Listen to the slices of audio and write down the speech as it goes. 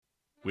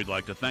We'd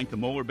like to thank the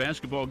Moeller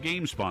Basketball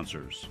game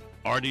sponsors.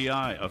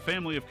 RDI, a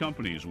family of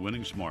companies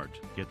winning smart.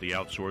 Get the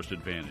outsourced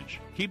advantage.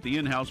 Keep the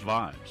in-house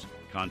vibes.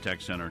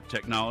 Contact center,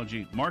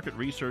 technology, market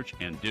research,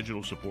 and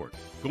digital support.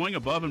 Going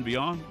above and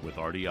beyond with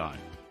RDI.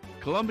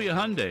 Columbia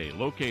Hyundai,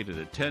 located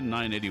at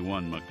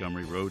 10981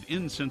 Montgomery Road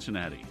in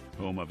Cincinnati.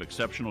 Home of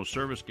exceptional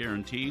service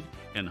guaranteed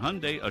and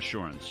Hyundai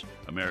Assurance.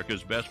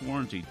 America's best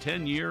warranty,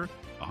 10-year,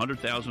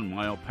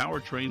 100,000-mile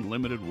powertrain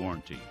limited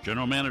warranty.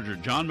 General Manager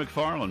John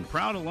McFarland,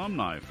 proud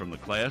alumni from the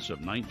class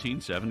of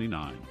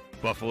 1979.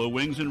 Buffalo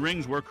Wings and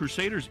Rings, where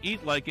Crusaders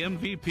eat like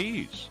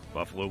MVPs.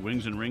 Buffalo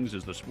Wings and Rings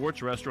is the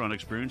sports restaurant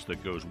experience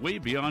that goes way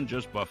beyond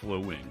just buffalo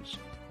wings.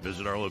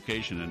 Visit our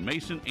location in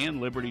Mason and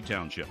Liberty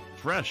Township.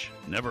 Fresh,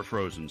 never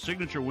frozen,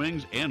 signature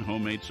wings and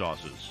homemade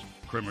sauces.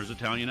 Krimmer's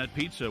Italianette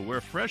Pizza, where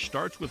fresh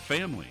starts with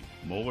family.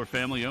 Moeller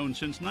family owned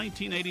since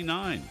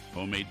 1989.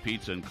 Homemade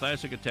pizza and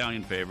classic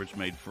Italian favorites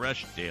made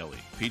fresh daily.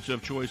 Pizza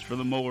of choice for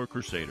the Moeller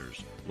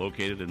Crusaders.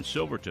 Located in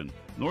Silverton,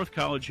 North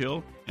College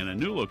Hill, and a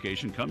new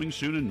location coming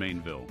soon in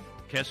Mainville.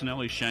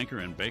 Casanelli,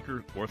 Shanker, and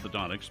Baker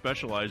Orthodontics,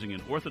 specializing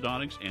in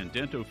orthodontics and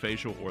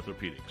dentofacial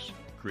orthopedics.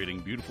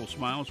 Creating beautiful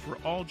smiles for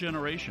all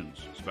generations,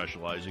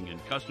 specializing in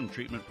custom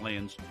treatment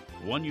plans,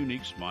 one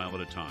unique smile at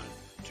a time.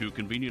 2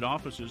 convenient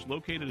offices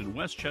located in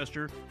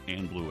Westchester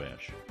and Blue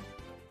Ash.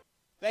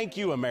 Thank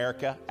you,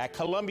 America. At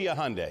Columbia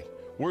Hyundai,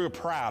 we're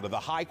proud of the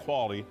high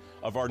quality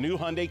of our new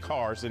Hyundai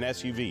cars and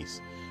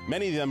SUVs.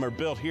 Many of them are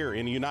built here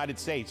in the United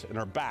States and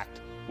are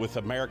backed with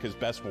America's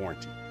best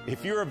warranty.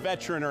 If you're a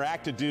veteran or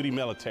active duty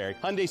military,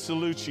 Hyundai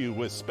salutes you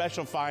with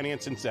special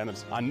finance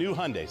incentives on new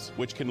Hyundais,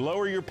 which can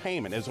lower your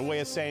payment as a way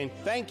of saying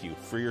thank you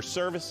for your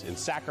service and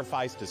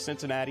sacrifice to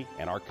Cincinnati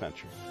and our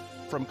country.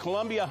 From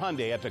Columbia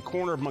Hyundai at the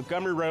corner of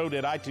Montgomery Road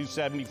at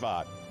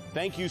I-275.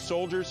 Thank you,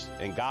 soldiers,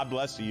 and God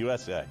bless the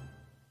USA.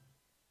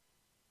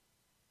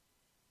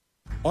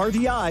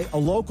 RDI, a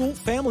local,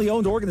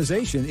 family-owned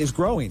organization, is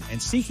growing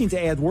and seeking to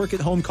add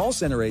work-at-home call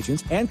center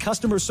agents and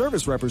customer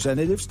service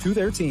representatives to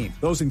their team.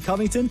 Those in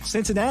Covington,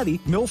 Cincinnati,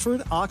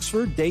 Milford,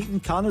 Oxford, Dayton,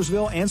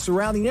 Connorsville, and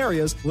surrounding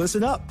areas,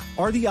 listen up.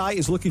 RDI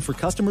is looking for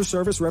customer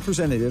service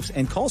representatives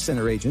and call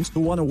center agents who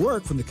want to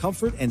work from the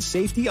comfort and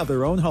safety of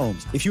their own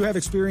homes. If you have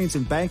experience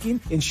in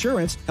banking,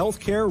 insurance,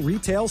 healthcare,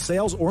 retail,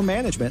 sales, or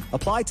management,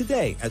 apply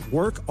today at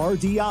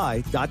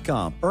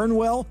workrdi.com. Earn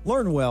well,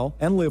 learn well,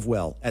 and live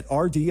well at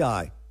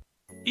RDI.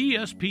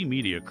 ESP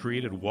Media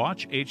created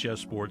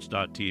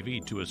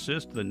WatchHSSports.tv to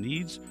assist the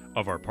needs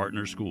of our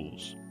partner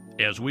schools.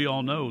 As we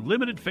all know,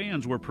 limited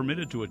fans were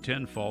permitted to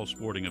attend fall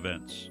sporting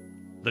events.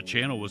 The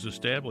channel was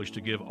established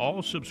to give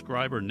all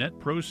subscriber net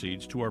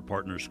proceeds to our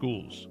partner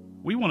schools.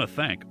 We want to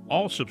thank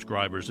all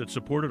subscribers that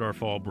supported our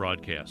fall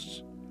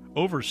broadcasts.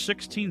 Over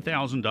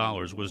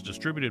 $16,000 was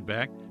distributed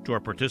back to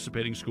our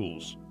participating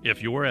schools.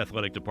 If your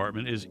athletic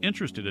department is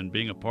interested in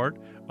being a part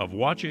of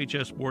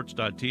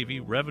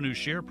WatchHSSports.tv revenue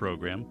share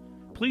program,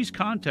 please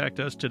contact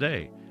us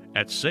today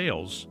at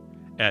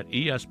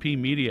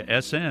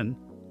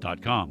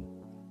sales@espmediasn.com.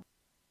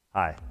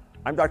 Hi,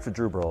 I'm Dr.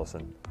 Drew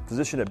Burleson,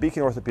 physician at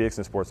Beacon Orthopedics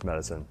and Sports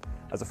Medicine.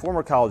 As a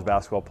former college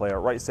basketball player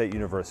at Wright State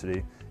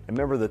University and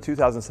member of the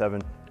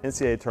 2007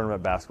 NCAA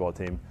tournament basketball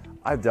team,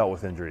 I've dealt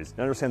with injuries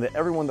and understand that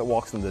everyone that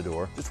walks in the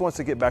door just wants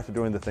to get back to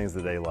doing the things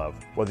that they love.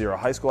 Whether you're a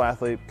high school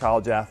athlete,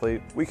 college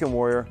athlete, weekend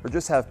warrior, or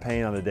just have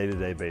pain on a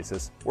day-to-day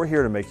basis, we're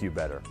here to make you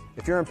better.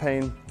 If you're in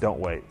pain,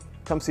 don't wait.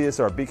 Come see us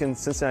at our Beacon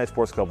Cincinnati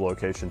Sports Club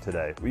location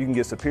today, where you can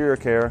get superior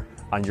care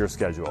on your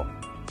schedule.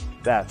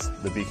 That's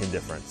the Beacon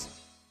difference.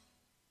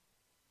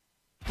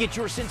 Get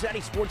your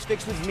Cincinnati sports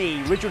fix with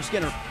me, Richard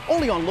Skinner,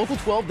 only on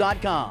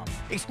Local12.com.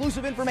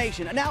 Exclusive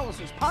information,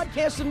 analysis,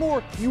 podcasts, and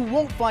more you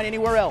won't find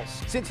anywhere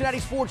else. Cincinnati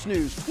sports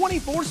news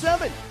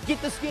 24/7.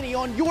 Get the skinny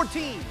on your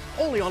team,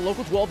 only on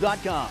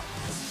Local12.com.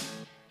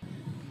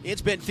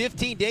 It's been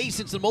 15 days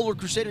since the Moeller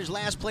Crusaders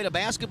last played a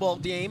basketball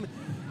game,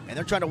 and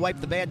they're trying to wipe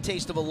the bad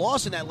taste of a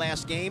loss in that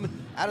last game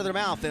out of their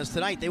mouth, as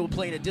tonight they will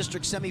play in a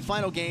district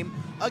semifinal game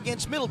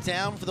against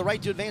Middletown for the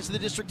right to advance to the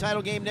district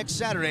title game next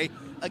Saturday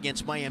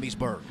against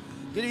Miamisburg.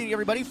 Good evening,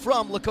 everybody,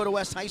 from Lakota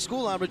West High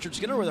School. I'm Richard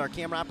Skinner with our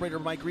camera operator,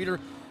 Mike Reeder,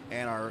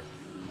 and our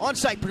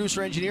on-site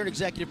producer, engineer, and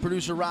executive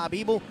producer, Rob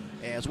Ebel,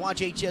 as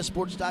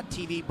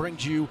WatchHSSports.tv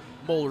brings you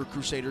Moeller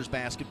Crusaders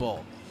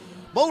basketball.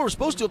 Moeller was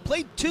supposed to have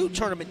played 2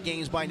 tournament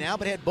games by now,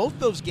 but had both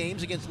those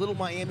games against Little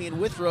Miami and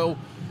Withrow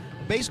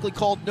basically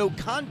called no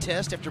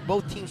contest after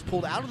both teams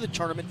pulled out of the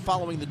tournament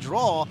following the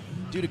draw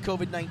due to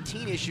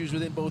COVID-19 issues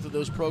within both of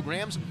those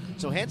programs.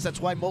 So hence,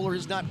 that's why Moeller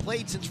has not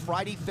played since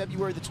Friday,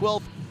 February the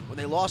 12th, when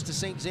they lost to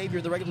St. Xavier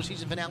in the regular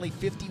season finale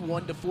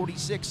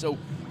 51-46. So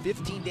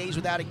 15 days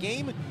without a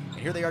game, and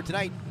here they are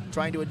tonight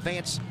trying to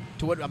advance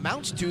to what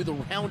amounts to the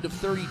round of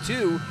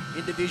 32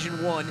 in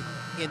Division I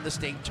in the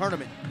state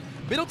tournament.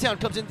 Middletown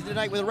comes into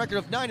tonight with a record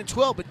of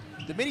 9-12, but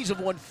the Middies have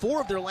won 4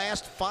 of their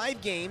last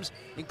 5 games,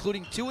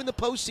 including 2 in the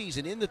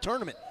postseason in the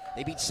tournament.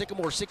 They beat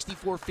Sycamore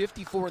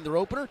 64-54 in their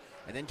opener,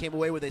 and then came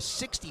away with a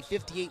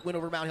 60-58 win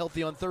over Mount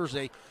Healthy on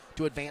Thursday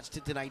to advance to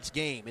tonight's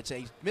game. It's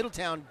a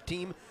Middletown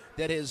team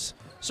that has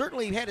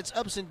certainly had its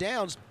ups and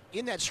downs,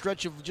 in that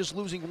stretch of just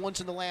losing once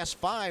in the last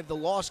 5, the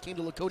loss came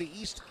to Lakota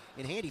East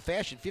in handy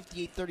fashion,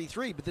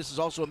 58-33. But this is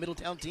also a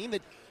Middletown team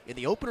that, in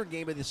the opener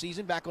game of the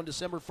season, back on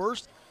December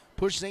 1st,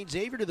 pushed St.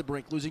 Xavier to the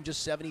brink, losing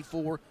just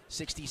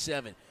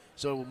 74-67.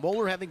 So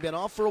Moeller having been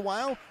off for a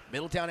while,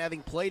 Middletown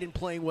having played and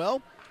playing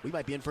well, we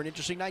might be in for an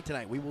interesting night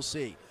tonight. We will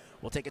see.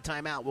 We'll take a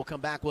timeout. We'll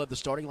come back. We'll have the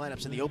starting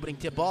lineups in the opening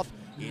tip-off.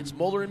 It's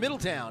Moeller and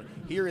Middletown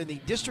here in the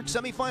district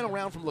semifinal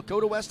round from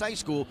Lakota West High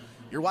School.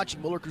 You're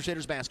watching Moeller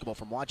Crusaders basketball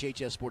from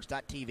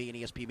WatchHSSports.tv and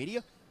ESP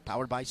Media,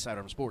 powered by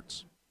Sidearm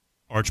Sports.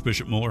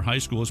 Archbishop Moeller High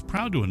School is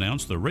proud to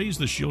announce the Raise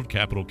the Shield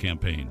Capital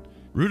campaign.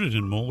 Rooted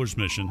in Moeller's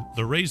mission,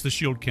 the Raise the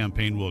Shield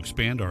campaign will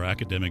expand our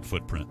academic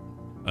footprint.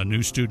 A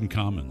new student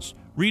commons,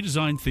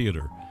 redesigned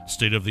theater,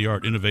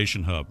 state-of-the-art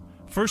innovation hub,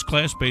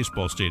 first-class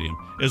baseball stadium,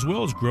 as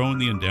well as growing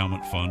the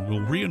endowment fund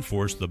will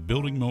reinforce the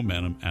building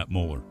momentum at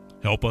Moeller.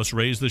 Help us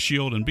raise the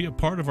shield and be a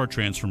part of our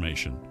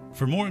transformation.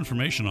 For more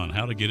information on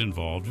how to get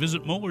involved,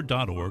 visit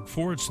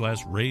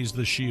moeller.org/raise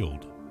the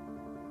shield.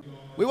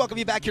 We welcome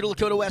you back here to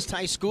Lakota West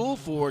High School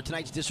for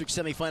tonight's district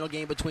semifinal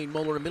game between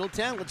Moeller and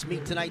Middletown. Let's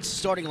meet tonight's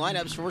starting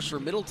lineups. First for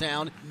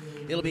Middletown,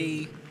 it'll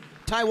be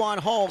Taiwan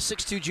Hall,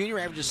 6'2 junior,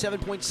 averages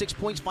 7.6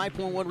 points,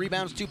 5.1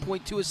 rebounds,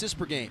 2.2 assists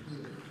per game.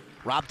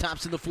 Rob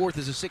Thompson, the fourth,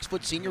 is a 6'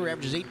 senior,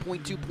 averages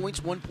 8.2 points,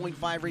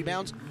 1.5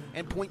 rebounds,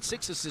 and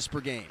 0.6 assists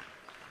per game.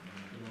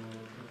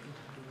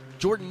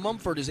 Jordan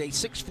Mumford is a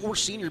 6'4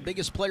 senior,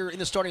 biggest player in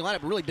the starting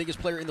lineup, really biggest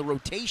player in the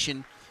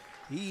rotation.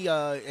 He,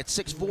 at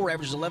 6'4",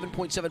 averages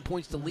 11.7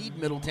 points to lead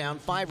Middletown,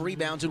 5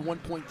 rebounds and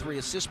 1.3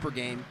 assists per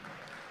game.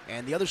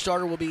 And the other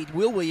starter will be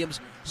Will Williams,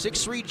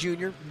 6'3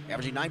 junior,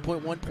 averaging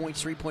 9.1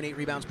 points, 3.8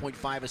 rebounds,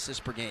 0.5 assists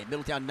per game.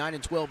 Middletown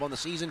 9-12 on the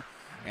season,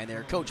 and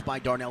they're coached by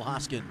Darnell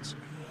Hoskins.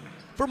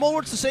 For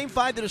Moeller, it's the same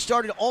 5 that have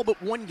started all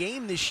but one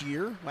game this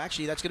year. Well,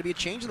 actually, that's going to be a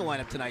change in the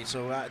lineup tonight,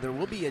 so there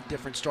will be a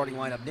different starting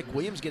lineup. Nick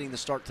Williams getting the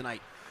start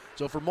tonight.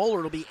 So for Moeller,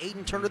 it'll be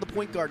Aiden Turner, the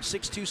point guard,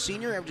 6'2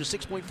 senior, averages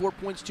 6.4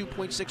 points,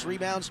 2.6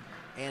 rebounds,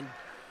 and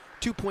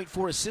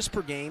 2.4 assists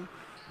per game.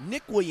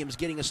 Nick Williams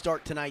getting a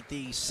start tonight,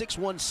 the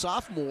 6'1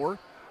 sophomore,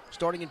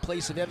 starting in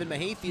place of Evan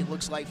Mahaffey, it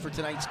looks like, for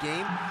tonight's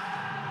game.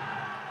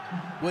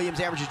 Williams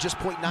averages just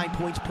 0.9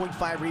 points,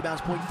 0.5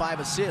 rebounds, 0.5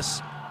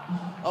 assists.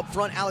 Up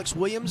front, Alex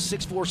Williams,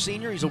 6'4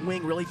 senior. He's a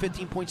wing, really,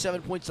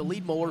 15.7 points to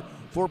lead Moeller,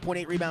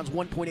 4.8 rebounds,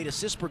 1.8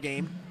 assists per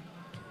game.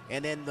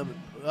 And then the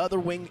other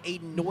wing,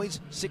 Aiden Noyes,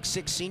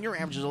 6'6 senior,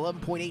 averages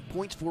 11.8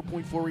 points,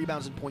 4.4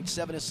 rebounds, and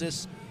 0.7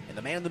 assists. And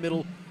the man in the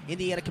middle,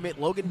 Indiana commit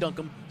Logan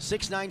Duncombe,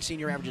 6'9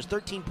 senior, averages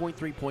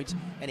 13.3 points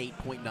and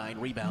 8.9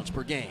 rebounds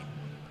per game.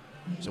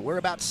 So we're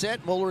about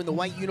set. Moeller in the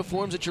white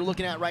uniforms that you're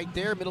looking at right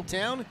there.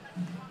 Middletown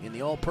in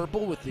the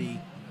all-purple with the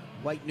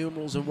white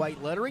numerals and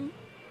white lettering.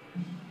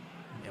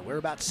 And we're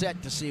about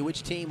set to see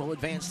which team will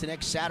advance to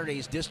next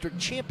Saturday's district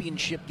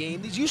championship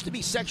game. These used to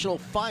be sectional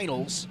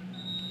finals,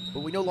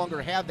 but we no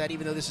longer have that,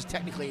 even though this is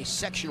technically a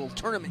sectional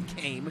tournament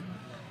game.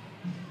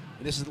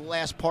 And this is the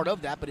last part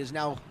of that, but is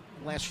now,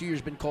 the last few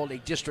years, been called a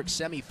district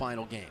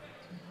semifinal game.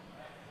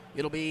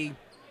 It'll be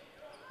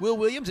Will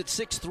Williams at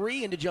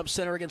 6'3" into jump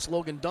center against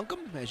Logan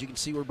Duncombe. As you can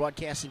see, we're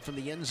broadcasting from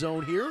the end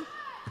zone here.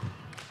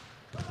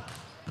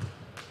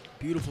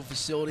 Beautiful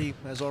facility,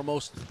 as are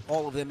most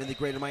all of them in the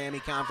Greater Miami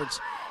Conference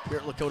here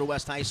at Lakota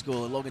West High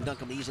School. And Logan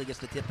Duncombe easily gets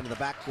the tip into the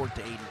backcourt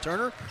to Aiden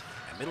Turner.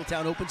 And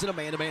Middletown opens in a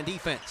man-to-man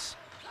defense.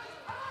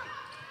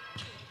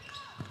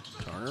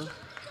 Turner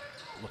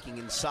looking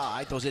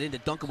inside, throws it into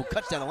Duncombe, who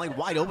cuts down the lane,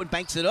 wide open,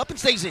 banks it up, and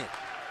stays in.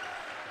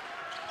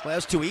 Well,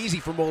 that's too easy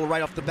for Moeller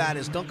right off the bat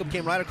as Duncombe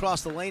came right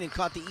across the lane and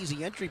caught the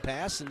easy entry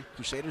pass, and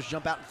Crusaders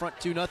jump out in front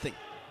 2-0.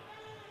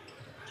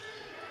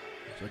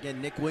 So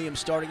again, Nick Williams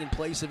starting in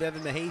place of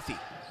Evan Mahaffey,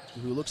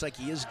 who looks like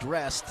he is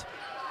dressed.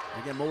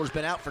 Again, Moeller's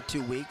been out for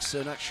 2 weeks,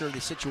 so not sure of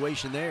the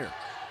situation there.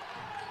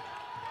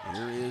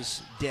 Here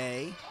is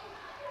Day.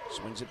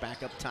 Swings it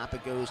back up top.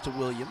 It goes to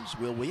Williams.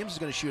 Will Williams is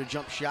going to shoot a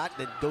jump shot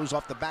that goes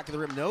off the back of the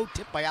rim. No,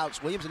 tipped by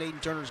Alex Williams, and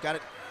Aiden Turner's got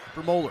it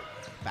for Moeller.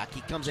 Back he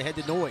comes ahead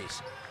to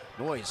Noyes.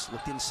 Noyes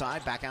looked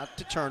inside, back out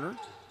to Turner.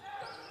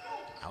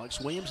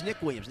 Alex Williams,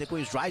 Nick Williams. Nick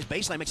Williams drives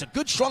baseline, makes a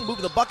good strong move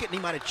to the bucket, and he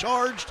might have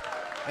charged,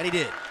 and he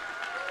did.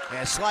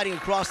 And sliding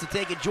across to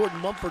take it, Jordan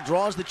Mumford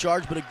draws the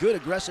charge, but a good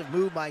aggressive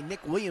move by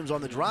Nick Williams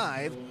on the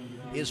drive.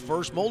 His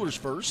first, Moeller's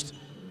first.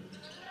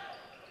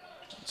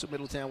 So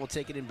Middletown will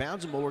take it in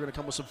bounds, and Moeller going to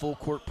come with some full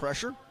court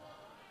pressure.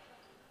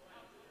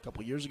 A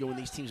couple years ago when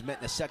these teams met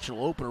in a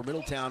sectional opener,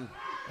 Middletown,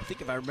 I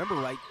think if I remember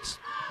right,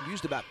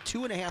 used about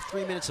 2.5,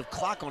 3 minutes of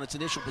clock on its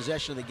initial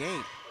possession of the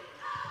game.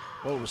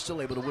 Moeller was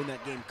still able to win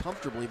that game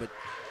comfortably, but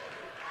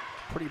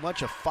pretty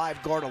much a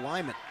 5-guard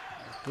alignment.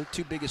 Their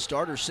 2 biggest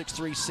starters,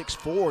 6'3",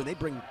 6'4", and they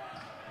bring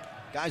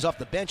guys off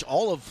the bench,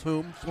 all of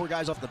whom, 4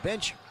 guys off the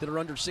bench that are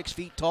under 6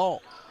 feet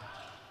tall.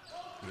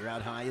 Here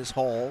out high is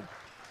Hall.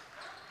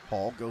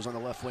 Hall goes on the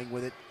left wing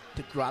with it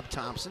to Rob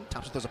Thompson.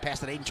 Thompson throws a pass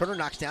that Aiden Turner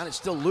knocks down. It's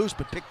still loose,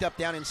 but picked up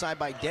down inside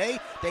by Day.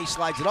 Day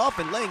slides it off,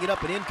 and laying it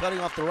up and in, cutting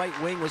off the right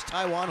wing was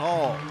Taiwan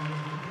Hall.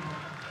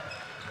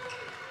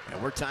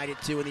 And we're tied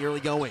at 2 in the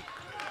early going.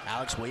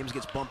 Alex Williams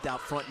gets bumped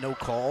out front, no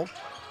call.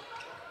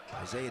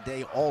 Isaiah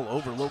Day all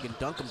over Logan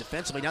Duncombe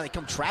defensively. Now they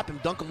come trap him.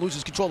 Duncombe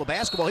loses control of the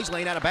basketball. He's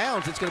laying out of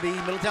bounds. It's going to be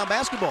Middletown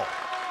basketball.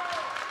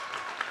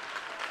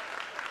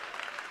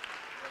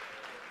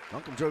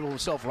 Duncombe dribbled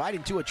himself right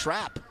into a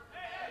trap.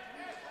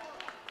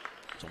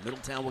 So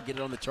Middletown will get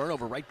it on the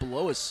turnover right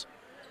below us.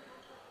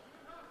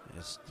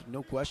 There's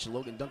no question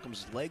Logan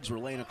Duncombe's legs were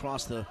laying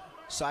across the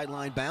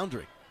sideline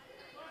boundary.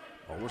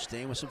 Well, we're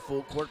staying with some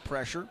full court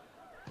pressure.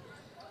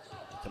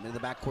 Coming into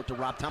the backcourt to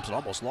Rob Thompson.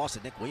 Almost lost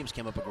it. Nick Williams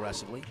came up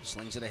aggressively.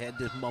 Slings it ahead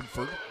to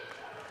Mumford.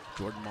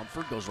 Jordan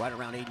Mumford goes right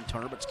around Aiden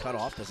Turner, but it's cut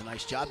off. Does a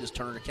nice job. Does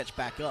Turner to catch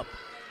back up.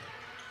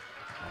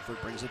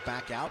 Mumford brings it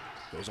back out.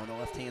 Goes on the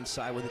left-hand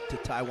side with it to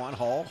Taiwan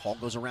Hall. Hall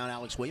goes around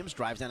Alex Williams.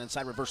 Drives down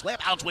inside. Reverse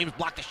layup. Alex Williams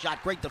blocked the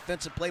shot. Great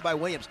defensive play by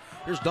Williams.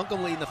 Here's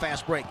Duncombe leading the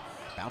fast break.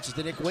 Bounces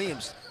to Nick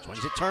Williams.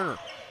 Swings it Turner.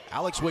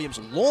 Alex Williams,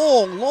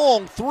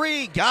 long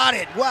three. Got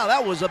it. Wow,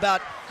 that was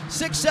about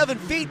 6-7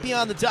 feet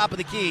beyond the top of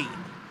the key.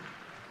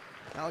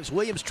 Alex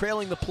Williams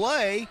trailing the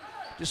play.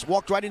 Just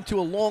walked right into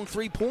a long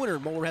three-pointer.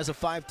 Moeller has a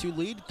 5-2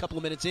 lead a couple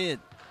of minutes in.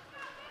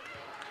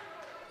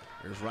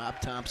 There's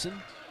Rob Thompson.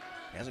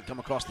 Hasn't come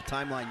across the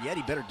timeline yet.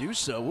 He better do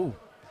so. Ooh.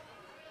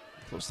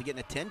 Close to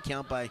getting a 10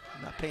 count by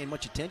not paying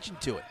much attention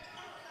to it.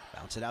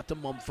 Bounce it out to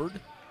Mumford.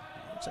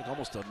 Looks like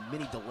almost a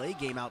mini delay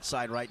game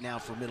outside right now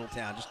for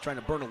Middletown. Just trying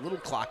to burn a little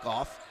clock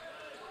off.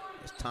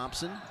 There's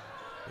Thompson.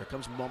 There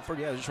comes Mumford.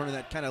 Yeah, just running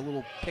that kind of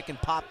little pick and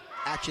pop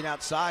action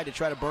outside to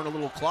try to burn a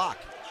little clock.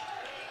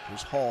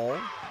 There's Hall.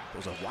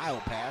 There's a wild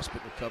pass,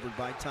 but recovered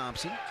by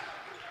Thompson.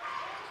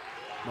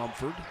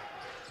 Mumford.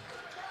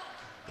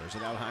 There's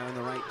it out high on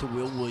the right to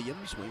Will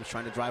Williams. Williams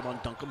trying to drive on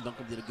Duncombe.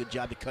 Duncombe did a good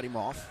job to cut him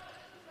off.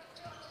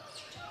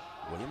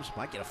 Williams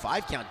might get a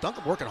 5 count.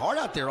 Duncombe working hard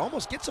out there.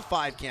 Almost gets a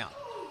 5 count.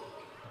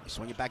 They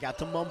swing it back out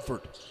to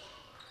Mumford.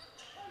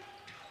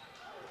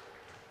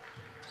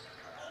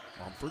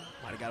 Mumford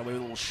might have got away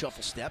with a little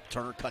shuffle step.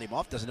 Turner cut him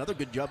off. Does another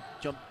good jump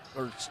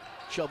or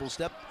shovel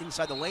step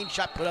inside the lane.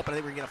 Shot put up, and I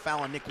think we're going to get a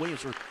foul on Nick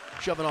Williams for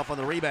shoving off on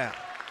the rebound.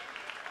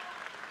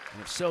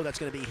 And if so, that's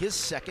going to be his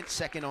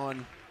second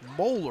on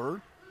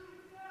Moeller.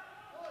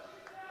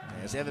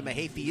 As Evan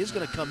Mahaffey is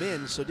going to come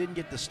in, so didn't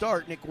get the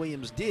start. Nick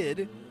Williams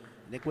did.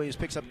 Nick Williams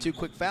picks up 2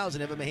 quick fouls,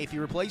 and Evan Mahaffey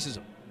replaces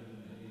him.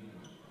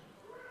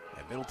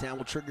 And Middletown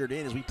will trigger it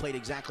in as we played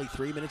exactly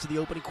 3 minutes of the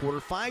opening quarter.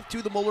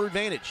 5-2 the Moeller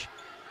advantage.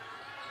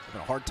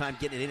 Having a hard time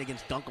getting it in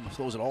against Duncombe.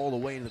 Throws it all the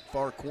way in the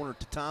far corner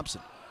to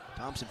Thompson.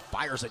 Thompson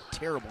fires a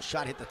terrible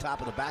shot, hit the top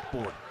of the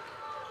backboard.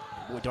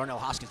 Boy, Darnell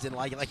Hoskins didn't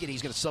like it.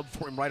 He's going to sub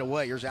for him right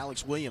away. Here's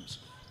Alex Williams.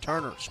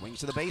 Turner swings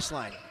to the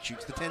baseline,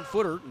 shoots the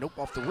 10-footer. Nope,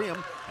 off the rim.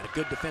 And a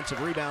good defensive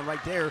rebound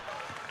right there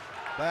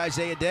by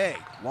Isaiah Day.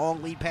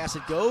 Long lead pass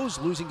it goes.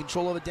 Losing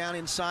control of it down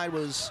inside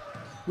was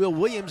Will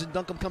Williams, and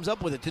Duncombe comes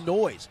up with it to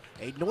Noyes.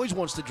 Aiden Noyes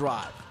wants to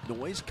drive.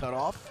 Noyes cut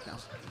off. Now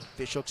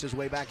Fish hooks his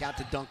way back out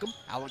to Duncombe.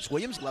 Alex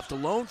Williams left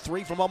alone.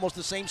 3 from almost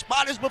the same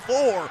spot as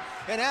before.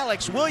 And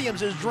Alex Williams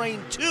has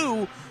drained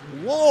 2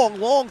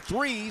 long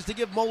threes to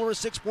give Moeller a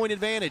 6-point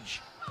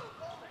advantage.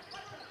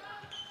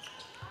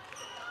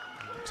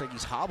 Looks like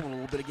he's hobbling a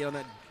little bit again on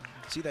that.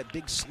 See that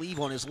big sleeve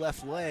on his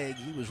left leg.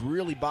 He was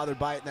really bothered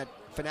by it in that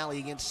finale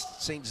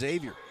against St.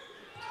 Xavier.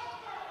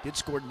 Did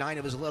score 9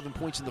 of his 11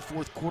 points in the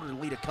fourth quarter to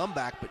lead a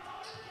comeback, but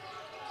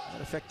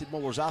that affected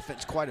Moeller's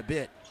offense quite a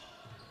bit.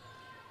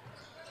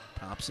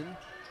 Thompson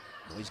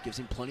always gives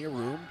him plenty of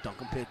room.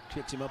 Duncombe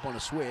picks him up on a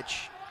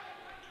switch.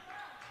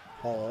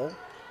 Hall.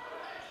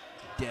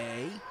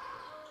 Day.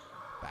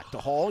 Back to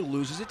Hall. He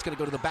loses it. It's going to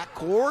go to the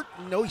backcourt.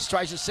 No, he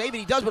tries to save it.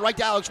 He does, but right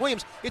to Alex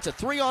Williams. It's a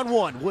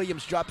 3-on-1.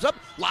 Williams drops up,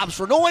 lobs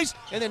for Noyes,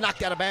 and then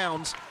knocked out of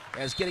bounds.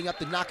 As getting up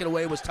to knock it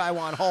away was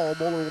Taiwan Hall.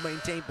 Moeller will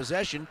maintain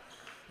possession.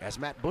 As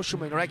Matt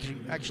Bushelman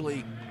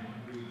actually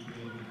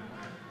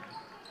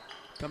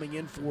coming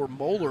in for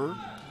Moeller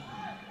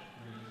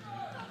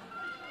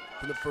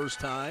for the first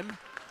time.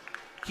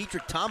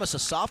 Keetrick Thomas, a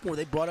sophomore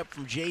they brought up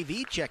from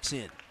JV, checks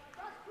in.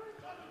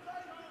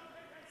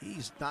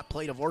 He's not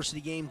played a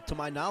varsity game to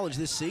my knowledge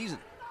this season,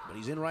 but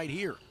he's in right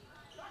here.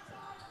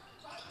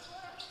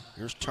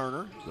 Here's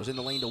Turner, goes in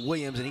the lane to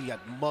Williams, and he got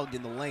mugged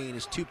in the lane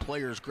as 2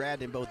 players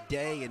grabbed him. Both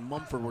Day and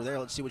Mumford were there.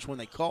 Let's see which one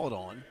they called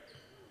on.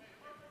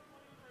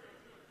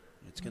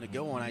 It's going to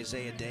go on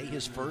Isaiah Day,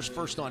 his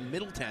first on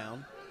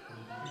Middletown.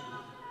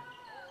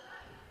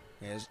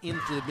 As in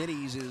for the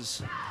middies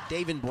is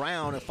David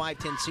Brown, a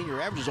 5'10 senior,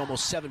 averages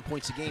almost 7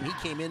 points a game. He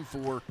came in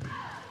for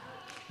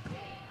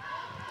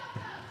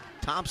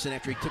Thompson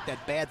after he took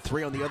that bad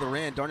 3 on the other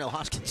end. Darnell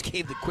Hoskins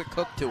gave the quick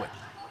hook to it.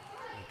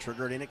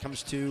 Triggered in, it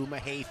comes to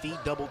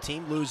Mahaffey, double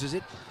team, loses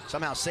it.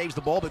 Somehow saves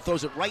the ball, but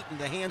throws it right in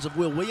the hands of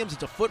Will Williams.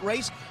 It's a foot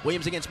race.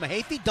 Williams against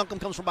Mahaffey. Duncombe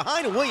comes from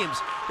behind, and Williams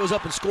goes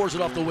up and scores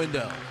it off the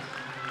window.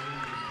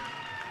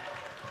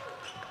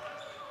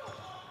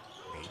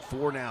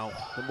 8-4 now,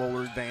 the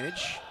Moeller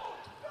advantage.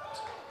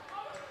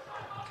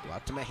 Go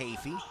out to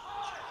Mahaffey.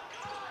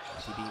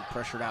 Mahaffey being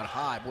pressured out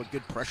high. Boy,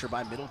 good pressure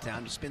by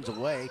Middletown. He spins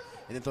away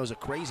and then throws a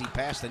crazy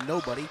pass to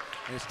nobody,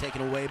 and it's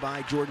taken away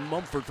by Jordan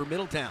Mumford for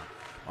Middletown.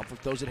 Mumford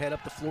throws it head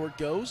up the floor, it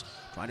goes.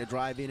 Trying to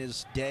drive in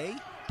his Day.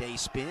 Day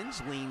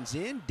spins, leans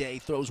in. Day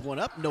throws one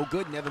up. No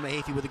good. And Evan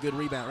Mahaffey with a good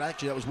rebound.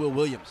 Actually, that was Will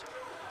Williams.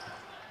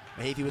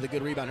 Mahaffey with a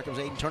good rebound. Here comes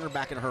Aiden Turner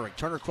back in a hurry.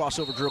 Turner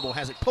crossover dribble.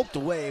 Has it poked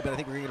away, but I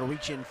think we're going to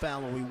reach in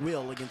foul, and we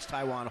will against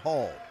Taiwan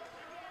Hall.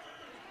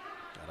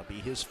 That'll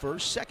be his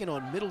first. Second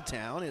on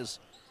Middletown is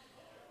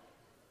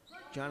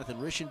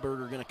Jonathan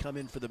Rischenberger going to come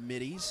in for the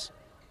Middies.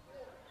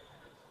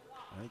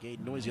 I think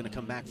Aiden Noyes is going to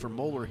come back for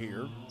Moeller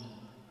here.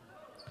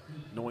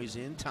 Noyes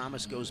in.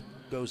 Thomas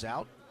goes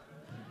out.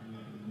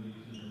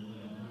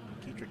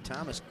 Keetrick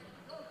Thomas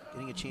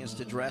getting a chance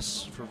to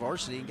dress for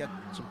varsity and got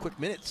some quick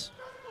minutes.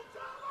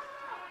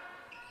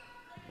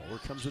 Moeller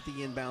comes with the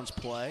inbounds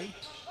play.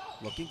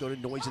 Looking, go to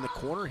Noyes in the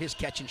corner. His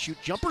catch and shoot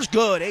jumper's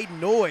good. Aiden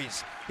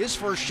Noyes. His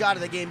first shot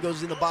of the game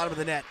goes in the bottom of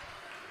the net.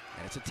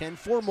 And it's a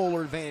 10-4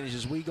 Moeller advantage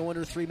as we go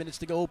under 3 minutes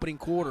to go opening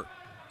quarter.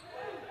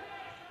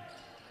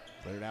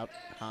 Played it out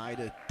high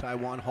to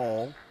Taiwan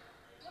Hall.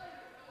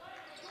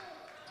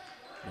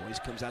 Noyes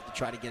comes out to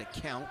try to get a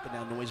count, but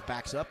now Noyes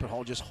backs up and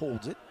Hall just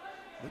holds it.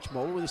 Which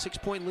Moeller with a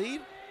 6-point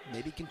lead,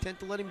 maybe content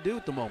to let him do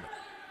at the moment.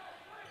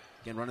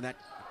 Again, running that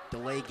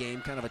delay game,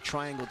 kind of a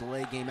triangle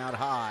delay game out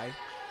high.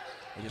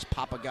 They just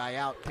pop a guy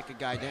out, pick a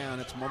guy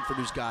down. It's Mumford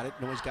who's got it.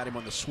 Noyes got him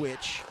on the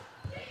switch.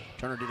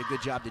 Turner did a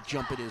good job to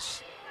jump it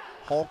as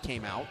Hall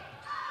came out.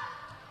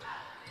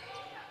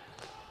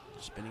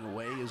 Spinning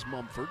away is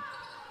Mumford.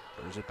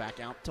 Throws it back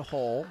out to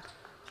Hall.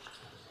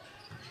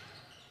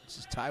 This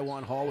is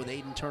Taiwan Hall with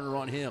Aiden Turner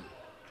on him.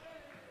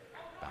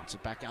 Bounce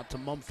it back out to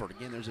Mumford.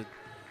 Again, there's a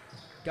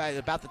guy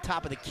about the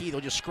top of the key. They'll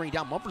just screen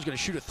down. Mumford's going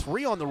to shoot a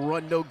 3 on the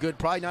run. No good.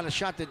 Probably not a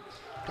shot that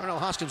Darnell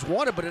Hoskins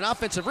wanted, but an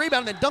offensive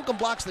rebound. And then Duncan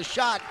blocks the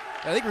shot.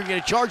 I think we're going to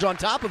get a charge on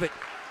top of it.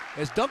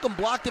 As Duncan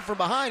blocked it from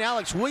behind,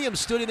 Alex Williams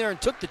stood in there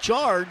and took the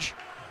charge.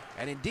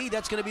 And indeed,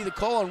 that's going to be the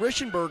call on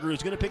Rischenberger,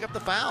 who's going to pick up the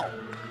foul.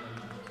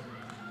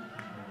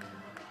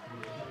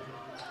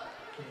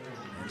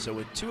 And so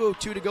with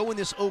 2:02 to go in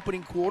this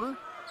opening quarter,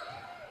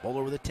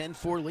 Moeller with a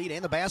 10-4 lead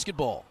and the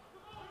basketball.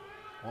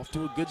 Off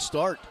to a good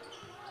start.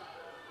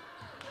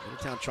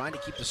 Middletown trying to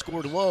keep the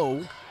score low.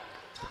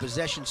 The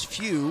possessions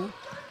few.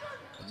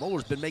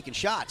 Moeller's been making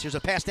shots. Here's a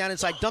pass down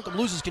inside. Duncan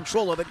loses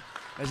control of it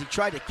as he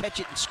tried to catch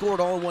it and scored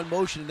all in one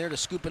motion. And there to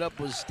scoop it up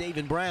was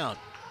David Brown.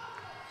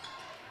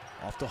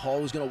 Off to Hall,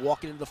 who's going to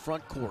walk it into the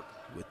front court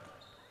with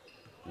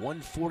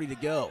 1:40 to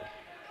go.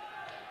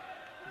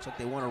 Looks like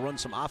they want to run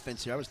some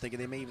offense here. I was thinking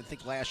they may even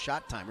think last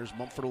shot time. Here's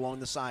Mumford along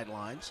the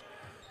sidelines.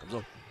 Comes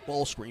a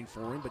ball screen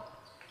for him, but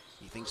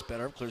he thinks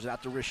better. Clears it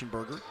out to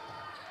Rischenberger.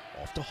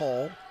 Off to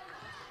Hall.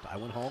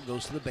 Taiwan Hall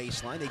goes to the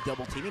baseline. They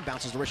double team him.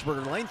 Bounces to Rischenberger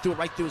in the lane. Threw it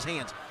right through his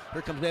hands.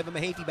 Here comes Evan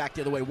Mahaffey back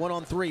the other way.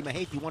 1-on-3.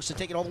 Mahaffey wants to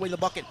take it all the way to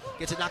the bucket.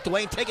 Gets it knocked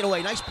away and take it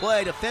away. Nice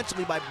play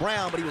defensively by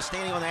Brown, but he was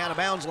standing on the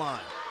out-of-bounds line.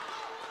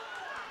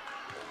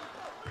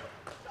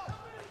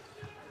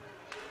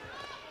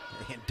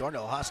 And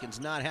Darnell Hoskins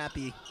not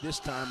happy this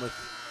time with,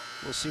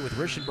 we'll see with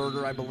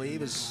Rischenberger, I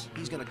believe, as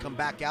he's going to come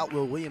back out.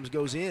 Will Williams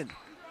goes in.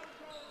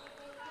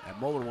 And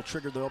Moeller will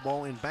trigger the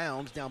ball in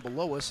bounds. Down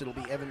below us, it'll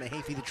be Evan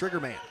Mahaffey, the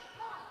trigger man.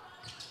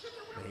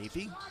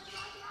 Mahaffey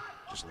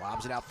just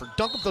lobs it out for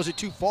Duncan. Throws it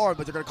too far,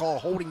 but they're going to call a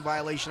holding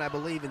violation, I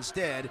believe,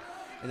 instead.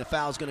 And the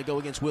foul's going to go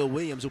against Will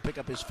Williams, who'll pick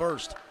up his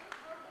first.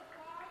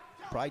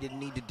 Probably didn't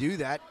need to do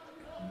that,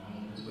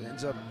 but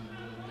ends up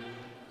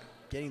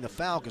getting the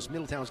foul because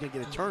Middletown is going to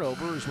get a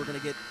turnover as we're going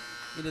to get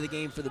into the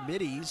game for the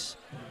Middies.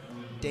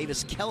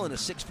 Davis Kellen, a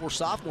 6'4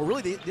 sophomore.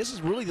 Really, this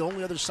is really the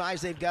only other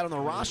size they've got on the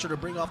roster to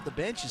bring off the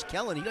bench is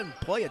Kellen. He doesn't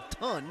play a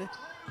ton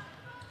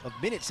of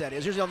minutes, that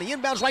is. Here's on the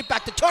inbounds, right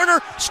back to Turner.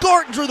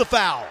 Scored and drew the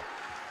foul.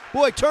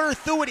 Boy, Turner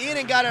threw it in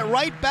and got it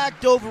right back,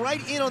 dove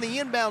right in on the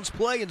inbounds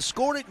play and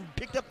scored it and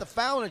picked up the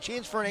foul and a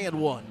chance for an and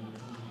one.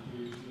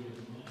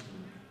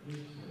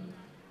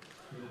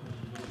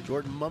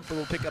 Jordan Mumford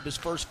will pick up his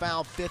first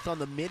foul, 5th on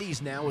the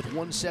Middies now with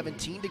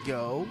 1:17 to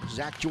go.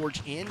 Zach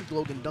George in,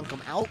 Logan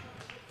Duncombe out.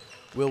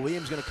 Will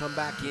Williams going to come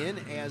back in,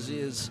 as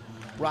is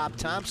Rob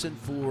Thompson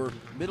for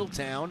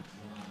Middletown.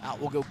 Out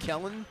will go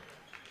Kellen.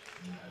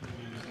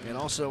 And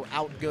also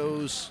out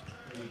goes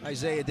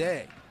Isaiah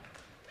Day.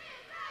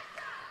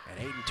 And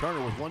Aiden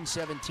Turner with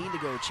 1:17 to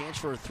go. Chance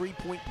for a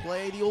 3-point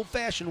play the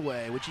old-fashioned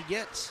way, which he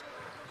gets.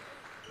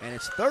 And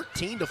it's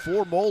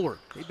 13-4 Moeller.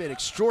 They've been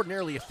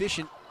extraordinarily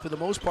efficient for the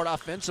most part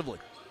offensively.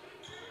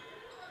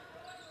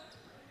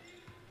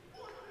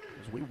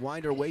 As we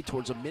wind our way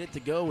towards a minute to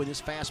go in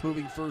this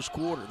fast-moving first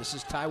quarter. This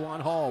is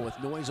Taiwan Hall with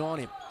Noyes on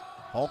him.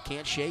 Hall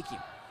can't shake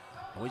him.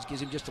 Noyes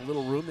gives him just a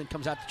little room, then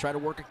comes out to try to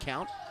work a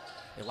count.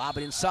 They lob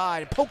it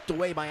inside, poked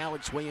away by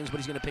Alex Williams, but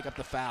he's going to pick up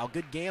the foul.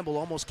 Good gamble,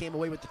 almost came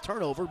away with the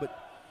turnover,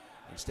 but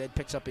instead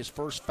picks up his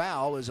first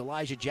foul as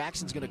Elijah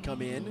Jackson's going to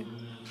come in.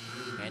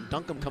 And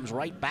Duncombe comes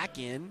right back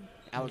in.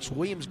 Alex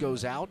Williams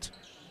goes out.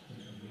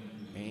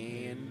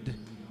 And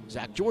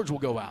Zach George will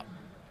go out.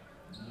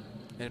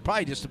 And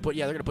probably just to put,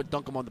 they're going to put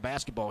Duncombe on the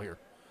basketball here.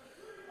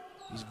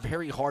 He's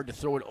very hard to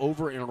throw it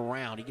over and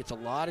around. He gets a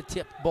lot of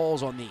tipped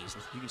balls on these.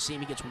 You can see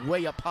him, he gets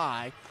way up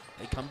high.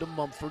 They come to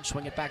Mumford,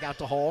 swing it back out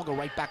to Hall, go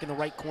right back in the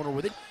right corner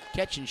with it.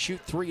 Catch and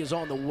shoot three is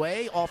on the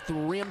way. Off the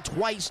rim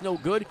twice, no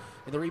good.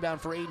 And the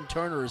rebound for Aiden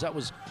Turner, as that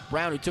was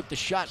Brown who took the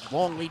shot.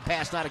 Long lead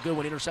pass, not a good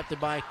one, intercepted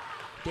by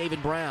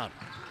David Brown.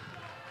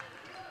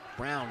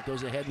 Brown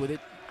goes ahead with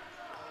it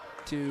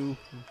to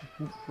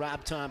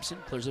Rob Thompson,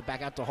 clears it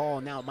back out to Hall,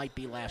 and now it might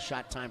be last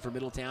shot time for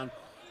Middletown.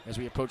 As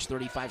we approach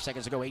 35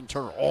 seconds ago, Aiden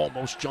Turner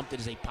almost jumped it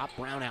as they pop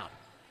Brown out.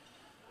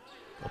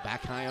 Go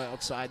back high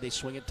outside, they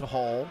swing it to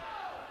Hall.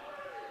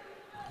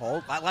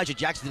 Elijah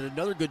Jackson did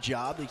another good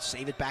job. They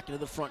save it back into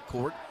the front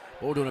court.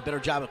 We're doing a better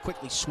job of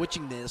quickly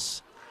switching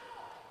this.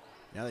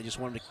 Now they just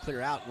wanted to clear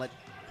out and let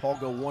Hall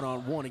go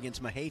one-on-one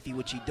against Mahaffey,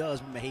 which he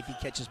does, but Mahaffey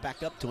catches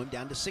back up to him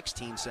down to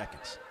 16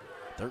 seconds.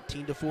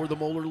 13-4 the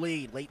Moeller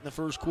lead late in the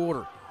first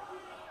quarter.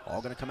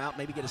 Hall going to come out,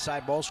 maybe get a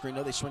side ball screen.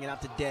 No, they swing it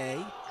out to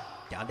Day.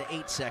 Down to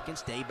 8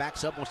 seconds. Day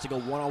backs up, wants to go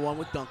one-on-one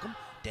with Duncombe.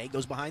 Day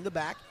goes behind the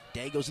back.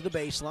 Day goes to the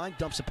baseline,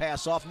 dumps a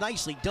pass off.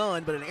 Nicely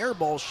done, but an air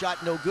ball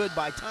shot no good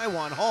by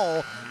Taiwan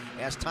Hall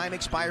as time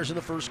expires in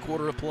the first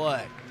quarter of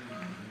play.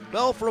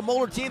 Well, for a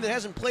Moeller team that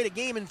hasn't played a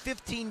game in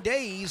 15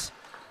 days,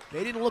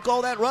 they didn't look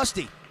all that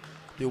rusty.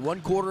 Through one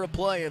quarter of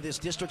play of this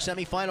district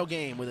semifinal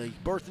game with a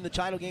berth in the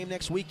title game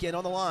next weekend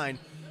on the line.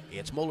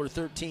 It's Moeller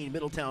 13,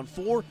 Middletown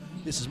 4.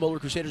 This is Moeller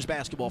Crusaders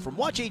basketball from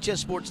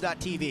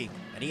WatchHSSports.tv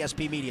and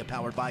ESP Media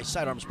powered by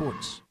Sidearm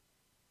Sports.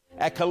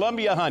 At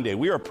Columbia Hyundai,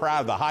 we are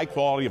proud of the high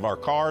quality of our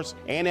cars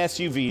and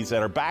SUVs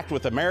that are backed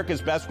with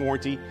America's best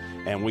warranty,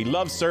 and we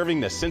love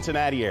serving the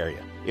Cincinnati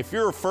area. If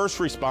you're a first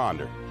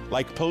responder,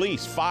 like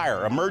police,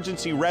 fire,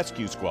 emergency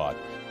rescue squad,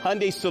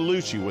 Hyundai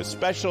salutes you with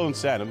special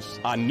incentives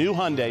on new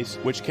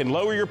Hyundais, which can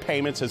lower your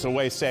payments as a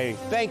way of saying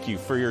thank you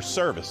for your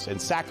service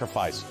and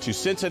sacrifice to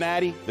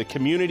Cincinnati, the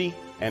community,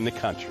 and the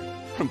country.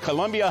 From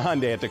Columbia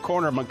Hyundai at the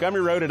corner of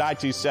Montgomery Road at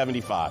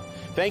I-275.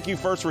 Thank you,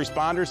 first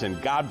responders,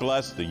 and God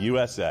bless the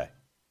USA.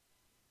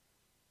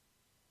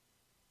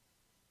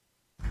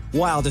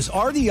 Wow, does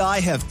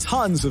RDI have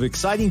tons of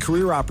exciting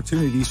career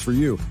opportunities for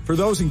you? For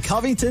those in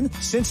Covington,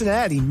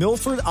 Cincinnati,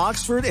 Milford,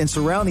 Oxford, and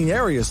surrounding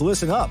areas,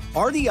 listen up.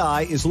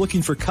 RDI is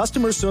looking for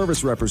customer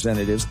service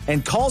representatives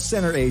and call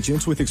center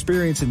agents with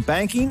experience in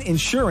banking,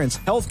 insurance,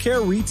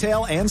 healthcare,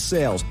 retail, and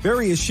sales.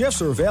 Various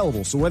shifts are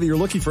available, so whether you're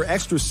looking for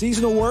extra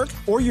seasonal work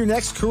or your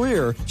next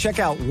career, check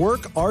out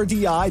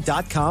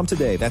workrdi.com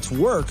today. That's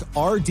workrdi.com.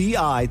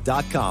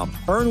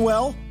 Earn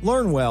well,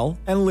 learn well,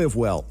 and live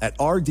well at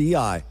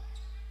RDI.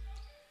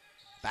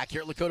 Back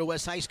here at Lakota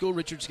West High School,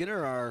 Richard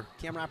Skinner, our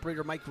camera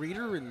operator Mike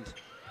Reeder, and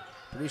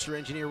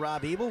producer-engineer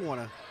Rob Ebel want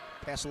to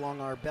pass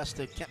along our best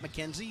to Kent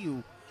McKenzie,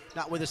 who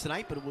not with us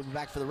tonight, but will be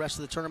back for the rest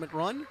of the tournament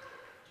run.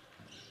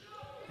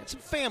 And some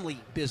family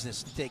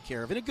business to take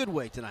care of in a good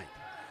way tonight.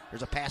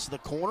 There's a pass to the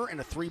corner and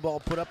a three-ball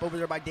put up over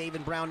there by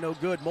David Brown, no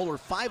good. Moeller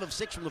 5 of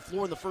 6 from the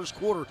floor in the first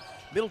quarter.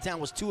 Middletown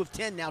was 2 of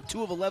 10, now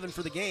 2 of 11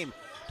 for the game.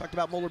 Talked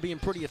about Moeller being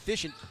pretty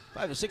efficient.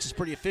 5 of 6 is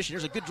pretty efficient.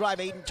 There's a good drive,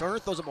 Aiden Turner.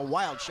 Throws up a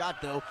wild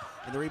shot, though,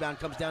 and the rebound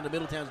comes down to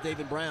Middletown's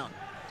David Brown.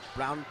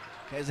 Brown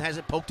has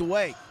it poked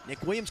away.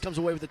 Nick Williams comes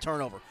away with the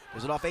turnover.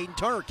 Gives it off Aiden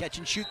Turner. Catch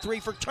and shoot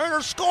three for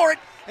Turner. Score it!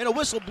 And a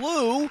whistle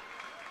blew.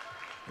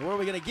 And what are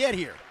we going to get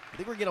here? I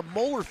think we're going to get a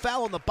Moeller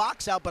foul on the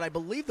box out, but I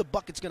believe the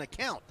bucket's going to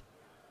count.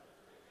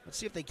 Let's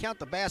see if they count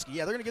the basket.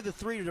 Yeah, they're going to give the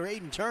three to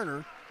Aiden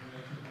Turner.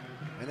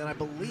 And then I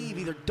believe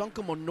either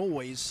Duncombe or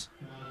Noyes.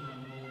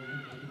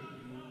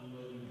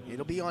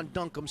 It'll be on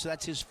Duncombe, so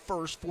that's his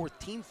first, fourth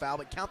team foul,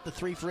 but count the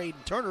three for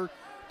Aiden Turner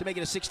to make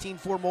it a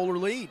 16-4 Moeller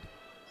lead.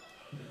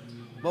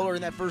 Moeller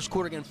in that first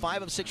quarter, again,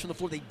 5 of 6 from the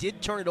floor. They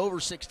did turn it over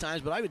 6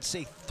 times, but I would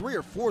say 3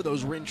 or 4 of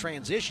those were in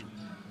transition.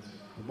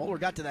 When Moeller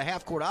got to the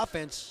half-court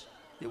offense,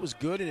 it was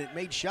good and it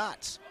made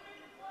shots.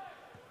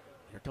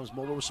 Here comes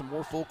Moeller with some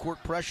more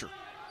full-court pressure.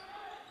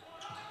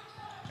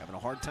 Having a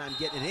hard time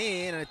getting it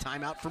in, and a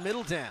timeout for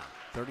Middletown.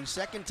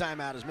 30-second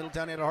timeout as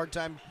Middletown had a hard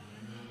time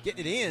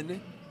getting it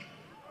in.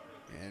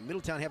 And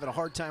Middletown having a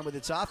hard time with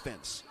its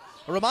offense.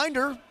 A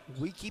reminder,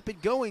 we keep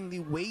it going. The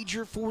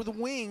wager for the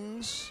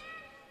Wings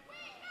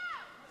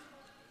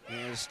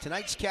is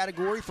tonight's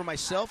category for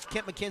myself.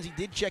 Kent McKenzie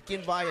did check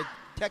in via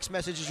text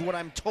message is what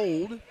I'm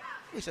told. At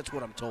least that's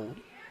what I'm told.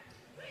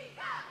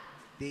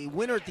 The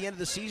winner at the end of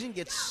the season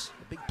gets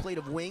a big plate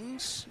of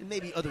wings and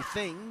maybe other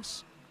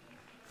things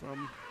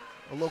from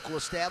a local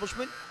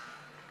establishment.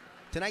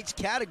 Tonight's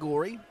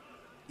category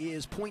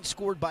is points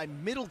scored by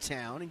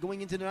Middletown. And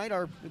going into tonight,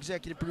 our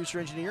executive producer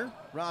engineer,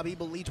 Rob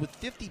Ebel, leads with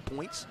 50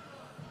 points.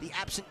 The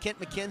absent Kent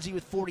McKenzie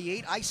with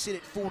 48. I sit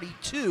at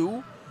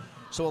 42.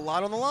 So a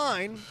lot on the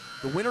line.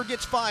 The winner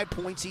gets 5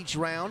 points each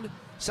round.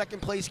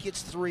 Second place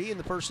gets 3. And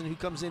the person who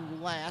comes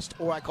in last,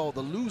 or I call it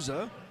the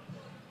loser,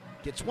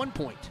 gets 1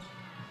 point.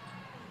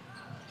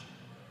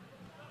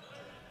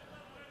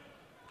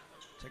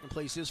 Second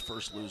place is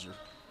first loser.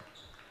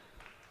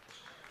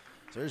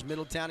 So there's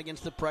Middletown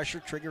against the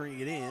pressure,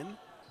 triggering it in.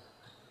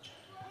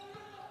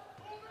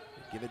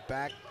 Give it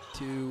back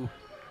to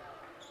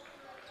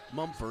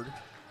Mumford.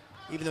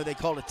 even though they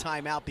called a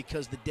timeout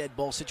because of the dead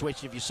ball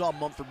situation. If you saw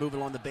Mumford moving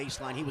along the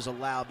baseline, he was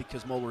allowed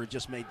because Moeller had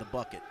just made the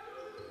bucket.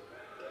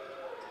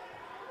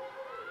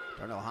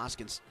 Darnell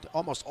Hoskins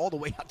almost all the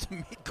way out to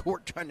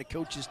midcourt trying to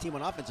coach his team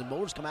on offense, and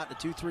Moeller's come out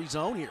in a 2-3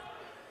 zone here.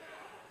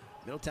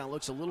 Middletown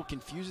looks a little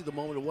confused at the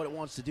moment of what it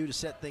wants to do to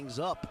set things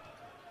up.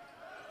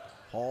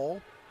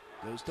 Hall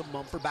goes to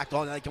Mumford, back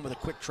on. Now they come with a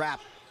quick trap.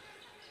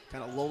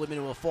 Kind of lull him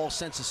into a false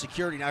sense of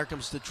security. Now here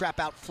comes the trap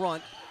out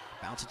front.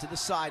 Bounce it to the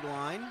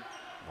sideline.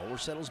 Moeller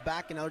settles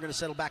back, and now they're going to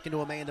settle back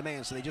into a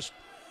man-to-man. So they just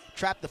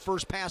trapped the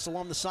first pass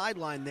along the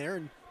sideline there,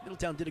 and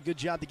Middletown did a good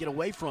job to get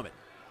away from it.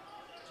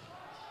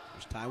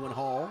 There's Tywin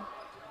Hall.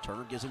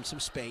 Turner gives him some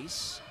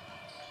space.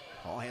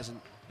 Hall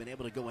hasn't been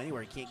able to go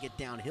anywhere. He can't get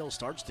downhill.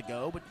 Starts to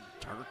go, but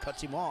Turner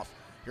cuts him off.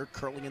 Here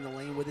curling in the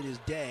lane with it is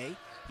Day.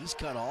 He's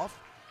cut off.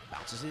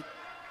 Bounces it.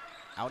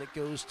 Out it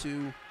goes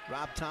to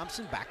Rob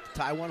Thompson. Back to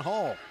Tywin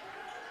Hall.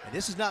 And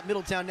this is not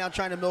Middletown now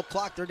trying to milk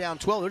clock. They're down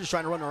 12. They're just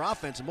trying to run their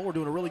offense, and Moeller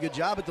doing a really good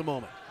job at the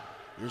moment.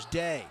 Here's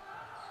Day.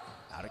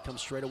 Out it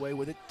comes straight away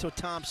with it to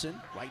Thompson.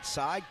 Right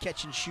side.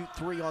 Catch and shoot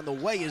three on the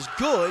way is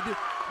good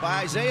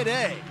by Isaiah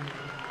Day.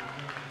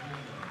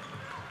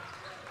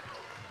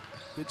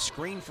 Good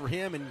screen for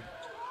him, and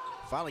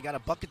finally got a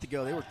bucket to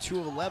go. They were 2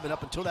 of 11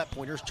 up until that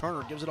point. Here's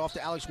Turner, gives it off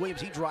to Alex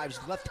Williams. He drives,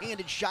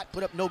 left-handed shot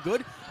put up no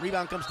good.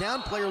 Rebound comes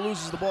down. Player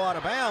loses the ball out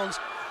of bounds.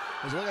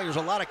 It looked like there's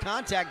a lot of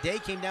contact. Day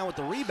came down with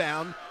the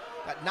rebound,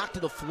 got knocked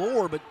to the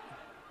floor, but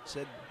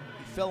said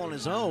he fell on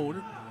his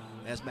own.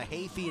 As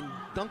Mahaffey and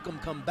Duncombe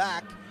come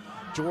back,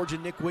 George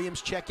and Nick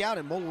Williams check out,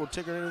 and Moeller will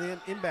take it into the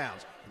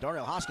inbounds.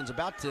 Darnell Hoskins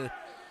about to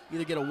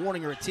either get a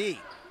warning or a tee.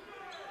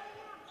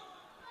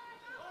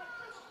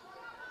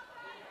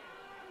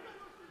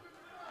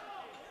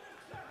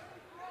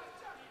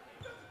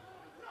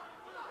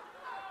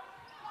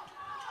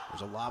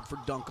 There's a lob for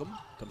Duncombe.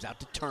 Comes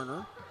out to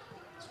Turner.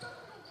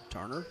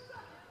 Turner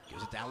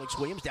gives it to Alex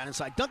Williams down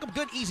inside. Duncombe,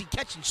 good easy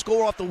catch and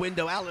score off the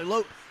window.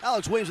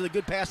 Alex Williams with a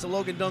good pass to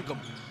Logan Duncombe.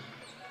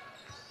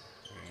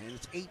 And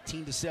it's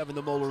 18-7,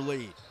 the Moeller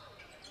lead.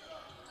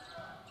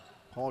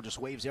 Hall just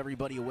waves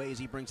everybody away as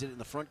he brings it in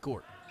the front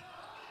court.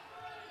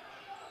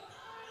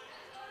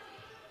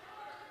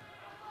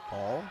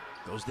 Hall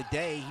goes to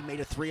Day. He made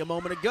a three a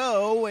moment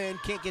ago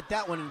and can't get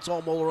that one, and it's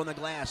all Moeller on the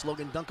glass.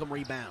 Logan Duncombe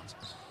rebounds.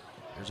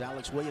 There's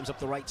Alex Williams up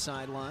the right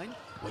sideline.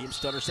 Williams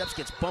stutter steps,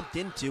 gets bumped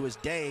into as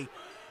Day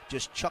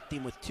just chucked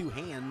him with two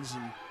hands,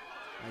 and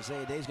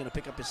Isaiah Day is going to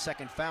pick up his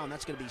second foul, and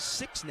that's going to be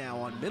 6 now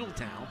on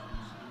Middletown.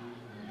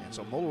 And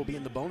so Moeller will be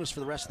in the bonus for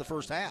the rest of the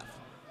first half.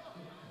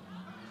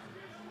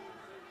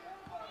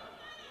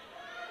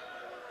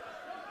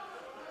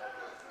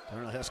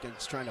 Darnell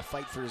Hoskins trying to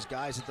fight for his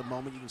guys at the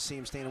moment. You can see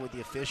him standing with the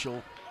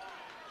official.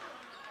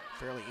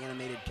 Fairly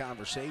animated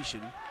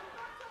conversation.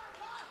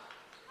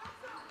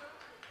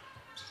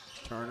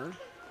 Turner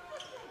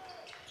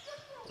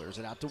clears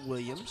it out to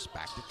Williams.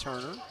 Back to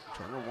Turner.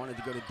 Turner wanted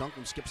to go to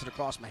Duncombe, skips it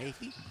across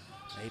Mahaffey.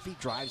 Mahaffey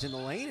drives in the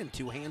lane, and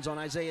two hands on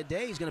Isaiah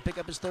Day. He's going to pick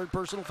up his third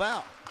personal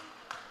foul.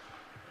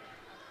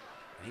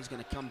 And he's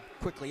going to come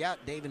quickly out.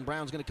 David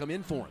Brown's going to come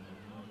in for him.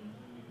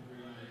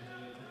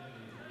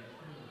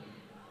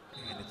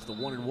 And it's the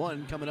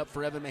 1-and-1 coming up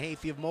for Evan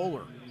Mahaffey of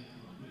Moeller.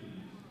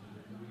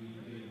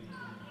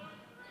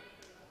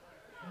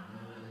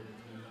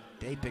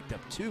 Day picked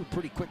up two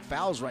pretty quick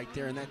fouls right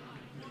there in that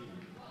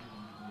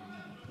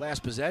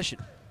last possession.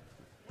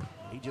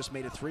 He just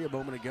made a three a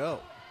moment ago.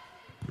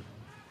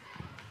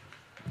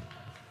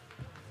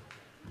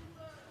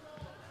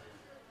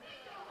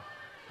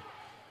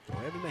 So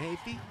Evan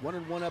Mahaffey,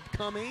 1-and-1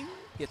 upcoming,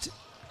 hits it.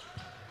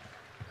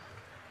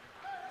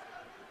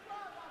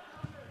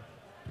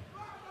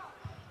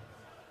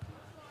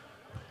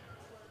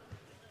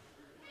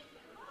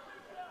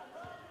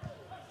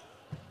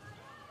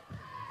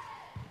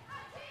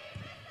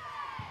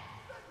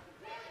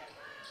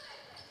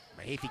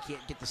 Mahaffey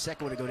can't get the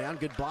second one to go down.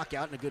 Good block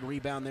out and a good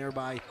rebound there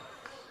by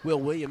Will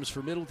Williams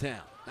for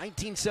Middletown.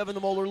 19-7 the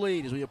Moeller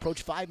lead as we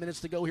approach 5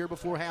 minutes to go here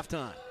before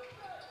halftime.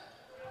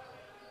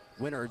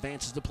 Winner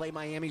advances to play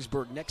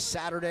Miamisburg next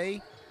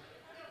Saturday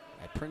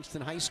at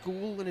Princeton High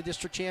School in a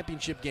district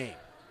championship game.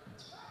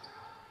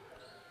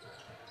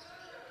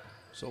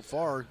 So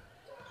far,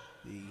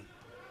 in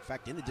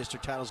fact, in the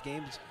district titles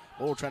games,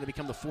 Moeller trying to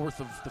become the fourth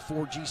of the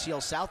 4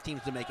 GCL South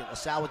teams to make it.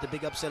 LaSalle with the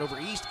big upset over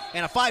East.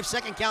 And a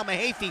 5-second count.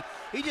 Mahaffey,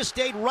 he just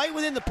stayed right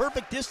within the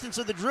perfect distance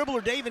of the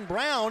dribbler, David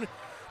Brown.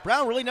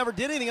 Brown really never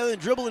did anything other than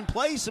dribble in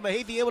place, so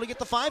Mahaffey able to get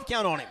the 5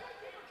 count on him.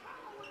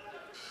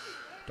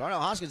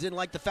 Darnell Hoskins didn't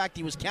like the fact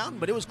he was counting,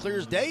 but it was clear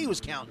as day he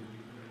was counting.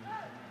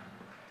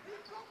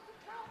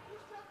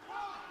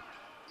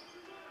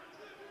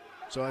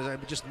 So as I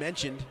just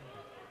mentioned,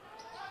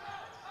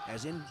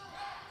 as in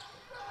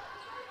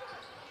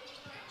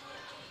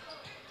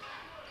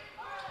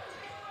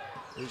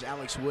there's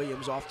Alex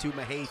Williams off to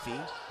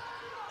Mahaffey.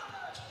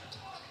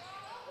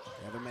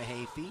 Evan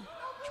Mahaffey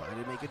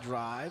trying to make a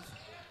drive.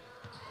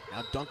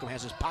 Now Duncombe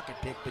has his pocket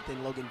pick, but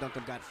then Logan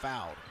Duncombe got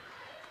fouled.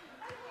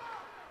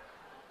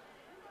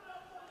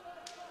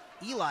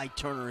 Eli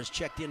Turner is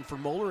checked in for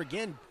Moeller.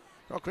 Again,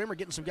 Carl Kramer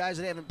getting some guys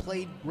that haven't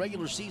played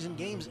regular season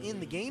games in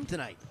the game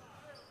tonight.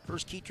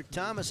 First Keetrick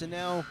Thomas and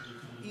now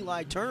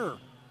Eli Turner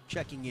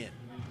checking in.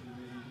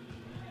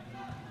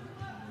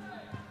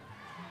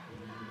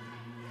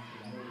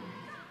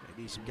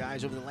 Maybe some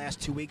guys over the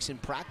last 2 weeks in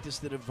practice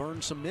that have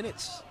earned some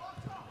minutes.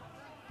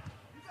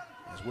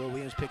 As Will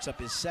Williams picks up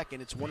his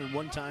second, it's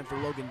 1-and-1 time for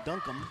Logan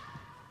Duncombe.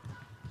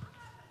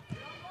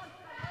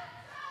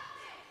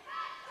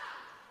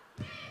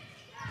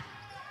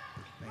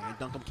 And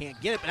Duncombe can't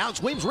get it, but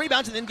Alex Williams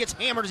rebounds and then gets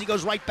hammered as he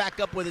goes right back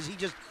up with it. He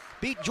just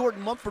beat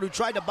Jordan Mumford, who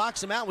tried to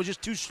box him out, was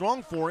just too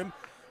strong for him.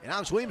 And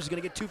Alex Williams is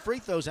going to get 2 free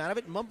throws out of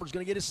it, and Mumford's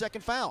going to get his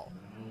second foul.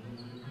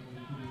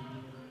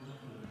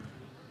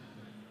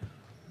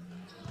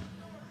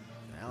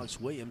 Alex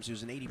Williams,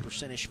 who's an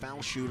 80%-ish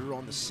foul shooter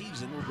on the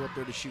season, will go up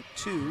there to shoot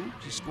 2.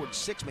 He scored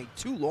 6, made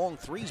 2 long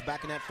threes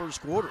back in that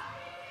first quarter.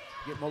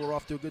 Get Muller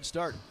off to a good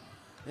start.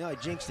 Yeah, I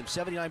jinxed him.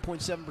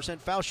 79.7%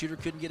 foul shooter,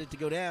 couldn't get it to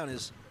go down.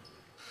 As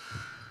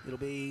it'll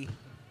be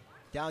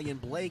Dalian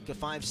Blake, a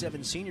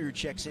 5'7 senior who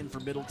checks in for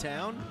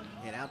Middletown.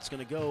 And out's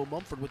going to go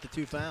Mumford with the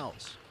 2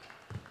 fouls.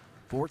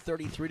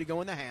 4:33 to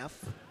go in the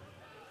half.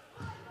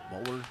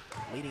 Muller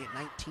leading at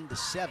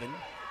 19-7.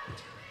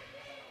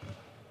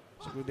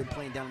 So we've been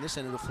playing down this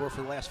end of the floor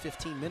for the last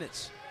 15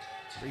 minutes.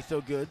 Free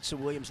throw good, so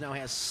Williams now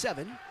has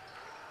 7.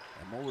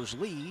 And Muller's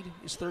lead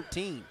is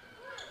 13.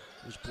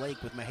 There's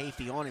Blake with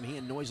Mahaffey on him. He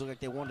and Noyes look like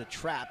they wanted to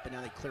trap, but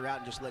now they clear out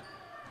and just let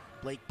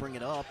Blake bring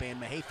it up,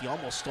 and Mahaffey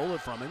almost stole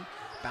it from him.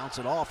 Bounce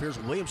it off. Here's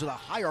Williams with a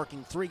high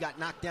arcing 3. Got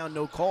knocked down,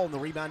 no call, and the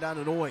rebound down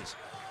to Noyes.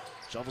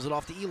 Shovels it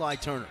off to Eli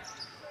Turner.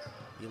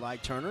 Eli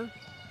Turner,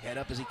 head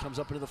up as he comes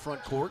up into the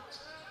front court.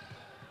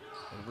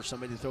 Looking for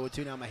somebody to throw it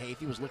to. Now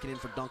Mahaffey was looking in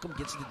for Duncombe.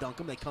 Gets it to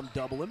Duncombe. They come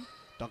double him.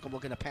 Duncombe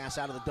looking to pass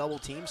out of the double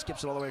team.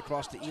 Skips it all the way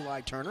across to Eli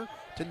Turner.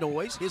 To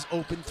Noyes. His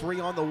open 3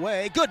 on the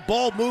way. Good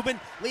ball movement.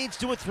 Leads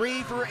to a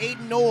 3 for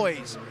Aiden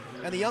Noyes.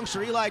 And the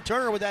youngster Eli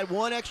Turner with that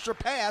 1 extra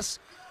pass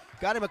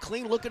got him a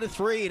clean look at a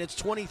 3. And it's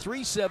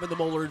 23-7 the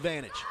Moeller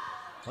advantage.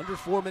 Under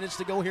 4 minutes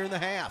to go here in the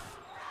half.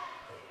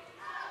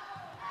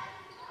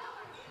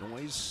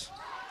 Noyes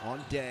on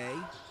Day.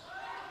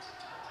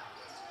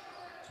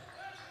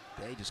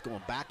 Day just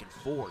going back and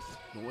forth.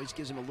 Noyes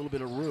gives him a little bit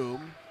of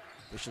room.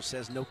 Official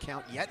says no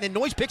count yet. And then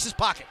Noyes picks his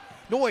pocket.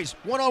 Noyes,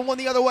 one-on-one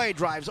the other way,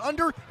 drives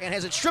under and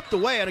has it stripped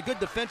away on a good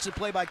defensive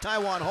play by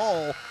Taiwan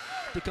Hall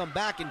to come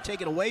back and take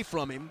it away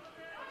from him.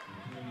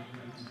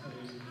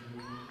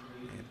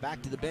 And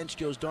back to the bench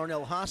goes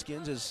Darnell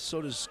Hoskins, as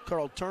so does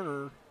Carl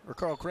Kramer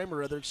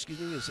rather, as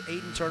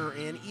Aiden Turner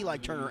in, Eli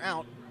Turner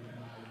out.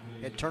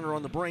 Had Turner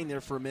on the brain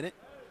there for a minute.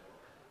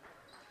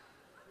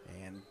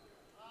 And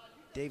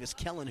Davis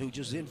Kellen, who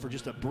just in for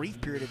just a brief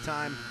period of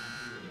time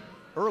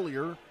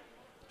earlier,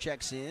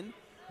 checks in.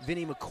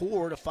 Vinnie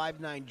McCord, a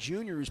 5'9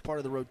 junior who's part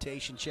of the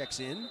rotation, checks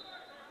in.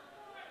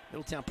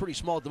 Middletown pretty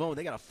small at the moment.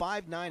 They got a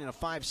 5'9 and a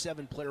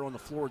 5'7 player on the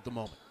floor at the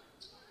moment.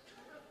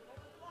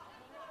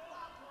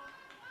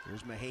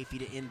 Here's Mahaffey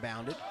to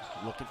inbound it.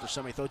 Looking for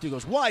somebody to throw it to.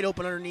 Goes wide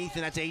open underneath,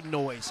 and that's Aiden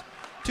Noyes.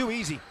 Too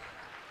easy.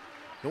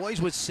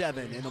 Noyes with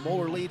 7, and the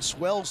Moeller lead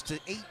swells to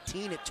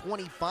 18 at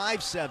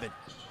 25-7.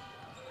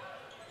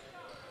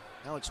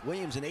 Alex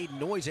Williams and Aiden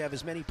Noyes have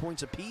as many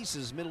points apiece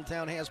as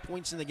Middletown has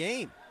points in the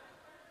game.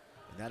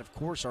 And that, of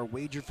course, our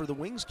wager for the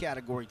wings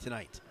category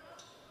tonight.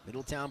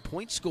 Middletown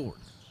points scored.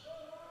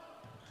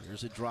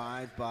 Here's a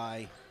drive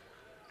by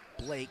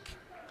Blake.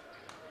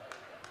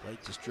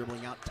 Blake just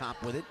dribbling out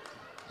top with it.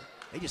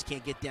 They just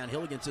can't get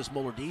downhill against this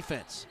Moeller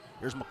defense.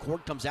 Here's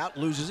McCord, comes out,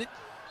 loses it.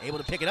 Able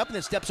to pick it up and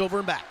then steps over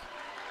and back.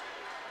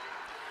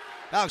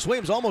 Alex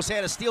Williams almost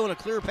had a steal and a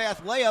clear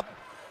path layup,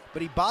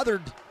 but he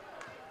bothered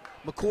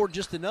McCord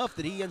just enough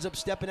that he ends up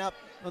stepping out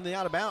on the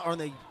on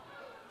the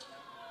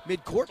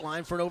mid-court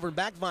line for an over and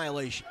back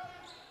violation.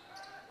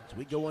 So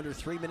we go under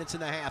 3 minutes in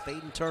the half.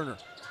 Aiden Turner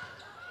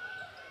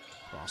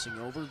crossing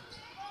over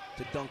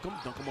to Duncombe.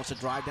 Duncombe wants to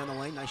drive down the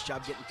lane. Nice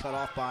job getting cut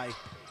off by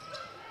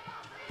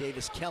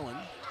Davis Kellen.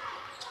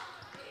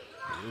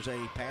 Here's a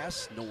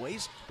pass.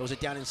 Noyes throws it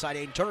down inside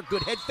Aiden Turner.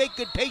 Good head fake,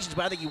 good patience,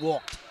 but I think he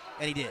walked,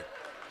 and he did.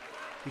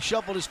 He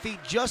shuffled his feet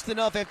just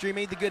enough after he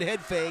made the good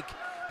head fake.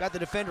 Got the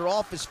defender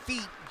off his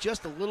feet.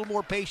 Just a little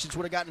more patience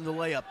would have gotten the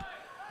layup.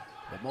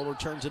 But Moeller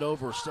turns it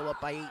over. Still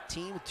up by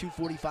 18 with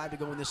 2:45 to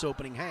go in this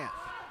opening half.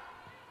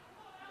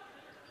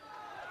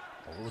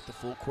 Moeller with the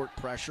full court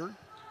pressure.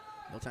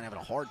 Middletown having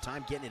a hard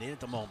time getting it in at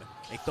the moment.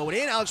 They throw it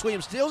in. Alex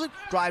Williams steals it.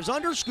 Drives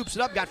under. Scoops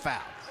it up. Got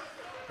fouled.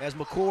 As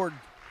McCord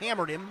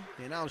hammered him.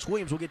 And Alex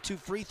Williams will get 2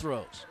 free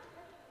throws.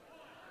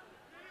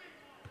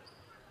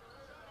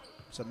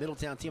 So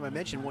Middletown team I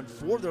mentioned won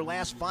 4 of their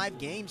last 5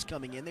 games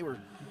coming in. They were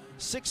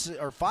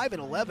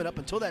 5-11 up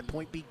until that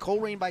point. Beat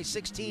Colerain by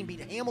 16.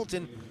 Beat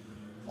Hamilton,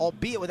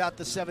 albeit without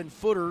the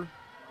 7-footer,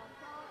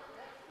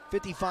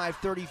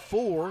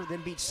 55-34.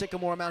 Then beat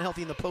Sycamore Mount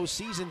Healthy in the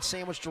postseason,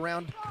 sandwiched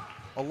around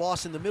a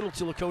loss in the middle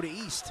to Lakota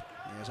East.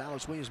 As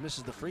Alex Williams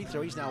misses the free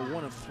throw, he's now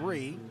 1 of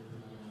 3.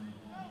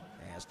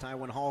 As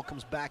Taiwan Hall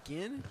comes back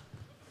in,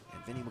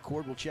 and Vinnie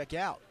McCord will check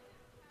out.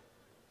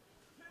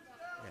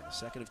 And The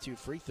second of 2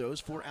 free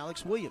throws for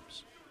Alex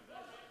Williams.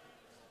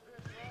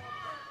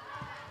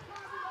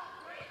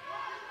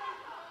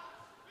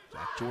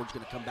 Zach George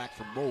going to come back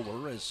for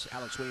Moeller as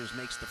Alex Williams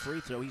makes the free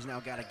throw. He's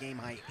now got a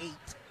game-high 8.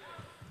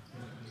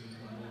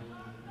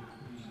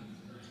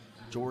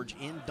 George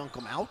in,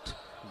 Duncombe out.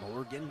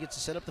 Moeller again gets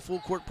to set up the full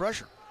court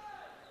pressure.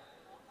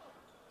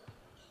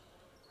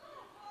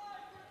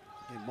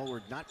 And Moeller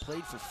had not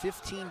played for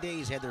 15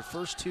 days, had their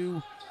first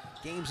 2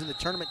 games in the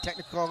tournament.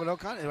 Technical,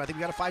 I think we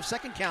got a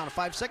 5-second count. A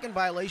 5-second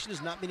violation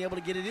is not being able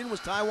to get it in was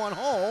Taiwan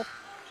Hall.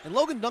 And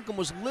Logan Duncombe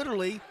was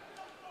literally,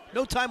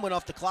 no time went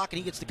off the clock, and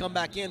he gets to come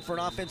back in for an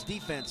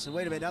offense-defense. And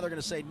wait a minute, now they're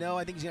going to say, no,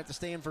 I think he's going to have to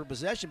stay in for a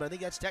possession, but I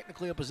think that's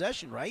technically a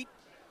possession, right?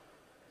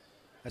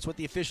 That's what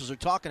the officials are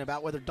talking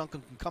about, whether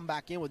Duncombe can come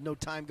back in with no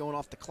time going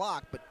off the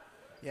clock. But,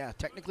 yeah,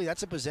 technically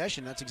that's a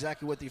possession. That's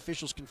exactly what the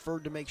officials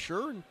conferred to make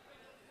sure, and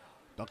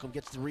Duncombe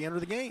gets to re-enter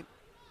the game.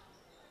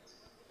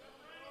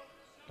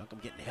 Duncombe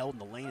getting held in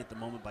the lane at the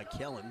moment by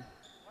Kellen.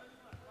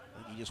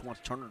 I think he just wants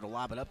Turner to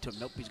lob it up to him.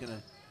 Nope, he's going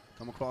to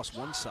come across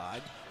one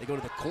side. They go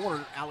to the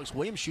corner. Alex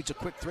Williams shoots a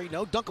quick 3.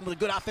 No, Duncombe with a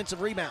good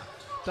offensive rebound.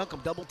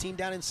 Duncombe double team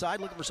down inside,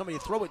 looking for somebody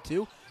to throw it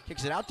to.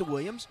 Kicks it out to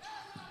Williams.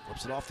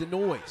 Flips it off to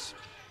Noyes.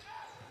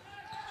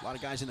 A lot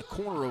of guys in the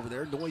corner over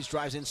there. Noyes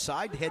drives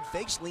inside, head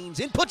fakes,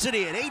 leans in, puts it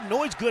in. Aiden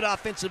Noyes, good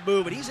offensive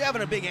move, and he's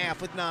having a big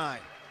half with 9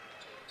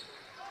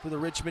 for the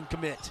Richmond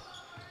commit.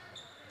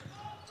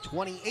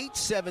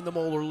 28-7 the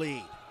Moeller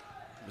lead.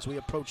 As we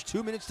approach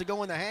 2 minutes to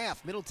go in the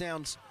half,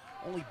 Middletown's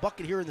only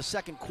bucket here in the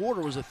second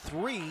quarter was a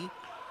 3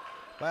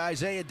 by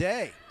Isaiah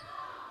Day.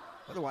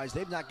 Otherwise,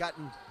 they've not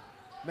gotten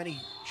many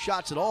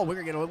shots at all. We're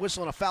going to get a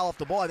whistle and a foul off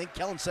the ball. I think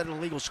Kellen set an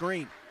illegal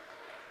screen.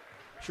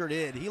 Sure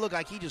did. He looked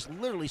like he just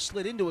literally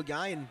slid into a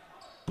guy and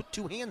put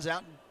 2 hands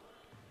out. And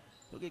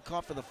he'll get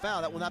caught for the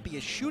foul. That will not be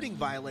a shooting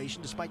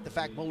violation, despite the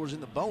fact Moeller's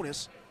in the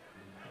bonus.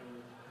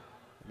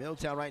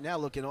 Middletown right now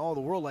looking all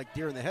the world like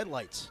deer in the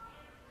headlights.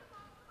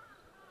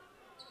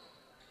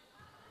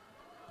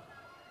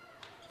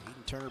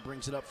 Aiden Turner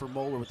brings it up for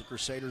Moeller with the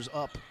Crusaders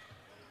up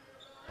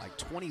by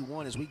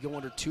 21 as we go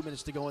under 2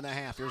 minutes to go in the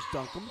half. Here's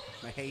Duncombe.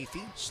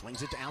 Mahaffey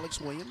slings it to Alex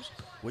Williams.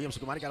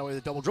 Williams might have got away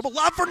with a double dribble.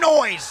 Lob for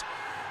Noyes.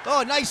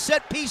 Oh, nice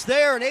set piece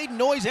there, and Aiden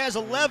Noyes has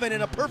 11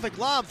 and a perfect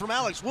lob from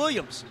Alex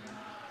Williams.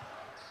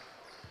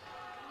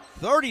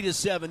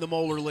 30-7 the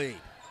Moeller lead.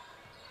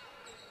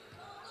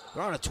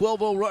 They're on a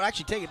 12-0 run.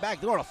 Actually, take it back.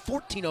 They're on a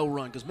 14-0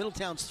 run because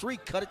Middletown's 3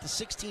 cut it to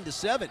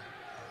 16-7.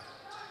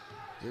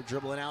 They're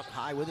dribbling out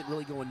high with it,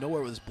 really going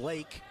nowhere with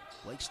Blake.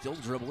 Blake still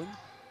dribbling.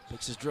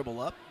 Picks his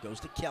dribble up, goes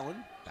to Kellen.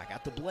 Back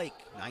out to Blake.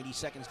 90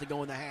 seconds to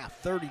go in the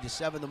half.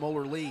 30-7 the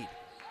Moeller lead.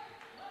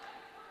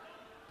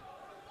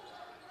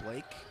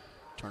 Blake.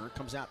 Turner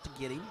comes out to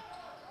get him.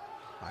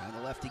 High on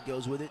the left, he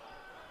goes with it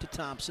to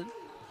Thompson.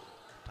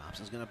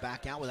 Thompson's going to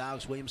back out with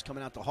Alex Williams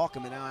coming out to hawk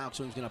him, and now Alex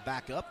Williams is going to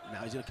back up. Now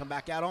he's going to come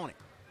back out on it.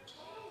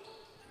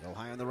 Go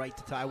high on the right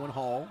to Taiwan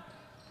Hall.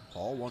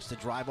 Hall wants to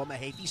drive on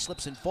Mahaffey,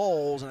 slips and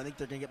falls, and I think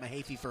they're going to get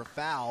Mahaffey for a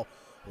foul.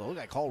 Well, it looked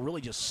like Hall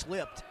really just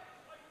slipped.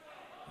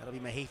 That'll be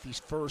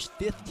Mahaffey's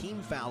 5th team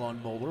foul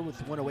on Moeller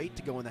with 1:08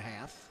 to go in the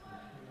half.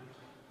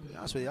 To be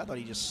honest with you, I thought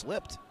he just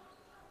slipped.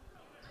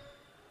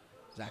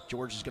 Zach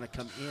George is going to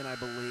come in, I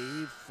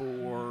believe,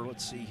 for,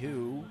 let's see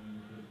who,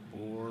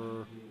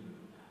 for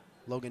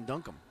Logan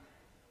Duncombe.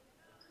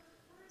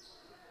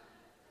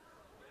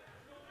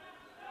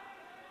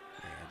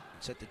 And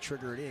set to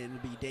trigger it in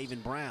would be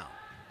David Brown.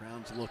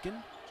 Brown's looking,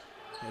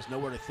 has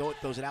nowhere to throw it,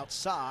 throws it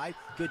outside.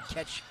 Good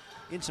catch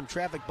in some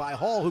traffic by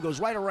Hall, who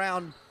goes right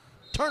around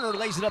Turner,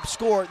 lays it up,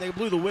 score. They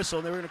blew the whistle,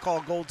 and they were going to call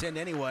a goaltend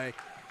anyway.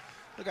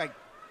 Looked like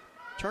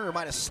Turner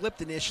might have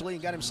slipped initially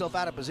and got himself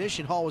out of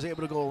position. Hall was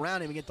able to go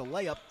around him and get the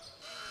layup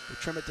to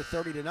trim it to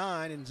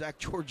 30-9, and Zach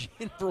George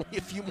in for only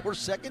a few more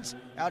seconds.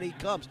 Out he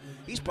comes.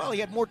 He's probably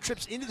had more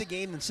trips into the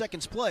game than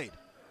seconds played.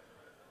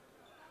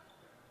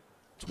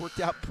 It's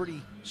worked out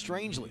pretty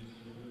strangely.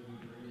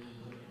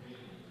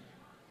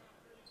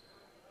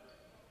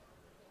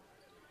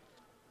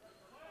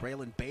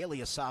 Braylon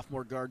Bailey, a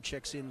sophomore guard,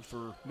 checks in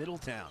for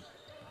Middletown.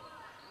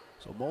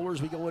 So Moeller,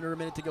 as we go under a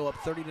minute to go, up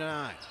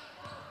 30-9.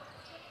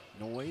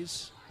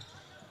 Noyes,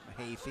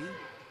 Mahaffey.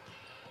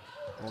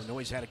 Oh,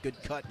 Noyes had a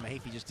good cut.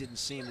 Mahaffey just didn't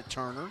see him to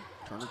Turner.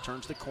 Turner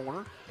turns the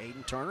corner.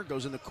 Aiden Turner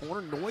goes in the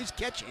corner. Noyes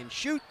catch and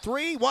shoot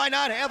 3. Why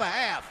not have a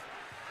half?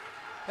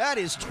 That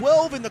is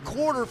 12 in the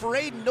quarter for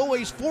Aiden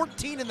Noyes,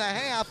 14 in the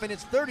half, and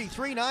it's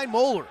 33-9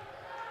 Moeller.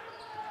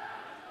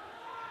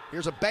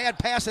 Here's a bad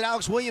pass that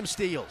Alex Williams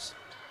steals.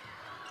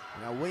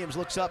 Now Williams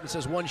looks up and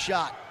says one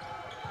shot.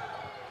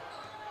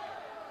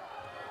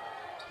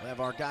 We'll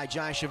have our guy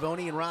John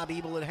Schiavone and Rob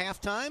Ebel at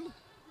halftime.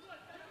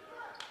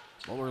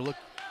 Moeller look.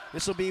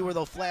 This will be where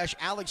they'll flash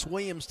Alex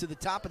Williams to the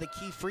top of the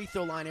key free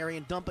throw line area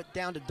and dump it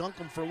down to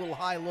Duncombe for a little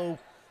high-low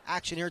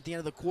action here at the end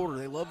of the quarter.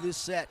 They love this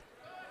set.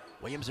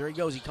 Williams, there he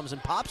goes. He comes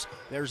and pops.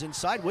 There's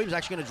inside. Williams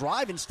actually going to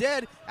drive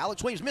instead.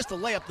 Alex Williams missed the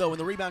layup, though, and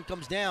the rebound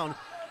comes down.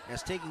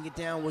 As taking it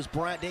down was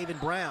David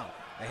Brown.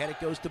 Ahead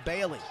it goes to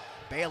Bailey.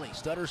 Bailey,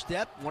 stutter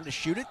step, wanted to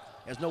shoot it.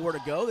 Has nowhere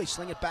to go. They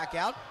sling it back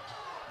out.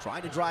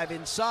 Trying to drive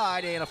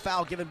inside, and a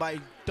foul given by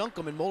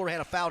Duncombe, and Moeller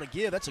had a foul to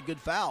give. That's a good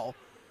foul,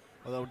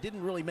 although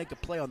didn't really make a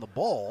play on the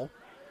ball.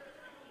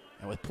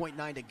 And with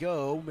 .9 to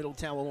go,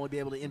 Middletown will only be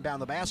able to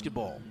inbound the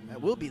basketball.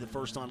 That will be the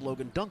first on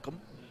Logan Duncombe.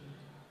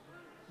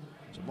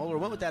 So Moeller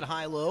went with that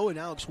high-low, and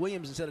Alex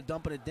Williams, instead of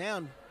dumping it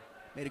down,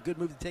 made a good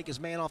move to take his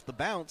man off the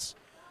bounce.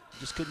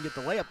 Just couldn't get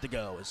the layup to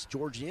go. As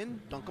George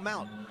in, Duncombe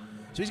out.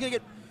 So he's going to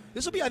get,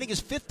 this will be, I think,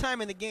 his 5th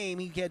time in the game.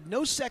 He had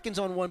no seconds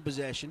on one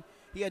possession.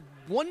 He had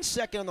 1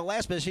 second on the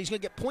last possession. He's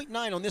going to get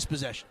 .9 on this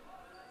possession.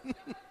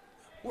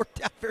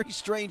 Worked out very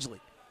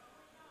strangely.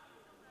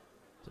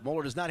 So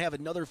Moeller does not have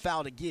another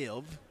foul to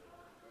give.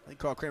 I think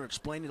Carl Kramer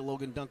explained to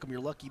Logan Duncombe,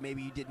 you're lucky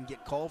maybe you didn't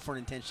get called for an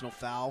intentional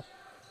foul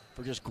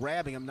for just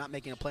grabbing him, not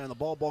making a play on the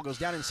ball. Ball goes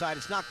down inside,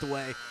 it's knocked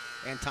away,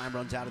 and time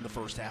runs out in the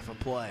first half of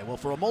play. Well,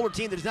 for a Moeller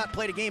team that has not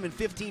played a game in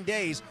 15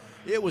 days,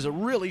 it was a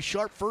really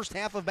sharp first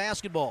half of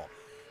basketball.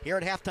 Here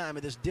at halftime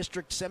of this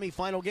district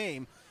semifinal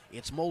game,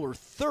 it's Moeller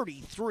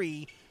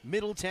 33,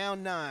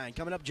 Middletown 9.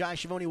 Coming up, Jai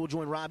Schiavone will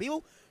join Rob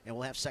Ebel, and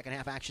we'll have second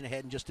half action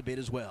ahead in just a bit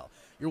as well.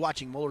 You're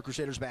watching Moeller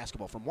Crusaders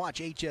basketball from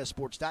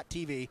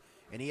WatchHSports.tv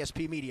and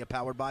ESP Media,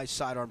 powered by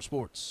Sidearm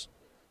Sports.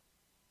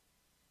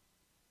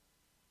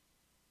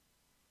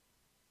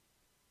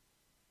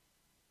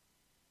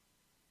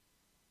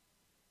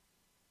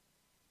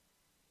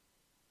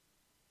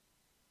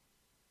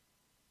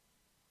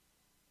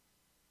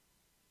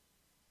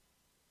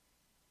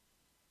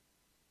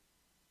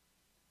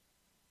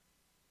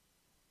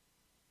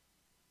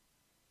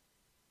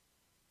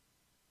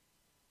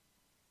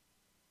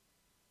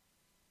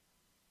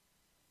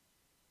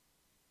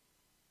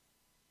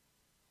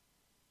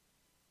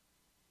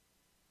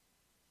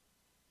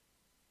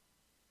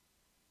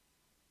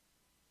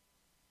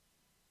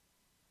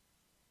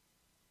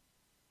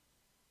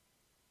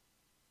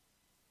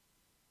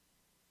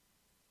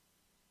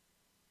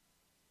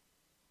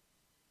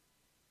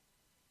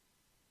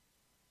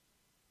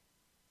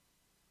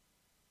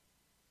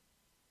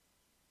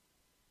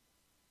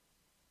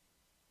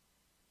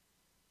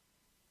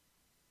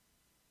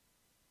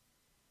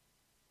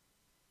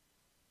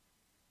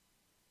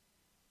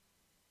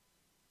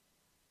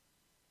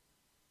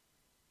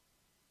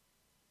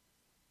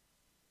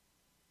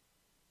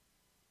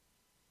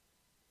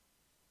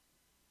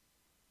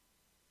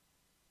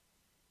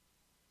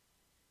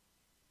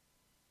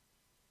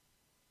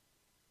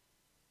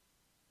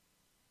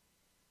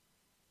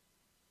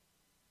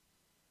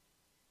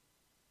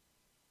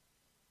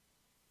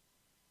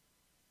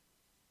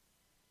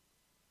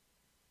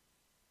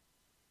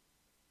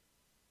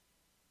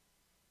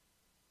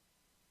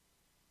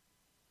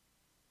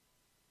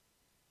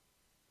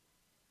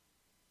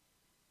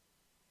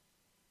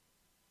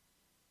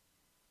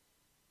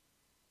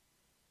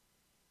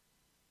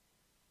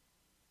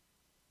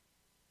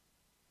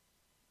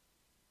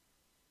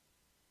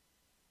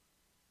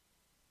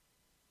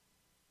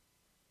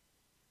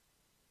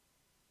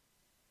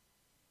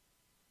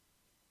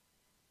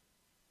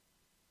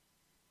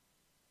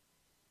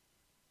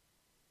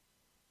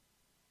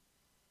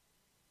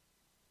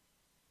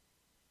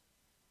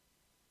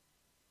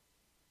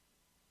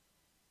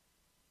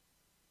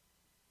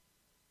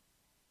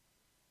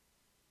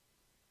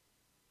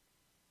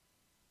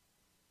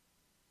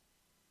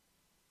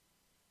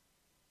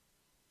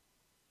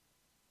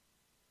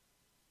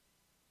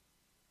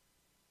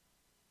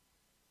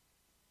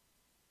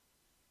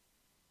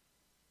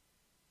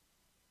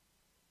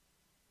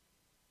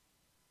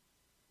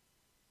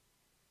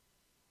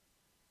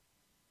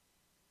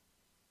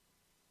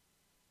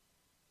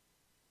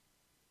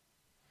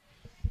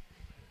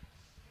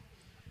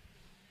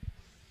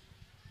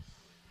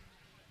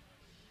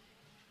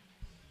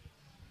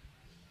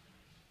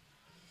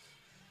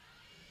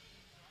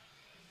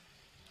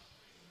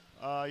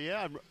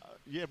 Yeah,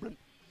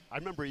 I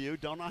remember you,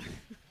 don't I?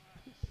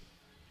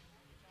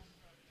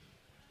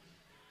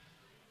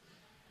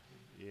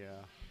 Yeah.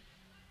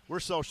 We're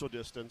social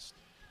distanced.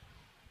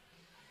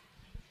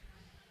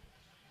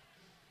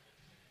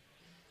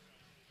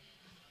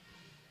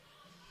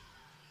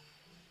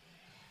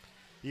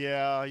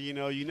 Yeah, you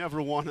know, you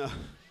never want to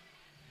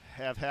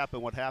have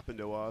happen what happened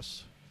to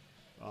us.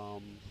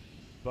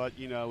 But,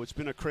 you know, it's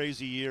been a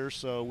crazy year,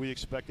 so we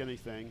expect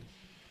anything.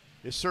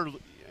 It's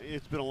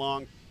been a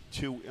long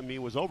it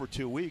was over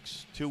 2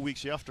 weeks. 2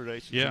 weeks yesterday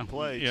since we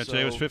played. Yeah,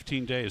 today was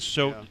 15 days.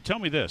 So tell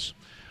me this.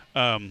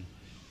 Do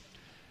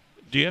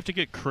you have to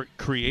get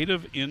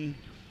creative in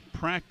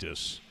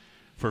practice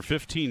for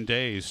 15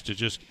 days to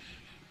just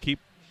keep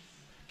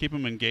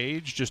them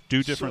engaged, just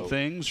do different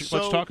things?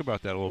 Let's talk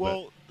about that a little bit.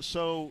 Well,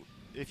 so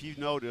if you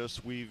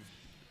notice,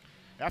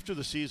 after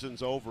the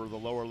season's over, the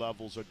lower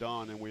levels are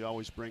done, and we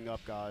always bring up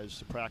guys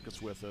to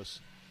practice with us.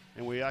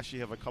 And we actually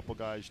have a couple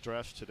guys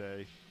dressed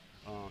today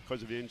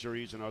because of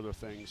injuries and other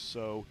things.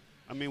 So,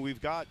 I mean,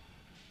 we've got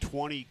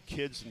 20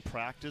 kids in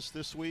practice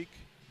this week.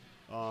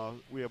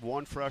 We have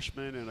one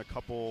freshman and a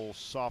couple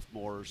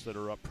sophomores that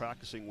are up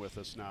practicing with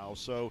us now.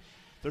 So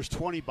there's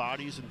 20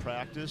 bodies in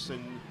practice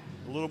and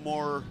a little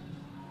more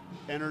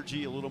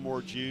energy, a little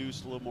more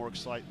juice, a little more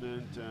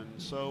excitement. And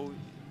so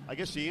I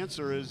guess the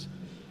answer is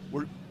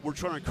we're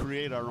trying to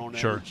create our own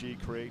Sure. energy,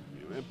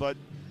 but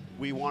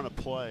we want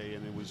to play,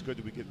 and it was good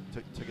that we get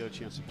to get a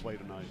chance to play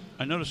tonight.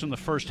 I noticed in the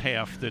first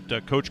half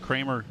that Coach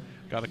Kramer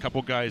got a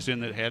couple guys in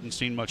that hadn't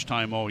seen much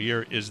time all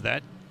year. Is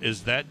that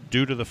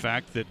due to the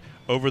fact that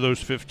over those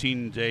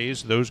 15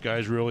 days, those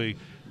guys really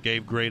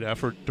gave great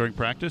effort during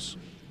practice?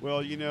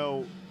 Well,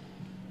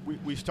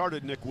 we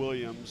started Nick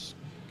Williams.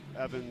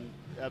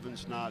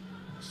 Evan's not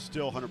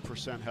still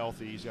 100%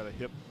 healthy. He's got a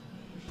hip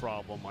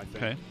problem, I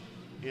think. Okay.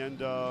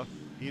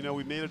 And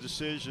we made a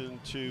decision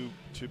to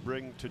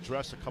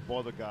dress a couple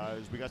other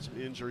guys. We got some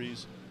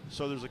injuries,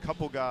 so there's a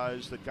couple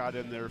guys that got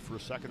in there for a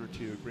second or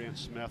two. Grant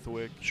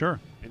Smethwick, Sure,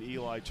 and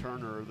Eli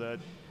Turner. That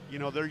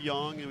they're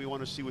young, and we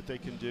want to see what they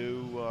can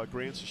do.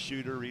 Grant's a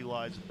shooter.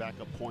 Eli's a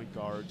backup point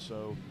guard.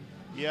 So,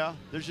 yeah,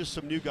 there's just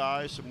some new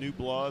guys, some new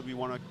blood. We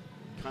want to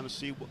kind of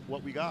see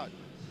what we got.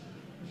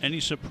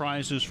 Any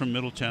surprises from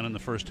Middletown in the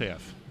first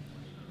half?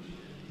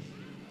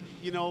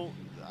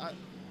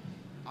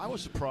 I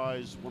was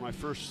surprised when I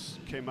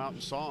first came out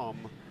and saw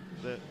them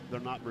that they're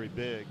not very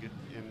big,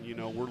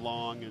 and we're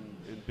long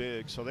and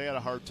big, so they had a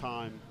hard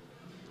time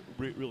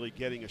really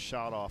getting a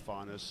shot off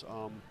on us.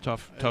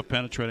 Tough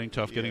penetrating,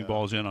 tough getting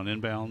balls in on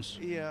inbounds.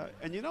 Yeah,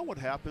 and you know what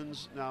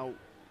happens now?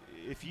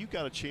 If you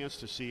got a chance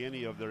to see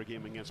any of their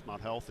game against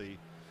Mount Healthy,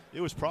 it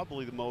was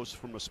probably the most,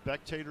 from a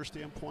spectator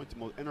standpoint, the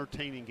most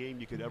entertaining game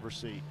you could ever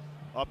see.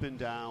 Up and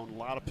down, a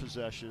lot of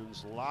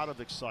possessions, a lot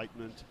of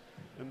excitement.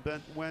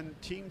 And when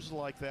teams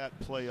like that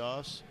play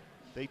us,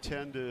 they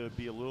tend to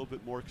be a little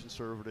bit more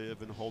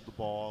conservative and hold the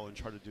ball and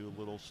try to do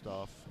little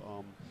stuff.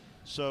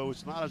 So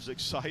it's not as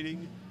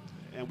exciting.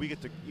 And we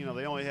get to,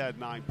 they only had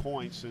 9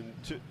 points, and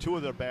two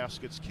of their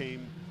baskets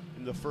came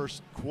in the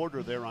first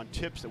quarter there on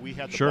tips that we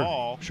had the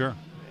ball. Sure.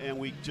 And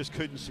we just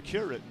couldn't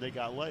secure it, and they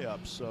got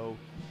layups. So,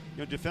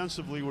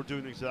 defensively, we're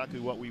doing exactly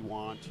what we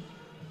want.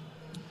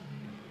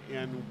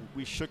 And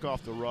we shook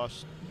off the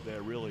rust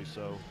there, really,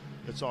 so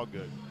it's all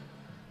good.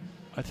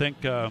 I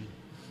think from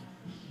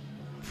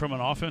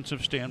an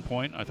offensive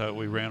standpoint, I thought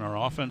we ran our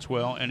offense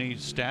well. Any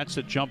stats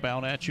that jump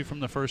out at you from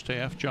the first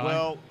half, John?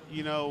 Well,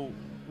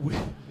 we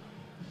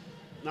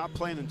not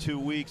playing in 2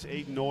 weeks.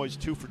 Aiden Noyes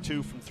 2 for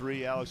 2 from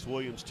 3. Alex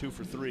Williams 2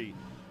 for 3.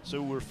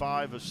 So we're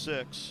 5 of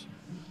 6.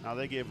 Now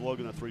they gave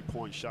Logan a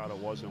 3-point shot. It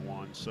wasn't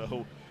one.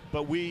 So,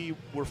 but we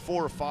were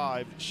 4 or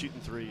 5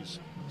 shooting threes.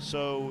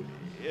 So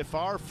if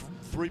our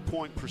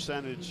 3-point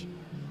percentage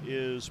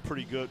is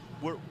pretty good,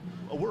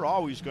 we're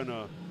always going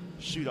to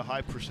shoot a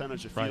high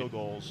percentage of field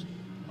goals.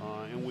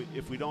 And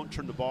if we don't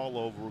turn the ball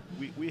over,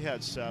 we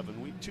had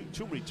 7.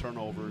 Too many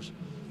turnovers.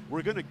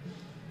 We're going to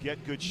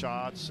get good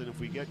shots, and if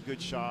we get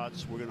good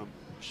shots, we're going to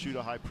shoot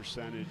a high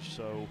percentage.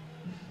 So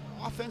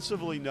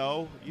offensively,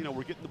 no.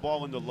 We're getting the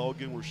ball into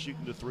Logan. We're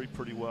shooting the 3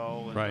 pretty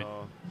well. And, right.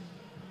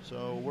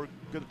 So we're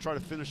going to try to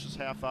finish this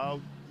half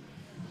out.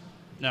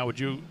 Now, would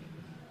you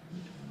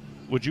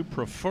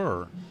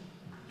prefer,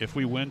 if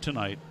we win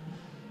tonight,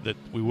 that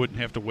we wouldn't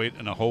have to wait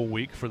in a whole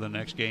week for the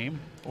next game?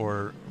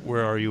 Or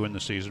where are you in the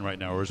season right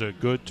now? Or is it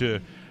good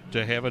to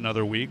have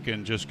another week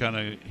and just kind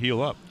of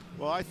heal up?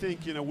 Well, I think,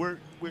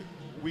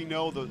 we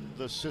know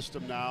the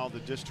system now. The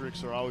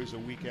districts are always a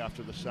week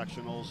after the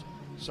sectionals.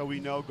 So we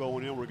know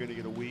going in we're going to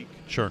get a week.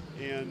 Sure.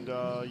 And,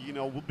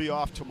 we'll be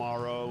off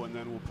tomorrow, and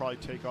then we'll probably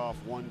take off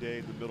one day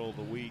in the middle of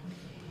the week,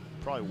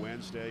 probably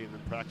Wednesday, and then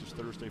practice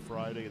Thursday,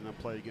 Friday, and then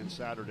play again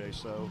Saturday.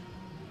 So,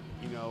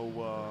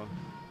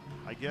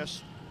 I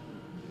guess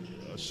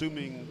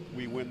assuming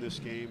we win this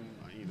game,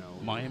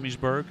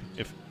 Miamisburg?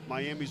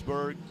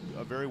 Miamisburg,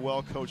 a very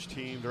well-coached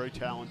team, very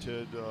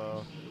talented,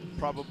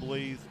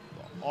 probably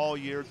all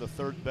year the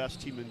third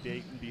best team in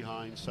Dayton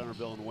behind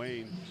Centerville and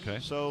Wayne. Okay.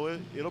 So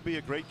it'll be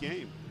a great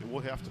game, and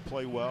we'll have to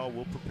play well.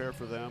 We'll prepare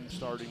for them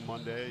starting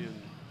Monday,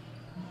 and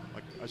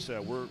like I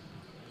said, we're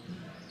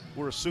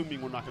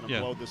assuming we're not going to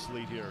blow this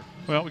lead here.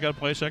 Well, we got to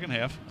play second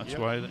half. That's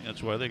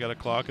why they got a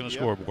clock and a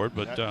scoreboard.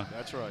 But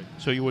that's right.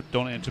 So you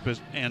don't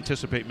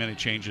anticipate many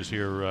changes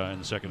here in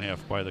the second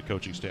half by the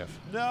coaching staff?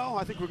 No,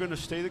 I think we're going to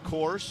stay the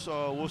course.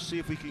 We'll see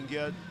if we can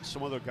get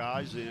some other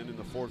guys in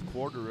the fourth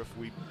quarter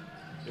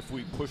if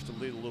we push the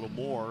lead a little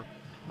more.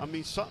 I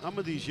mean, some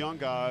of these young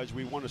guys,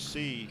 we want to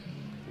see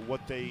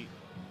what they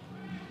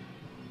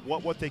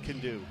can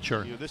do.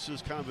 Sure. This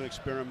is kind of an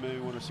experiment.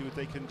 We want to see what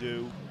they can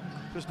do.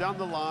 Because down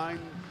the line,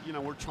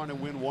 we're trying to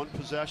win one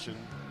possession,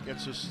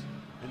 gets us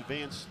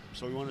advanced.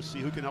 So we want to see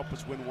who can help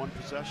us win one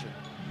possession.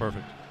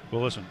 Perfect.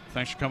 Well, listen,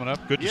 thanks for coming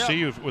up. Good to see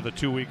you with a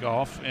 2-week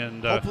off,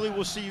 and hopefully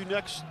we'll see you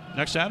next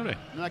Saturday.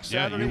 Next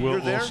Saturday, you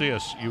will see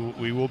us.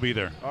 We will be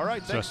there. All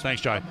right, thanks. So,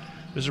 thanks, Jai.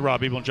 This is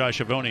Rob Ebel and Jai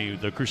Schiavone.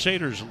 The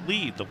Crusaders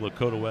lead the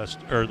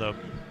the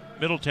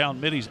Middletown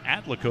Middies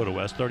at Lakota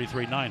West,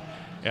 33-9.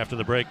 After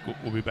the break,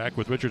 we'll be back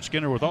with Richard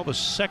Skinner with all the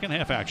second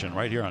half action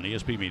right here on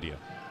ESP Media.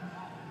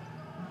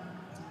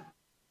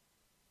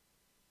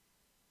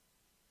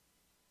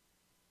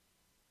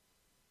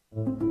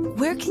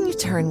 Where can you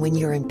turn when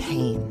you're in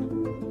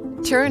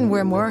pain? Turn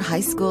where more high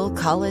school,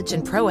 college,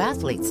 and pro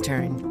athletes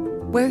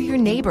turn. Where your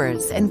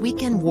neighbors and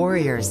weekend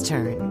warriors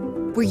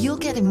turn. where you'll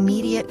get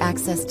immediate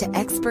access to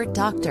expert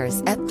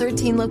doctors at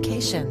 13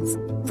 locations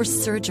for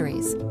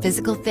surgeries,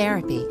 physical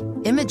therapy,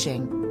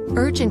 imaging,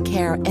 urgent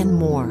care, and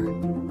more.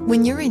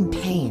 When you're in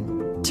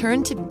pain,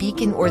 turn to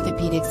Beacon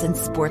Orthopedics and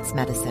Sports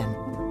Medicine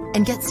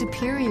and get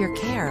superior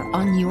care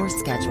on your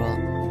schedule.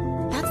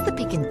 That's the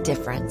Beacon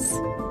difference.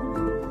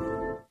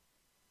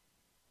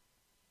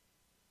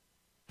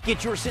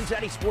 Get your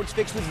Cincinnati sports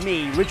fix with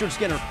me, Richard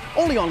Skinner,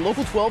 only on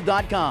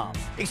Local12.com.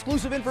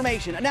 Exclusive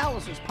information,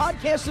 analysis,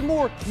 podcasts, and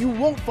more you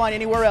won't find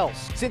anywhere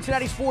else.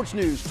 Cincinnati sports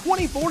news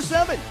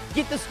 24/7.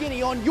 Get the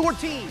skinny on your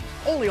team,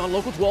 only on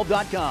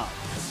Local12.com.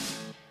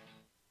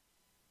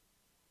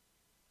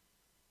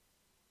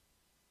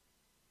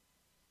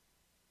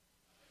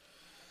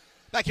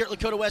 Back here at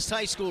Lakota West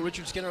High School,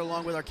 Richard Skinner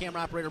along with our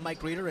camera operator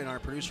Mike Reeder and our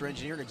producer,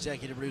 engineer, and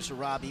executive producer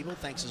Rob Ebel.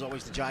 Thanks as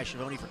always to Jai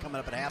Schiavone for coming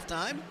up at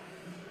halftime,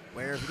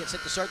 where as we get set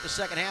to start the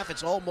second half,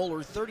 it's all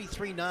Moeller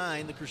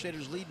 33-9. The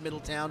Crusaders lead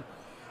Middletown.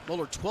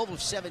 Moeller 12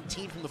 of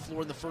 17 from the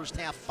floor in the first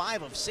half,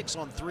 5 of 6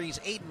 on threes.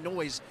 Aiden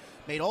Noyes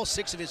made all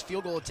 6 of his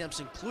field goal attempts,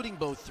 including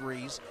both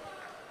threes.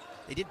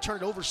 They did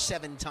turn it over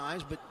 7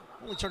 times, but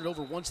only turned it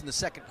over once in the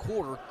second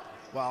quarter,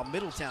 while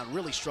Middletown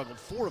really struggled.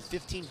 4 of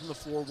 15 from the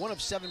floor, 1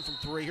 of 7 from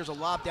 3. Here's a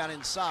lob down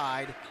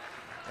inside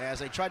as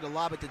they tried to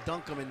lob it to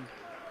Duncombe, and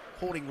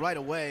holding right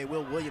away,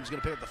 Will Williams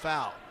going to pick up the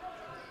foul.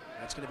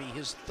 That's going to be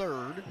his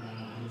third,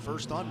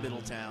 first on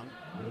Middletown.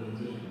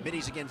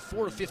 Middies again,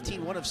 4 of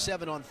 15, 1 of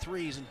 7 on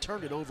threes, and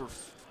turned it over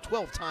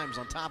 12 times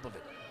on top of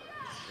it.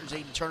 There's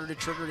Aiden Turner to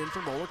trigger it in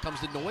for Moeller.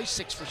 Comes to Noyes,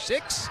 6 for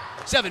 6,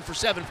 7 for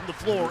 7 from the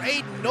floor.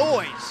 Aiden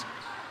Noyes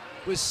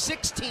with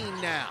 16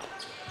 now.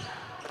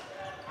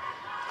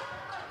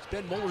 It's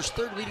been Moeller's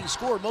third leading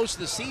scorer most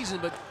of the season,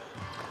 but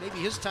maybe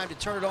his time to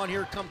turn it on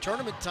here come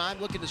tournament time,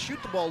 looking to shoot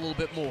the ball a little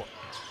bit more.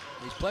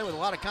 He's playing with a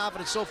lot of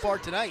confidence so far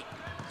tonight.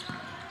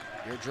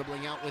 Here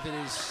dribbling out with it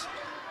is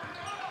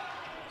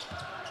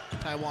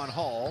Taiwan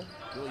Hall.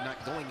 Really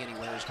not going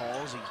anywhere as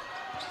Hall as he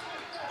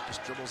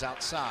just dribbles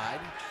outside.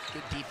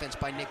 Good defense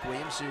by Nick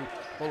Williams, who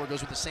Moeller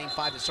goes with the same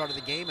 5 that started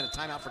the game, and a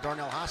timeout for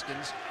Darnell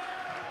Hoskins.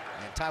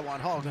 And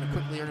Taiwan Hall going to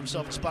quickly earn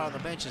himself a spot on the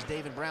bench as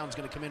David Brown's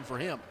going to come in for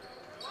him.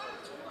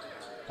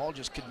 Hall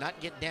just could not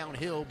get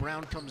downhill.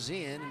 Brown comes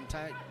in,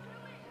 and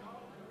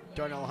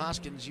Darnell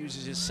Hoskins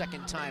uses his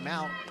second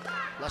timeout.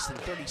 Less than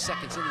 30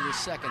 seconds into this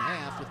second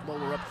half, with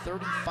Moeller up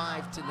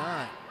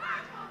 35-9.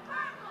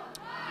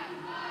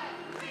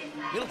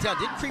 Middletown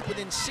did creep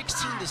within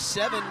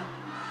 16-7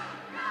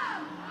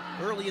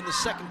 early in the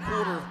second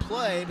quarter of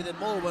play, but then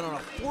Moeller went on a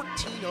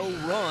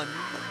 14-0 run.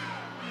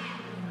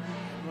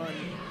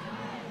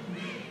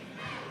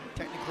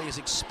 Technically has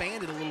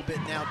expanded a little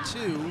bit now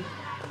too.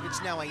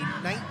 It's now a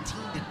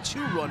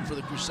 19-2 run for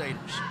the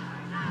Crusaders.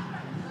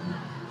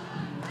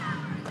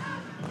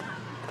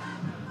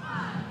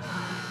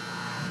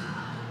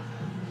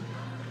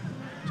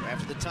 So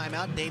after the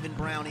timeout, David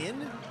Brown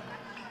in.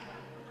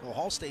 Well,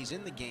 Hall stays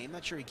in the game.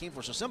 Not sure he came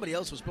for, so somebody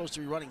else was supposed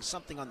to be running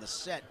something on the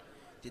set.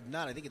 Did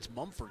not. I think it's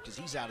Mumford because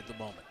he's out at the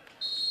moment.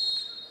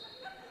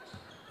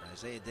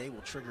 Isaiah Day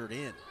will trigger it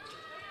in.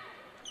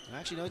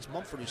 Actually, no, it's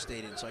Mumford who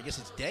stayed in, so I guess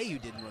it's Day who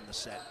didn't run the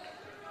set.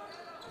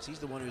 Because he's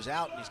the one who's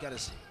out, and he's got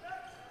his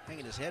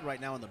hanging his head right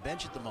now on the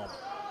bench at the moment.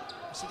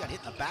 He got hit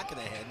in the back of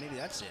the head. Maybe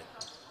that's it.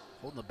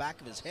 Holding the back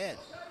of his head.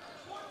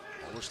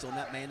 Well, we're still in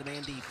that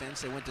man-to-man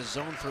defense. They went to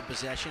zone for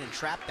possession and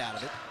trapped out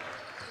of it.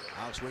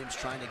 Alex Williams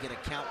trying to get a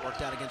count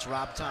worked out against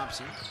Rob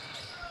Thompson.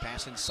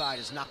 Pass inside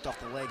is knocked off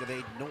the leg of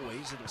Aiden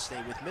Noyes. It'll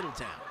stay with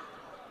Middletown.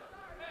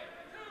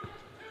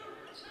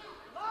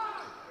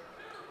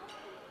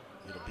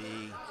 It'll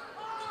be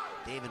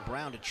David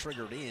Brown to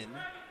trigger it in.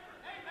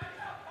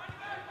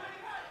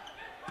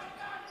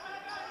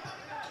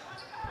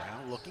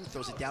 Brown looking,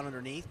 throws it down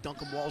underneath.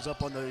 Duncombe walls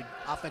up on the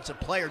offensive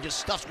player, just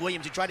stuffs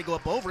Williams, who tried to go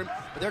up over him,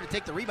 but there to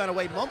take the rebound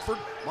away, Mumford.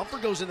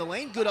 Mumford goes in the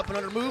lane, good up and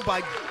under move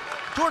by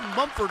Jordan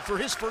Mumford for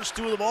his first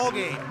 2 of the ball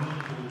game.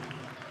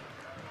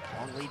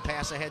 Long lead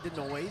pass ahead to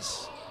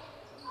Noyes.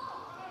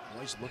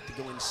 Noyes looked to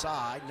go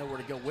inside, nowhere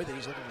to go with it.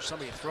 He's looking for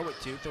somebody to throw it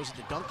to, throws it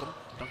to Duncombe.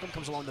 Duncombe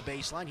comes along the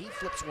baseline, he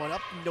flips one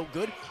up, no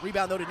good.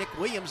 Rebound though to Nick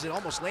Williams, it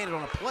almost landed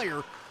on a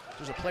player.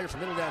 There's a player from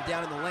Middletown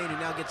down in the lane who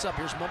now gets up.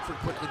 Here's Mumford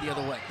quickly the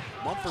other way.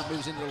 Mumford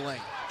moves into the lane.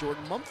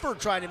 Jordan Mumford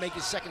trying to make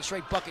his second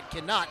straight bucket,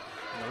 cannot.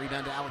 And the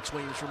rebound to Alex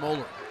Williams for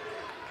Moeller.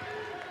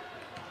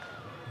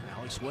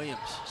 Alex Williams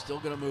still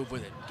going to move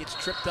with it. Gets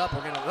tripped up.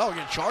 We're going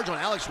to charge on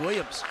Alex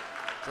Williams.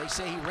 They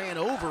say he ran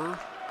over.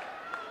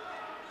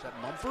 Is that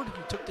Mumford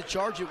who took the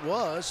charge? It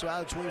was. So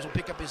Alex Williams will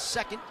pick up his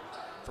second.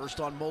 First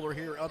on Moeller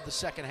here of the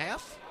second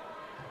half.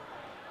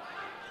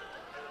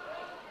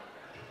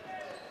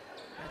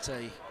 That's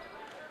a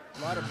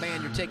lot of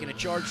man you're taking a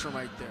charge from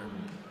right there.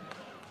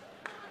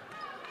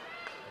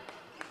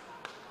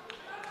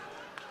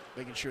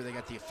 Making sure they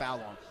got the foul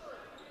on.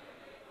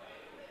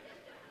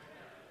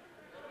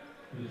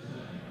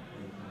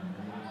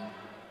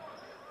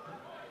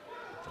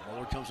 So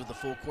Moeller comes with the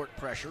full court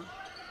pressure.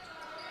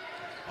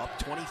 Up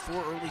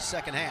 24 early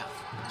second half.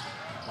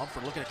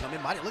 Mumford looking to come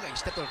in. Might look like he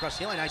stepped across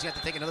the line. Now he's going to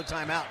have to take another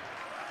timeout.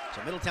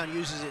 So Middletown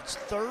uses its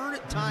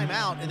third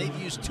timeout, and they've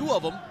used 2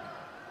 of them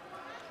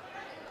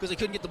because they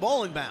couldn't get the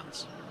ball in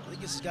bounds. I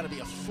think this has got to be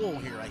a full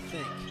here, I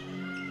think.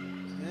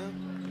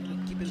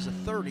 Yeah, keep it as a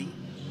 30.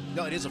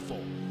 No, it is a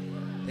full.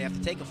 They have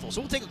to take a full.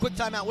 So we'll take a quick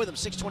timeout with them.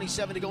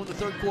 6:27 to go in the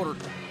third quarter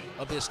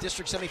of this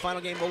district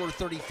semifinal game. Moeller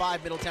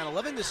 35, Middletown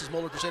 11. This is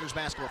Moeller Crusaders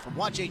basketball from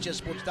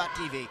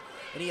WatchHSports.tv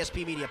and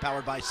ESP Media,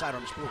 powered by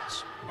Sidearm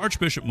Sports.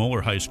 Archbishop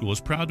Moeller High School is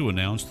proud to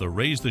announce the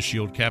Raise the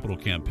Shield capital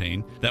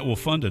campaign that will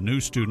fund a new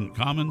student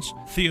commons,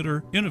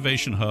 theater,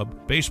 innovation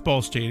hub,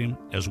 baseball stadium,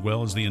 as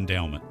well as the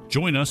endowment.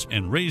 Join us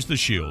and raise the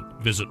shield.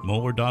 Visit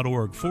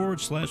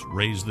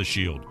moeller.org/raise the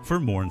shield for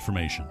more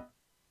information.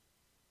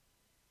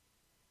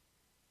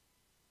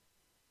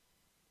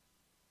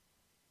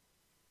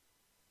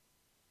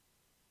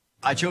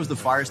 I chose the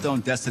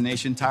Firestone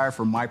Destination tire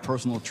for my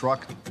personal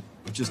truck.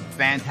 Just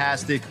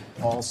fantastic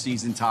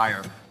all-season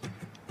tire.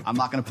 I'm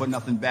not going to put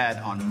nothing bad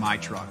on my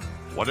truck.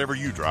 Whatever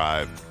you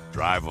drive,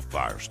 drive a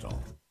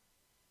Firestone.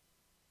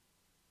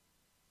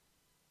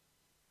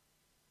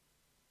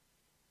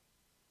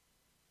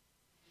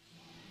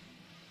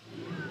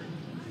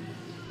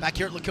 Back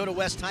here at Lakota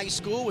West High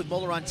School with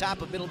Moeller on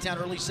top of Middletown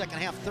early second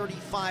half,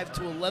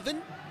 35-11.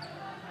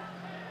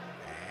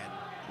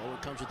 Moeller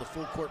comes with the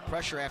full court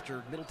pressure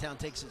after Middletown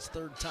takes its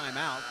third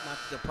timeout. Not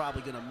that they're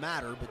probably going to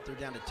matter, but they're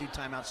down to 2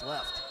 timeouts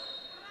left.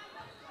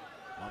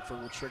 Mumford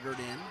will trigger it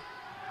in.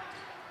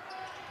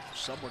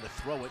 Somewhere to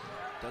throw it.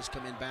 Does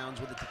come in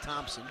bounds with it to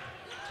Thompson.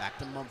 Back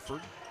to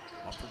Mumford.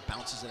 Mumford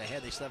bounces it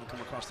ahead. They still haven't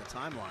come across the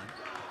timeline.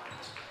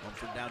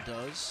 Mumford now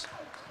does.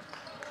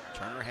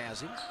 Turner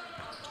has him.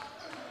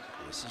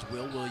 This is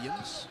Will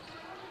Williams.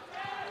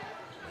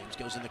 Williams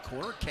goes in the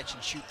corner, catch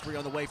and shoot 3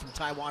 on the way from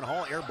Taiwan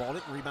Hall, airballed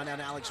it, and rebound down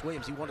to Alex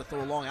Williams. He wanted to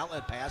throw a long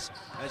outlet pass.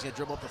 Now he's going to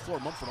dribble up the floor.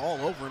 Mumford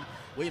all over him.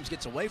 Williams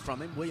gets away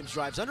from him. Williams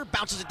drives under,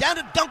 bounces it down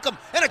to Duncombe,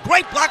 and a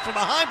great block from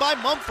behind by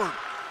Mumford.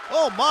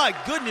 Oh my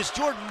goodness,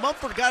 Jordan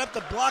Mumford got up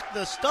to block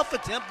the stuff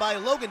attempt by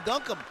Logan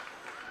Duncombe.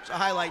 It's a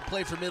highlight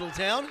play for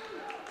Middletown.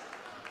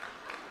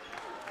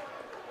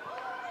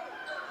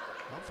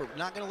 Mumford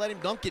not going to let him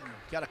dunk it.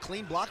 Got a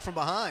clean block from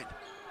behind.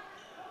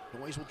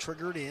 Noyes will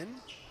trigger it in.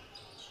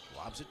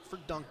 Lobs it for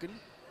Duncan.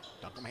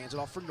 Duncombe hands it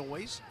off for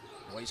Noyes.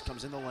 Noyes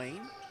comes in the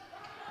lane.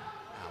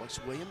 Alex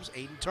Williams,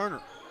 Aiden Turner.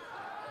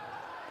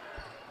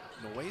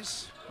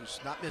 Noyes, who's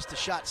not missed a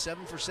shot,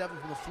 7 for 7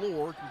 from the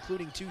floor,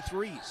 including 2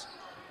 threes.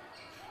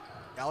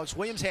 Alex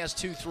Williams has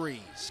 2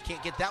 threes.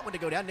 Can't get that one to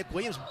go down. Nick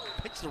Williams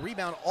picks the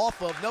rebound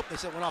off of, nope, they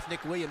said it went off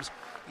Nick Williams.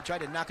 He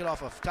tried to knock it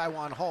off of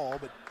Taiwan Hall,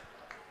 but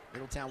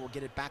Middletown will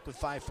get it back with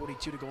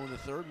 5:42 to go in the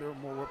third.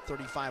 Middlemore up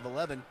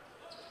 35-11.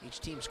 Each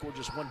team scored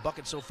just 1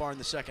 bucket so far in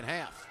the second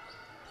half.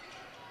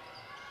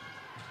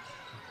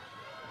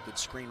 Good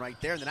screen right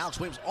there. And then Alex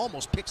Williams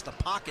almost picks the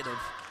pocket of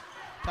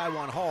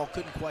Taiwan Hall.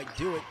 Couldn't quite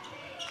do it.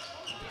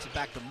 Gets it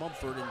back to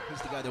Mumford, and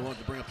he's the guy they wanted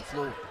to bring up the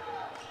floor.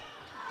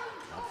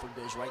 Mumford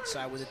goes right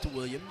side with it to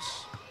Williams.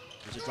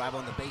 There's a drive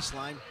on the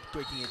baseline,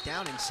 breaking it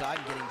down inside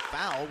and getting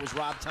fouled was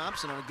Rob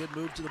Thompson on a good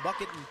move to the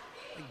bucket, and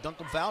I think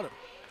Duncombe fouled him.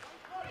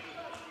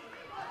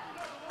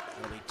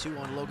 That'll be 2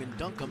 on Logan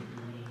Duncombe,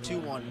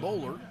 2 on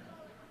Moeller,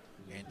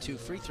 and 2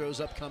 free throws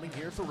upcoming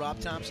here for Rob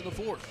Thompson, the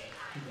 4th.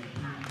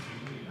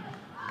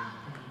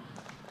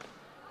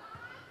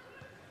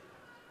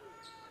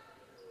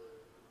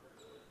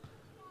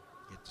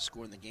 Get the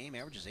score in the game,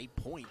 averages 8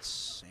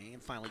 points,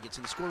 and finally gets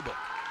in the scorebook.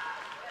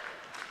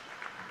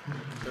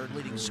 Third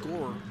leading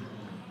scorer.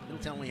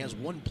 Middletown only has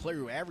 1 player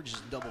who averages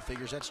in double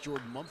figures. That's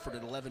Jordan Mumford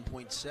at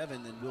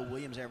 11.7, and Will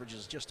Williams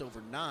averages just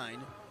over 9.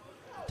 And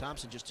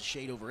Thompson just a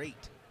shade over 8.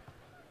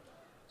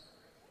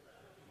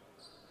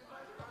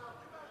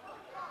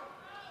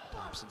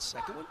 Thompson's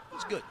second one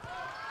is good.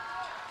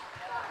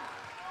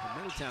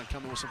 And Middletown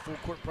coming with some full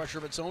court pressure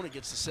of its own. It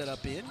gets the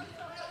setup in.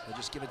 They'll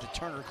just give it to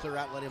Turner, clear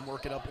out, let him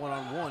work it up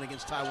one-on-one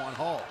against Taiwan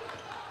Hall.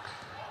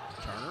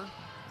 Turner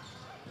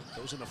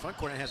goes in the front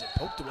court and has it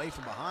poked away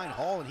from behind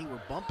Hall, and he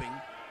were bumping.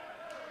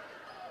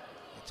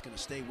 It's going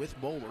to stay with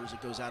Moeller as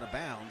it goes out of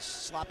bounds.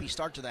 Sloppy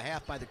start to the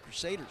half by the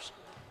Crusaders.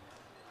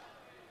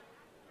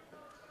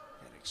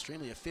 An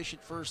extremely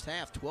efficient first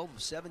half, 12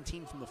 of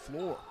 17 from the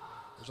floor.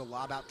 There's a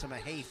lob out to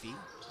Mahaffey.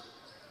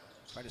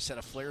 Try to set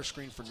a flare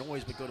screen for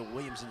Noyes, but go to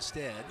Williams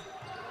instead.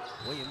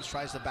 Williams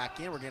tries to back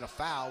in. We're getting a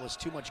foul. It's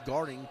too much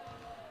guarding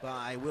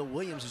by Will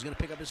Williams, who's going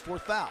to pick up his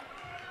 4th foul.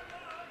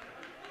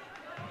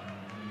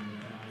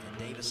 And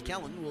Davis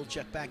Kellen will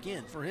check back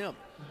in for him.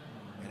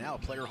 And now a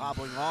player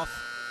hobbling off,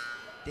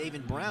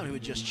 David Brown, who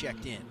had just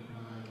checked in.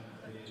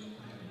 And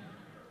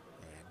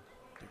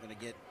they're going to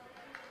get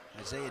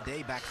Isaiah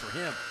Day back for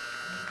him.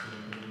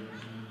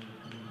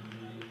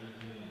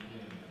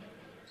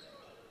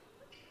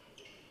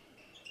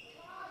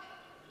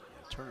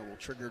 Turner will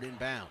trigger it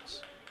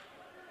inbounds.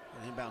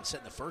 An inbound set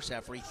in the first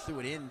half where he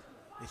threw it in.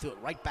 They threw it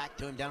right back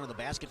to him down to the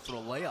basket for a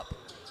layup.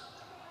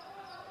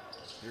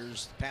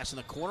 Here's the pass in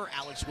the corner.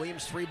 Alex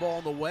Williams, 3-ball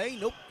on the way.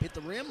 Nope, hit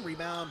the rim.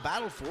 Rebound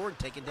battled for and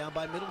taken down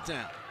by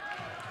Middletown.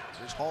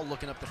 There's Hall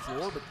looking up the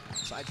floor, but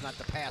decides not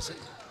to pass it.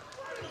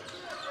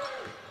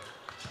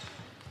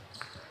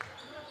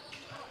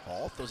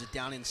 Hall throws it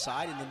down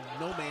inside in the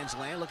no man's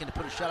land, looking to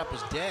put a shot up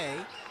was Day.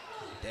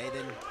 Day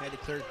then had to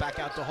clear it back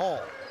out to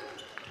Hall.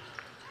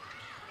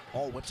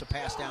 Hall whips a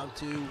pass down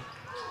to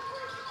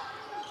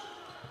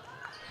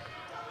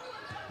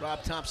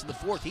Rob Thompson, the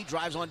fourth. He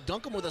drives on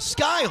Duncombe with a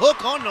sky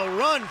hook on the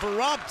run for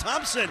Rob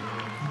Thompson.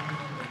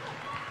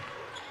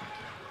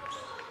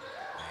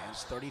 And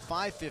it's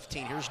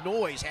 35-15. Here's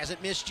Noyes,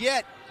 hasn't missed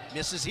yet.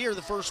 Misses here,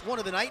 the first one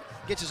of the night.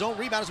 Gets his own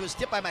rebound, so it's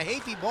tipped by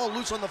Mahaffey. Ball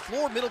loose on the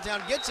floor.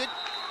 Middletown gets it.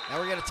 Now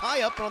we're going to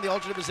tie up, and on the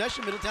alternate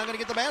possession, Middletown going to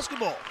get the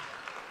basketball.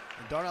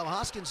 And Darnell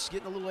Hoskins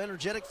getting a little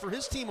energetic for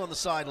his team on the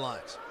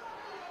sidelines.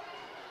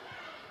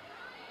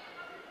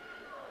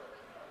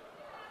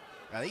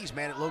 I think he's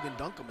mad at Logan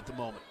Duncombe at the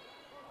moment.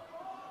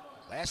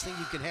 Last thing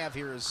you can have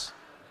here is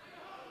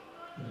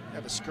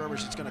have a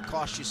skirmish that's going to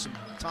cost you some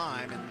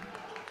time, and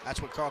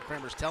that's what Carl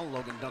Kramer's telling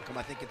Logan Duncombe,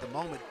 I think, at the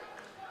moment.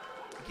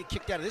 You get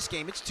kicked out of this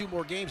game, it's 2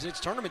 more games, and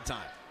it's tournament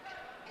time.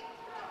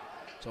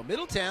 So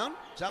Middletown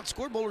has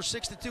outscored Moeller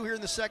 6-2 here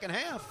in the second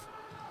half.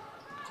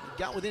 They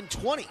got within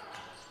 20.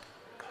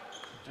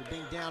 They're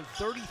being down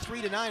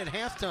 33-9 at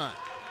halftime.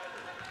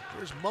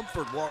 Here's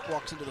Mumford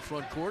walks into the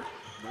front court.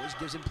 Noyes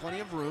gives him plenty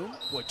of room.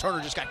 Boy, Turner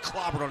just got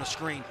clobbered on the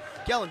screen.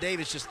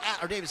 Davis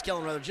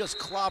Kellen just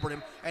clobbered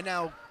him. And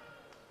now,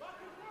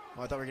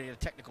 I thought we were going to get a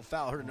technical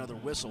foul. I heard another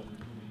whistle.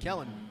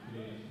 Kellen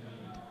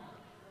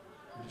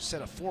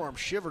set a forearm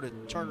shiver to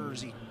Turner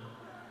as he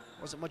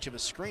wasn't much of a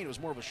screen. It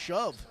was more of a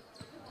shove.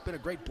 It's been a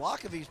great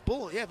block if he's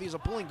pulling. Yeah, if he's a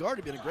pulling guard,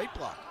 it'd been a great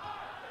block.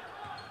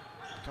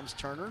 Here comes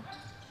Turner.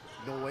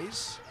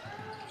 Noyes.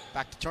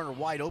 Back to Turner,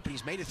 wide open.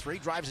 He's made a three,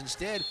 drives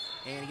instead,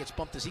 and he gets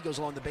bumped as he goes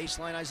along the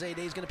baseline. Isaiah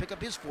Day is going to pick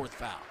up his 4th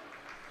foul.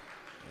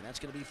 And that's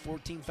going to be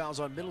 14 fouls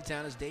on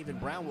Middletown as David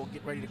Brown will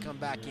get ready to come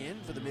back in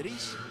for the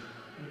Middies.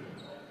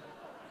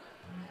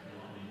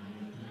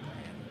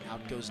 And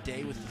out goes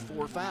Day with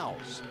 4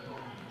 fouls.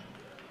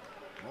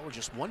 Well,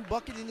 just 1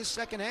 bucket in this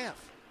second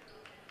half.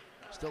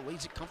 Still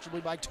leads it comfortably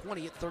by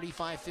 20 at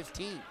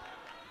 35-15.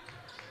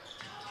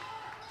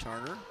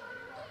 Turner.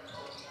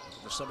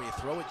 For somebody to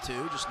throw it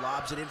to, just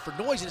lobs it in for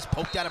Noyes, and it's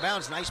poked out of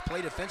bounds. Nice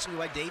play defensively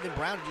by David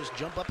Brown to just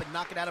jump up and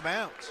knock it out of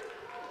bounds.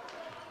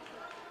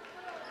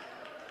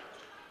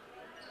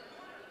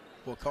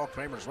 Well, Carl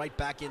Kramer's right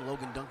back in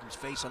Logan Duncombe's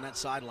face on that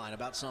sideline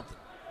about something.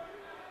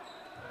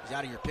 He's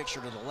out of your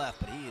picture to the left,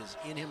 but he is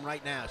in him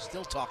right now,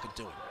 still talking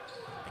to him.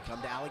 They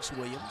come to Alex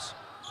Williams.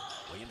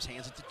 Williams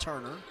hands it to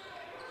Turner.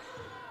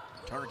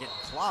 Turner getting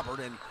clobbered,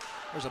 and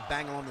there's a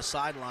bang along the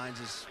sidelines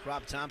as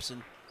Rob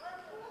Thompson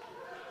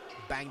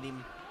banged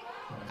him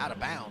out of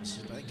bounds.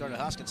 I think Darnell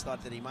Hoskins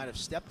thought that he might have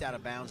stepped out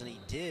of bounds, and he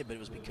did, but it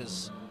was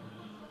because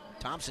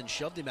Thompson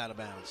shoved him out of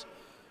bounds.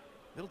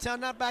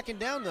 Middletown not backing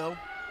down, though.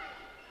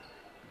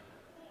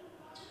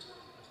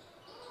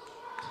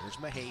 Here's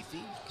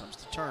Mahaffey, comes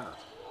to Turner.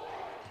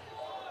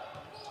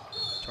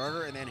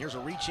 Turner, and then here's a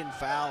reach-in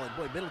foul, and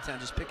boy, Middletown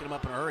just picking him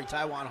up in a hurry.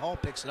 Taiwan Hall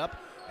picks it up,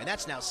 and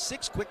that's now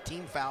 6 quick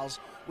team fouls.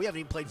 We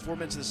haven't even played 4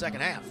 minutes of the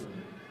second half.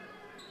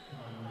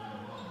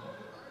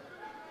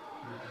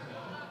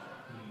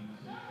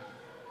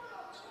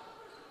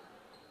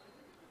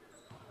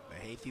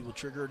 Mahaffey will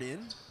trigger it in.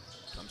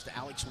 Comes to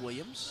Alex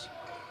Williams.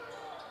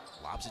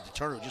 Lobs it to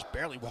Turner, who just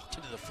barely walked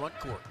into the front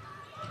court.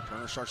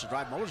 Turner starts to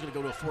drive. Moeller's going to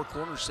go to a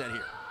 4-corner set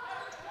here.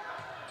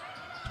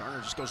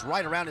 Turner just goes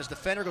right around his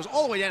defender, goes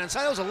all the way down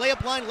inside. That was a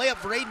layup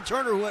for Aiden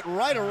Turner, who went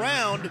right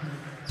around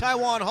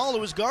Taiwan Hall, who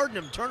was guarding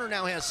him. Turner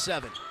now has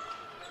 7.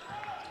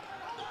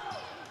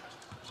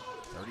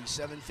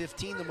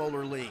 37-15, the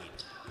Moeller lead.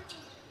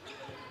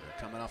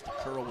 Coming off the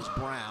curl was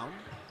Brown.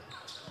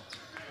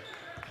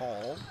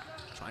 Hall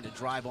trying to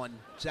drive on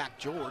Zach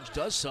George,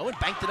 does so, and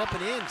banked it up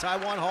and in.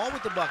 Taiwan Hall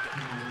with the bucket.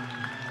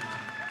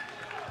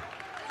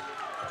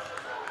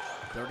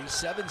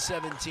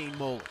 37-17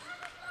 Moeller.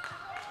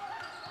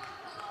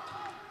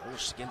 Moeller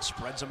again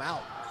spreads them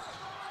out.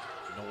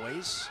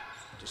 Noyes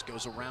just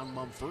goes around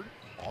Mumford.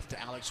 Off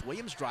to Alex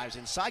Williams, drives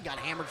inside, got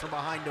hammered from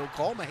behind, no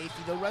call.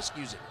 Mahaffey, though,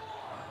 rescues it.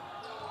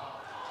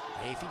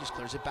 Mahaffey just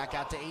clears it back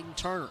out to Aiden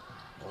Turner.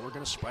 Moeller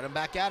going to spread him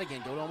back out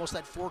again, go to almost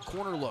that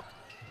 4-corner look.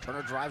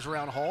 Turner drives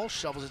around Hall,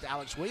 shovels it to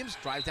Alex Williams,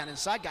 drives down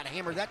inside, got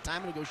hammered that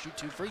time, and he'll go shoot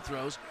 2 free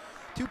throws.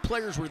 2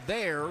 players were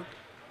there.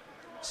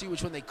 See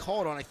which one they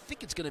called on. I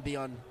think it's going to be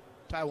on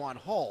Taiwan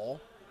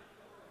Hall.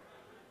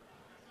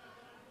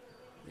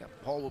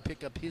 Yep, Hall will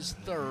pick up his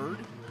 3rd,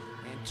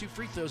 and 2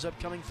 free throws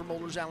upcoming for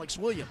Moeller's Alex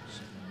Williams.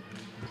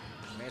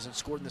 He hasn't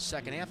scored in the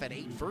second half, had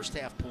 8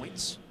 first-half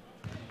points.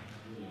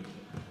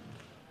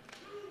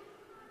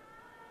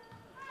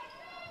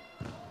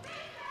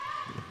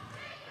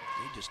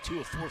 Just 2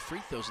 of 4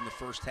 free throws in the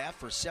first half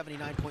for a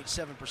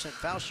 79.7%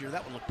 foul share.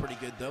 That one looked pretty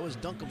good, though, as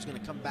Duncombe's going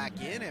to come back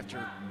in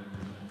after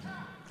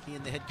he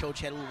and the head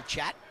coach had a little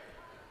chat.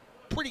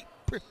 Pretty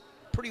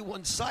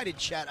one-sided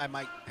chat, I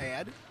might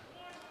add.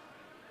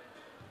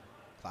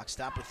 Clock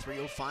stop with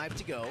 3:05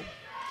 to go.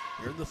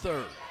 Here in the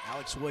 3rd,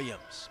 Alex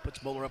Williams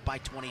puts Moeller up by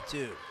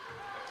 22.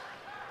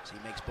 As he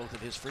makes both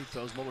of his free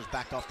throws, Moeller's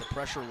backed off the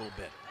pressure a little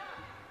bit.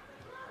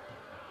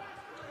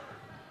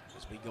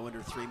 As we go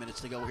under 3 minutes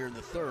to go here in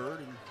the third,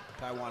 and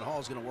Taiwan Hall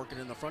is going to work it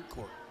in the front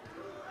court.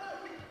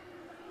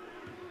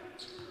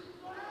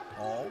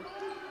 Hall.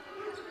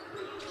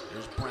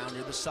 There's Brown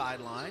near the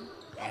sideline.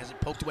 Has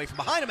it poked away from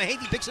behind him.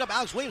 Mahaffey picks it up.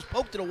 Alex Williams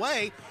poked it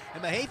away,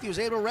 and Mahaffey was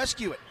able to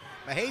rescue it.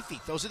 Mahaffey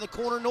throws in the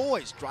corner.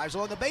 Noise drives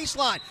along the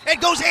baseline and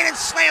goes in and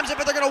slams it,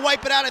 but they're going to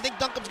wipe it out. I think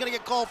Duncombe's going to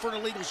get called for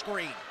an illegal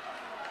screen.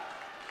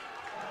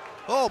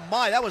 Oh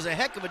my, that was a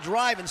heck of a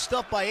drive and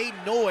stuff by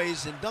Aiden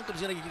Noise, and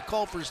Duncombe's going to get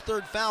called for his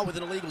third foul with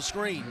an illegal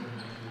screen.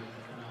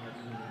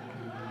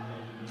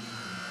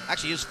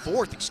 Actually, his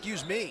fourth,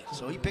 excuse me.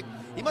 So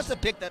he must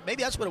have picked that.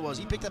 Maybe that's what it was.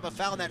 He picked up a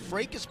foul in that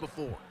fracas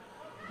before.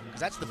 Because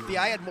that's the fee.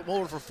 I had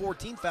Moeller for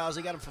 14 fouls.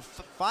 They got him for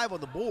 5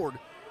 on the board.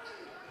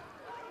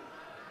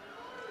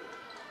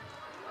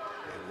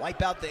 And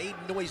wipe out the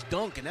Aiden Noise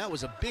dunk, and that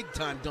was a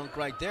big-time dunk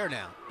right there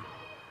now.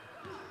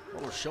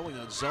 Moeller showing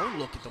a zone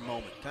look at the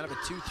moment. Kind of a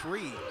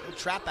 2-3. He'll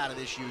trap out of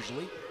this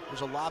usually.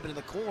 There's a lob into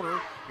the corner.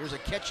 Here's a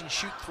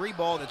catch-and-shoot 3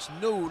 ball that's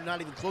not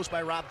even close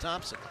by Rob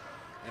Thompson.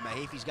 And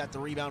Mahaffey's got the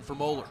rebound for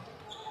Moeller.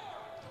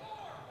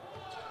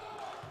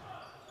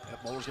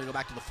 Moeller's going to go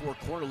back to the four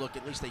corner look.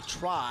 At least they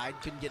tried.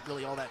 Couldn't get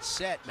really all that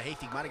set.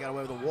 Mahaffey might have got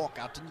away with a walk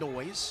out to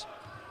Noise.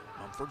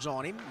 Mumford's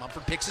on him.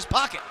 Mumford picks his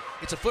pocket.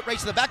 It's a foot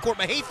race to the backcourt.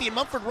 Mahaffey and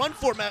Mumford run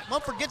for it.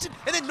 Mumford gets it,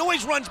 and then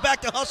Noise runs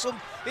back to hustle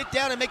it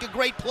down and make a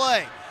great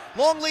play.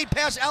 Long lead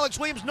pass, Alex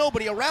Williams.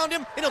 Nobody around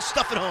him, and he'll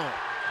stuff it home.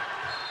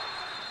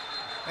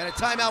 And a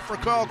timeout for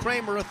Carl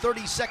Kramer, a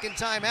 30-second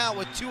timeout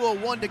with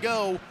 2:01 to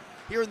go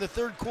here in the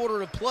third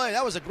quarter of play.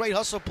 That was a great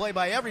hustle play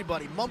by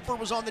everybody.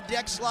 Mumford was on the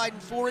deck sliding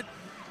for it.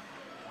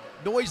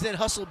 Noise then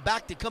hustled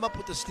back to come up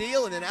with the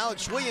steal, and then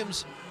Alex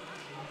Williams,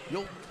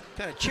 you'll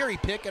kind of cherry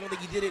pick. I don't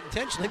think he did it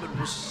intentionally, but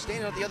was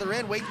standing at the other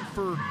end waiting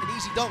for an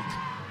easy dunk.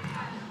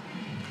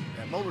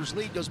 And Moeller's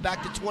lead goes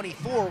back to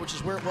 24, which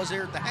is where it was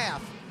there at the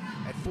half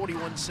at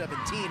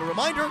 41-17. A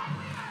reminder,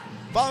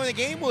 following the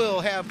game,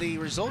 we'll have the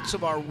results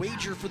of our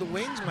wager for the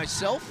Wings.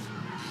 Myself,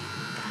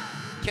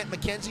 Kent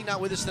McKenzie, not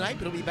with us tonight,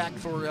 but he'll be back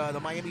for the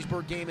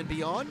Miamisburg game and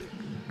beyond.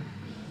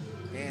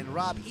 And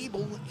Rob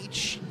Ebel,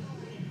 each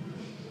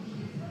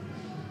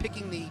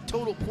picking the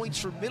total points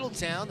for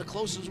Middletown. The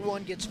closest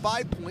one gets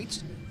 5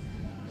 points.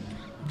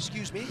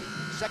 Excuse me.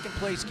 Second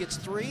place gets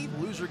 3.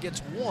 Loser gets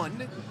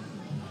 1.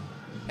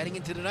 Heading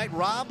into tonight,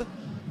 Rob,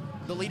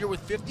 the leader with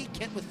 50.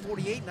 Kent with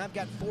 48, and I've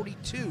got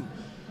 42.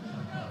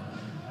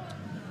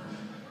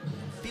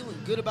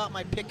 Feeling good about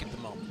my pick at the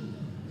moment.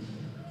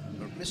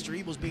 But Mr.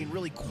 Ebel's being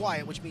really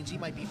quiet, which means he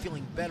might be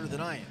feeling better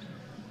than I am.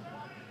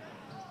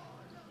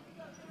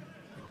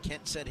 And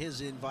Kent sent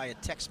his in via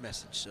text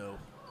message, so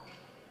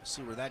we'll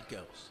see where that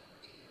goes.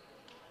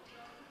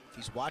 If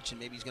he's watching,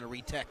 maybe he's going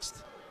to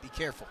retext. Be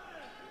careful.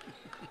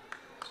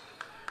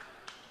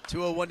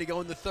 2:01 to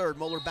go in the third.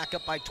 Moeller back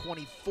up by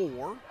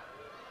 24.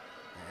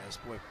 As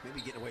boy,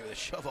 maybe getting away with a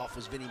shove off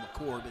was Vinnie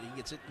McCord, but he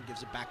gets it and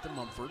gives it back to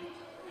Mumford.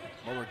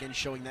 Moeller again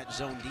showing that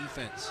zone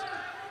defense.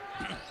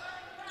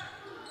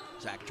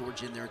 Zach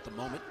George in there at the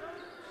moment,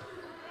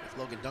 with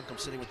Logan Duncombe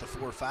sitting with the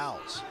 4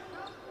 fouls.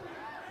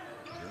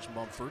 Here's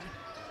Mumford.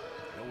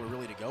 Nowhere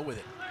really to go with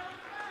it.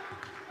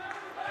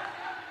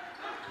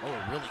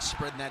 Moeller really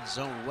spreading that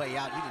zone way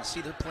out. You can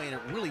see they're playing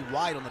it really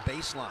wide on the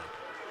baseline.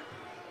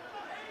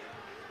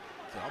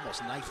 They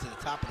almost knife to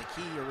the top of the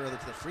key, or rather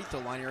to the free throw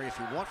line area if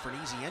you want for an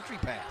easy entry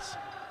pass.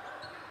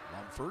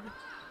 Mumford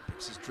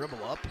picks his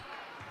dribble up,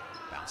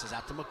 bounces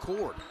out to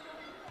McCord.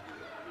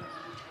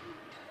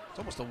 It's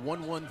almost a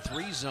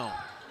 1-1-3 zone.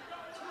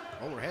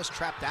 Moeller has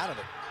trapped out of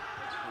it.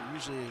 They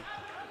usually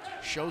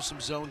show some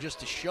zone just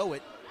to show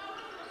it.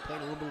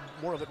 Playing a little bit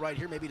more of it right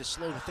here, maybe to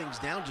slow the things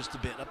down just a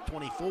bit, up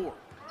 24.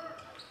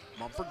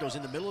 Mumford goes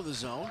in the middle of the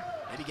zone.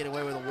 Maybe get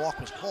away with a walk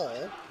was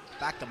Hall.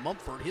 Back to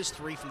Mumford. His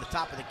 3 from the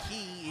top of the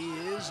key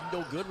is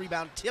no good.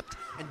 Rebound tipped,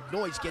 and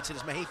Noise gets it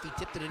as Mahaffey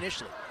tipped it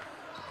initially.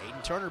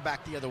 Aiden Turner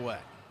back the other way.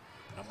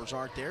 Numbers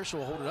aren't there, so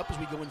we'll hold it up as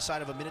we go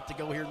inside of a minute to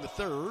go here in the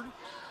third.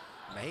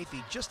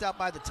 Mahaffey just out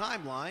by the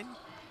timeline.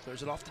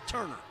 Clears it off to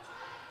Turner.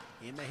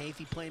 And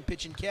Mahaffey playing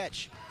pitch and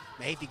catch.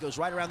 Mahaffey goes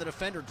right around the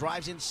defender,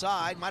 drives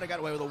inside. Might have got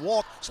away with a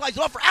walk. Slides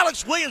it off for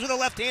Alex Williams with a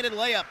left-handed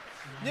layup.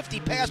 Nifty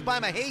pass by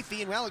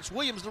Mahaffey, and Alex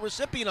Williams the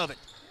recipient of it.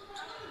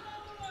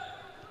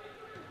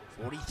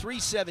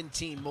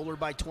 43-17, Moeller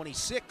by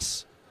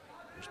 26.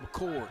 There's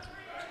McCord.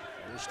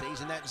 Moeller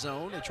stays in that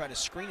zone. They try to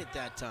screen it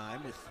that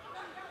time with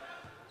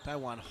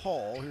Taiwan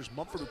Hall. Here's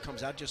Mumford, who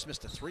comes out, just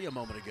missed a 3 a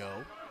moment ago.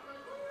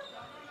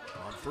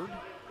 Mumford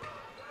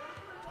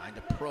trying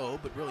to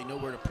probe, but really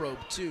nowhere to probe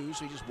to,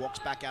 so he just walks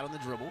back out on the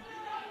dribble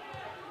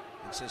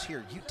and says,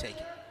 here, you take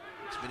it.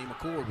 It's Vinnie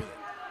McCord with it.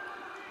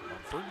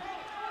 Mumford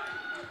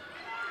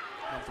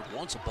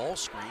wants a ball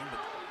screen, but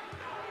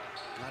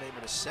not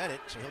able to set it,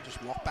 so he'll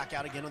just walk back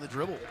out again on the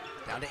dribble.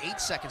 Down to 8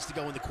 seconds to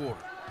go in the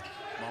quarter.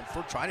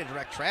 Mumford trying to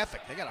direct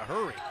traffic. They got to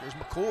hurry. Here's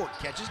McCord.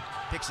 Catches,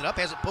 picks it up,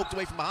 has it poked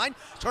away from behind.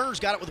 Turner's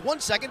got it with 1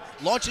 second.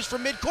 Launches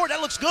from midcourt.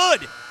 That looks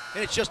good.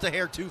 And it's just a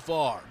hair too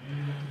far.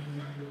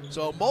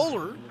 So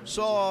Moeller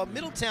saw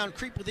Middletown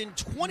creep within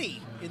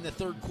 20 in the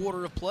third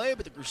quarter of play,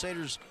 but the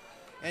Crusaders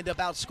end up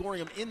outscoring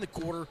them in the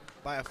quarter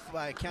by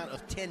a count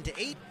of 10-8.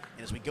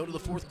 And as we go to the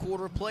fourth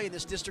quarter of play in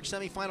this district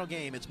semifinal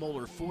game, it's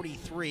Moeller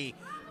 43,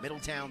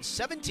 Middletown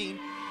 17.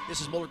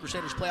 This is Moeller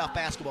Crusaders playoff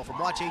basketball from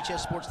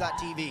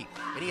WatchHSports.tv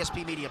and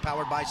ESP Media,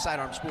 powered by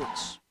Sidearm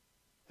Sports.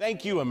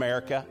 Thank you,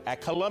 America.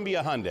 At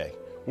Columbia Hyundai,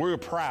 we're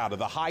proud of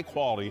the high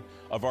quality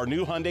of our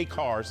new Hyundai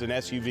cars and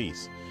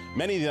SUVs.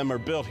 Many of them are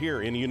built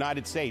here in the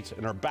United States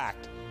and are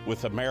backed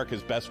with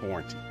America's best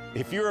warranty.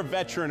 If you're a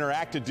veteran or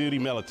active duty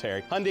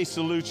military, Hyundai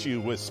salutes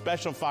you with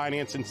special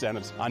finance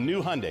incentives on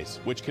new Hyundais,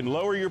 which can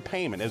lower your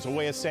payment as a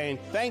way of saying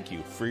thank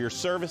you for your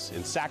service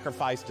and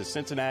sacrifice to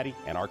Cincinnati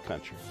and our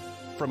country.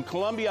 From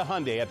Columbia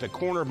Hyundai at the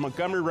corner of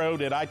Montgomery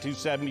Road at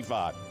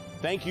I-275,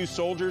 thank you,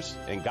 soldiers,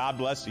 and God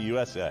bless the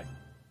USA.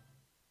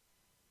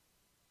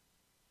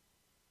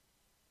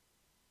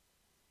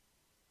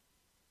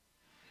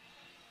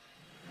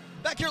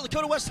 Back here at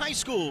Lakota West High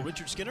School,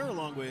 Richard Skinner,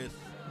 along with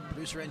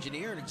producer,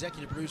 engineer, and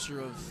executive producer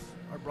of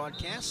our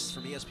broadcasts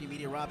from ESP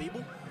Media, Rob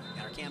Ebel,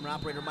 and our camera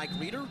operator, Mike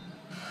Reeder. As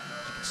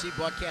you can see,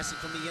 broadcasting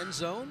from the end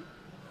zone.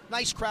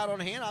 Nice crowd on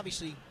hand,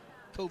 obviously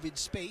COVID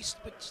spaced,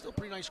 but still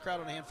pretty nice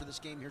crowd on hand for this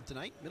game here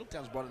tonight.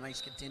 Middletown's brought a nice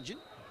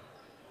contingent,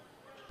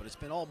 but it's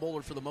been all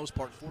Moeller for the most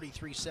part.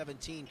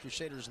 43-17,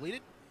 Crusaders lead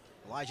it.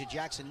 Elijah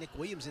Jackson, Nick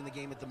Williams in the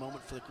game at the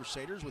moment for the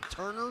Crusaders, with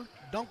Turner,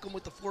 Duncombe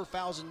with the 4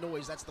 fouls and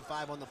noise. That's the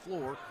 5 on the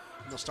floor,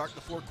 and they'll start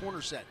the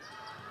 4-corner set.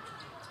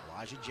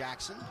 Elijah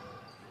Jackson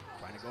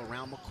trying to go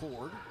around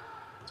McCord.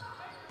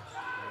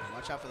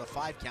 Watch out for the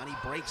 5 count. He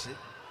breaks it.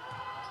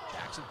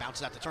 Jackson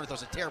bounces out to Turner,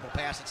 throws a terrible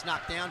pass. It's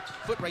knocked down.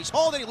 Foot race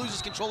Hall, then he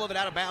loses control of it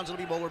out of bounds.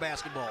 It'll be Moeller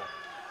basketball.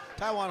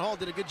 Taiwan Hall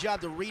did a good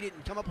job to read it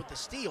and come up with the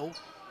steal.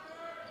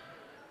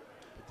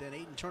 But then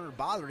Aiden Turner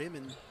bothered him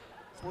and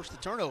forced the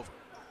turnover.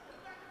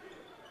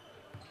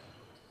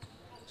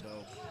 So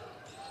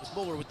with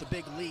Moeller with the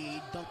big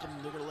lead, Duncombe,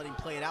 they're going to let him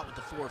play it out with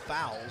the 4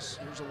 fouls.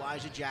 Here's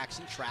Elijah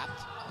Jackson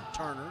trapped.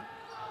 Turner.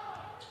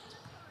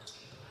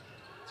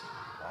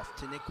 Off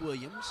to Nick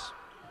Williams.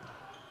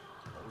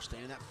 Moeller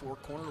staying in that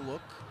 4-corner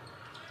look.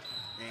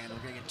 And we're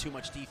going to get too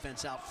much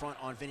defense out front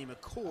on Vinny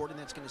McCord, and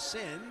that's going to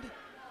send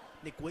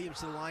Nick Williams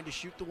to the line to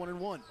shoot the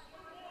 1-and-1.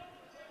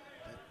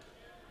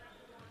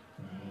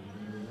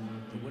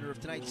 The winner of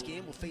tonight's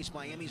game will face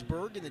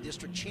Miamisburg in the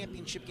district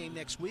championship game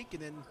next week,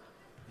 and then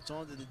it's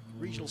on to the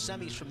regional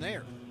semis from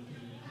there.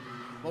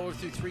 Moeller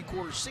through 3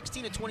 quarters,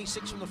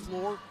 16-26 from the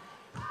floor.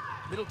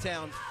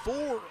 Middletown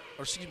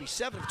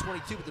 7 of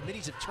 22, but the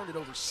Middies have turned it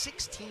over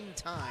 16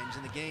 times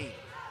in the game.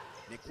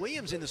 Nick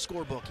Williams in the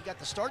scorebook. He got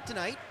the start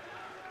tonight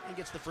and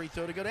gets the free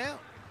throw to go down.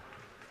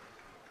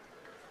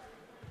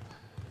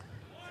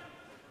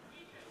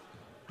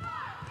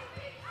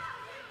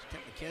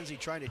 Kent McKenzie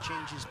trying to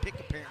change his pick,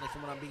 apparently,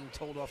 from what I'm being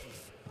told off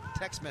of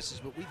text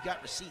message, but we've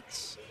got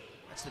receipts.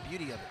 That's the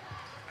beauty of it.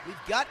 We've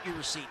got your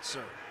receipts,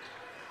 sir.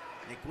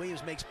 Nick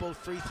Williams makes both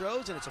free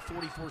throws, and it's a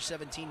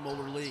 44-17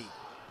 Moeller lead.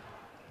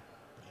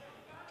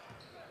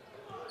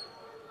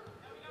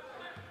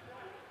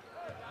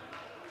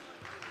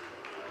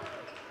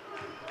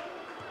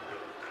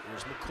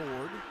 Here's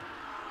McCord.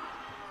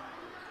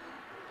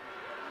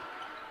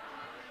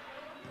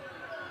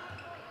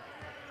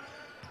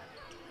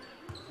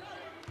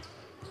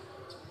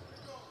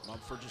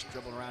 Mumford just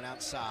dribbling around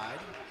outside.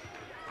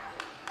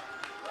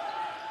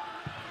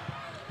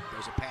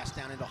 There's a pass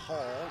down into Hall.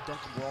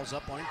 Duncombe rolls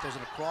up on him, throws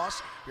it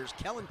across. Here's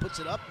Kellen, puts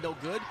it up, no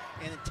good.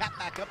 And then tap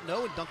back up,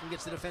 no, and Duncombe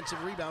gets the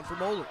defensive rebound for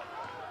Moeller.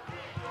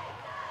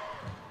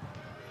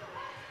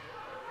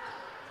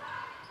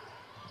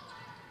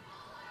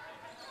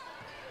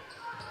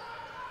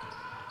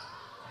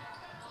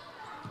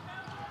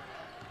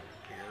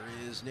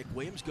 Nick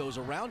Williams goes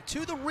around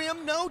to the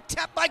rim. No,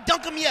 tap by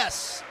Duncombe,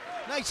 yes.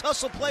 Nice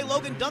hustle play,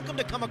 Logan Duncombe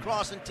to come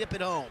across and tip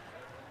it home.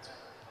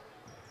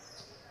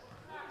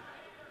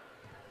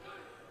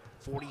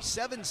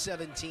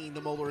 47-17,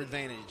 the Moeller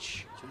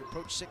advantage. So we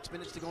approach 6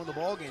 minutes to go in the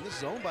ballgame. This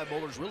zone by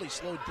Moeller's really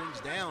slowed things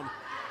down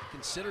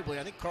considerably.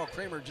 I think Carl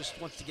Kramer just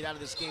wants to get out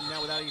of this game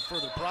now without any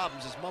further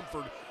problems, as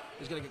Mumford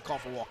is going to get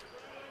called for walking.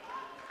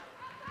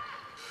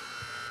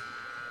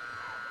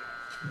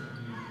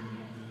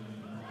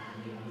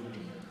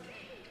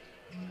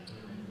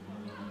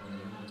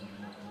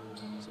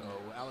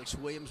 Alex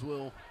Williams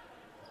will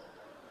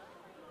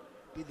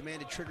be the man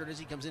to trigger it as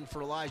he comes in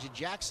for Elijah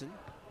Jackson.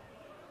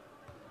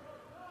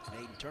 And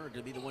Aiden Turner going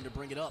to be the one to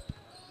bring it up.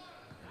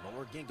 And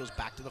Moeller again goes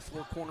back to the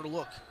 4-corner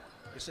look.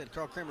 Like I said,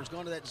 Carl Kramer's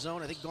gone to that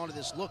zone. I think gone to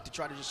this look to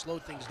try to just slow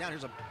things down.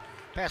 Here's a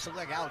pass that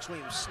like Alex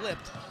Williams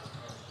slipped.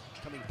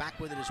 Coming back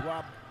with it is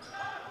Rob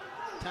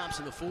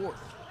Thompson, the 4th.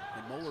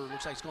 And Moeller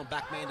looks like he's going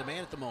back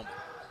man-to-man at the moment.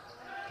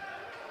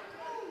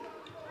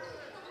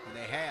 And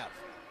they have.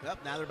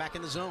 Yep, now they're back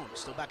in the zone.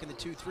 Still back in the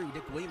 2-3.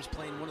 Nick Williams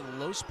playing one of the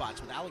low spots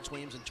with Alex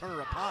Williams and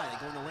Turner up high. They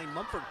go in the lane.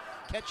 Mumford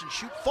catch and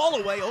shoot.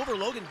 Fall away over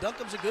Logan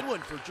Duncombe's a good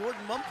one for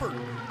Jordan Mumford.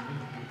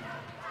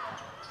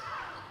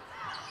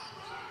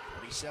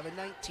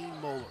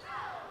 47-19 Moeller.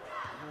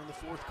 We're in the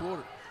 4th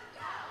quarter.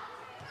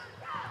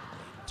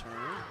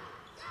 Turner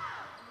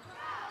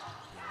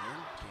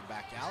came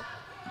back out.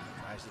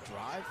 Tries to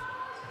drive.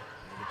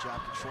 Good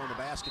job controlling the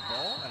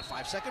basketball. And a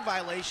 5-second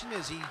violation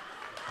as he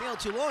failed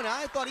too long.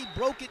 I thought he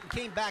broke it and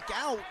came back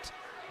out.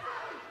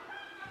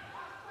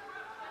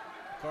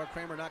 Carl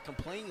Kramer not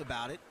complaining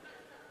about it.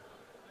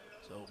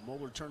 So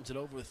Moeller turns it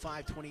over with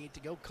 5:28 to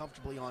go,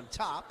 comfortably on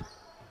top.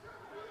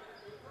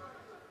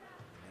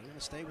 They're going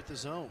to stay with the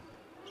zone.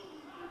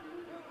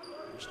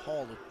 There's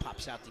Hall who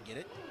pops out to get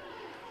it.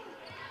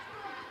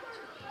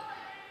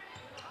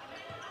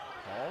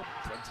 Hall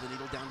threads the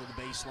needle down to the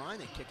baseline.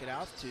 They kick it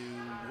out to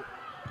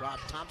Rob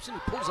Thompson, who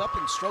pulls up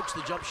and strokes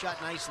the jump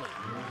shot nicely.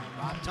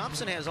 Rob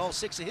Thompson has all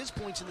 6 of his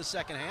points in the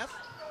second half.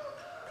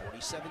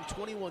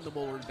 47-21 the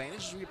Moeller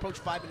advantage as we approach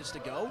 5 minutes to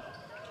go.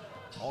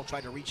 Hall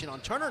tried to reach in on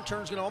Turner.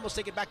 Turner's going to almost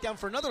take it back down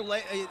for another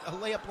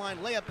layup line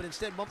layup, but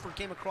instead Mumford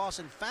came across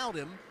and fouled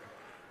him.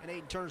 And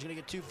Aiden Turner's going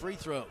to get 2 free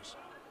throws.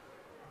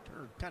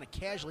 Turner kind of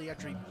casually,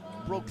 after he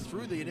broke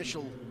through the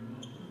initial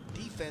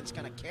defense,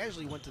 kind of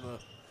casually went to the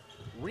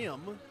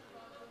rim.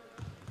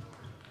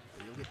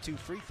 He'll get 2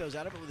 free throws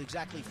out of it with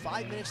exactly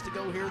 5 minutes to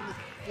go here in the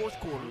fourth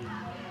quarter.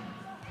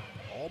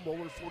 All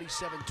Moeller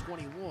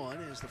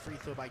 47-21 as the free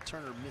throw by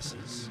Turner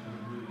misses.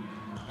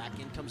 Back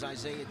in comes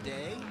Isaiah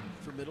Day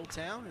for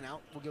Middletown, and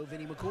out will go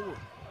Vinny McCord.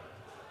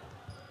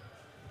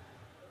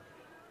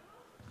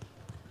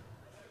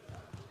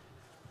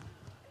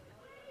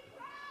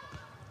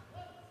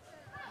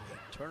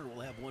 Turner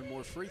will have 1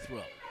 more free throw.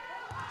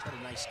 He's had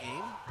a nice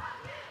game.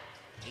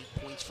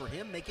 8 points for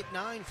him, make it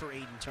 9 for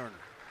Aiden Turner.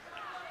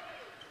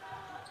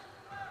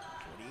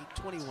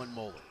 48-21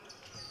 Moeller.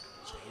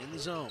 Staying in the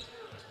zone.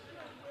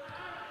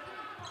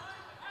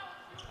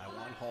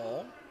 Taiwan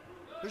Hall.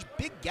 There's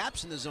big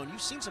gaps in the zone.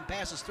 You've seen some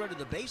passes threaded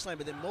the baseline,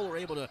 but then Moeller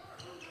able to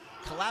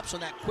collapse on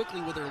that quickly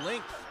with their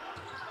length.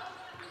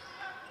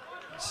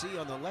 You see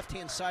on the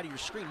left-hand side of your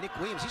screen, Nick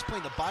Williams, he's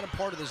playing the bottom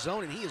part of the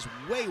zone, and he is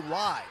way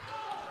wide.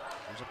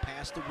 There's a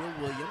pass to Will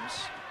Williams.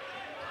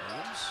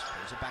 Williams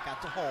throws it back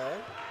out to Hall.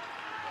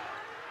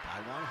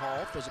 Taiwan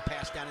Hall throws a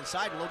pass down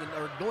inside, and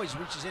Noyes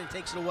reaches in and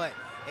takes it away.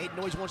 Aiden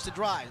Noyes wants to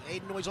drive.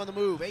 Aiden Noyes on the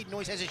move. Aiden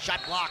Noyes has his shot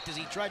blocked as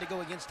he tried to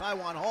go against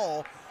Taiwan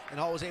Hall, and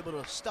Hall was able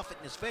to stuff it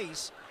in his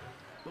face.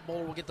 But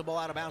Moeller will get the ball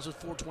out of bounds with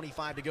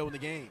 4:25 to go in the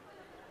game.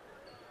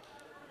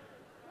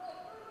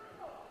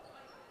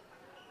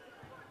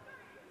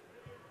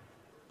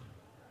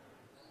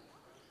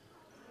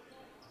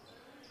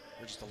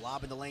 There's just a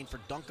lob in the lane for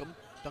Duncombe.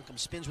 Duncombe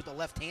spins with the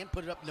left hand,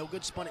 put it up, no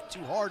good, spun it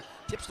too hard.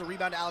 Tips the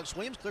rebound to Alex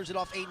Williams, clears it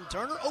off Aiden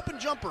Turner. Open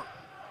jumper.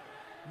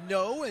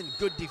 No, and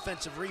good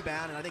defensive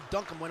rebound, and I think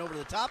Duncombe went over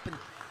the top, and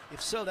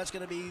if so, that's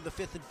going to be the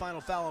 5th and final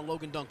foul on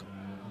Logan Duncombe.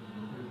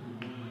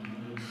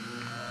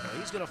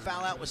 He's going to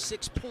foul out with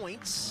 6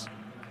 points.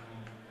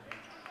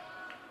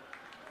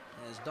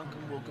 As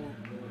Duncombe will go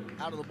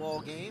out of the ball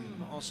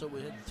game. Also,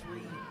 we had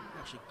 3,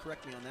 actually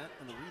correct me on that,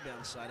 on the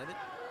rebound side of it.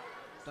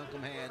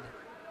 Duncombe had,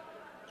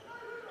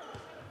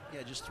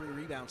 just 3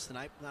 rebounds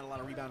tonight. Not a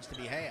lot of rebounds to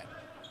be had.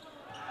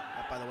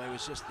 That, by the way,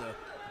 was just the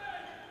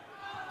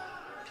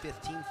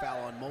 15th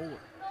foul on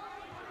Moeller.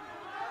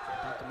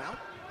 Duncombe out.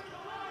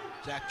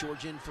 Zach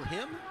George in for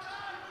him.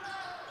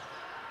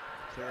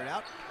 Clear it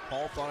out.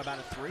 Hall thought about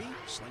a 3,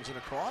 slings it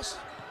across.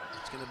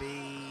 It's going to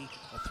be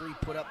a 3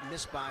 put up,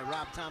 missed by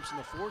Rob Thompson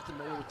the 4th, and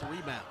Moeller with the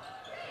rebound.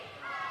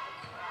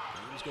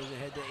 Williams goes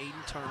ahead to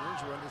Aiden Turner.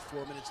 We're under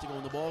 4 minutes to go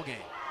in the ball game.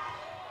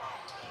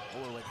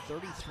 Moeller led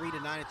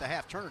 33-9 at the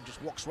half. Turner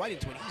just walks right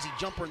into an easy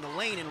jumper in the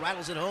lane and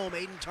rattles it home.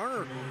 Aiden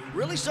Turner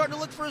really starting to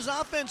look for his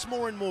offense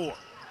more and more.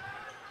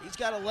 He's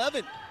got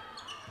 11.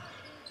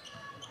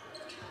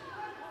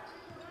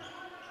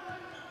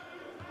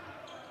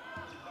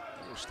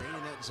 We're staying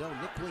in that zone.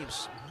 Nick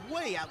Williams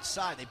way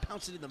outside. They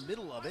bounce it in the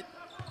middle of it.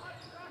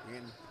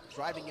 And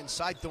driving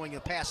inside, throwing a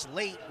pass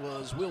late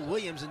was Will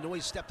Williams, and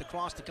Noyes stepped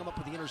across to come up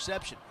with the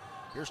interception.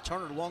 Here's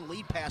Turner, long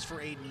lead pass for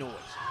Aiden Noyes.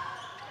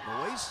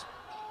 Noyes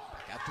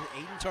back out to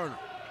Aiden Turner.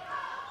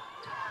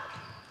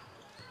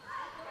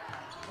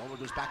 Moeller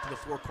goes back to the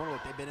 4 corner.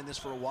 They've been in this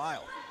for a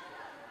while,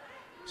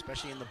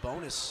 especially in the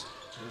bonus.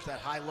 There's that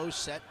high-low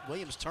set.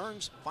 Williams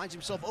turns, finds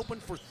himself open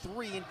for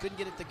 3 and couldn't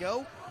get it to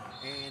go.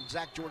 And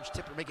Zach George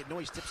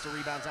Noyes tips the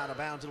rebounds out of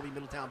bounds. It'll be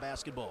Middletown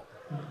basketball.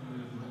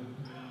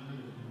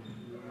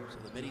 So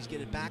the Middies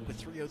get it back with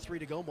 3:03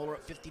 to go. Moeller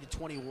up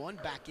 50-21.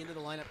 Back into the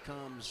lineup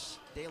comes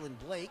Dalian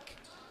Blake,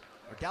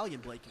 and out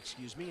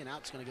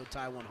it's going to go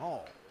Taiwan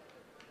Hall.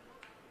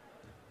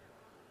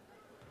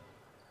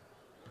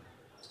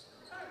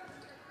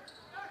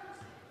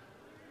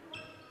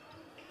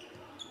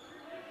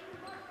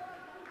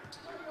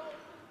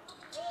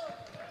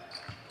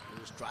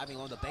 Driving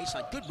on the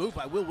baseline. Good move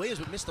by Will Williams,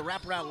 but missed the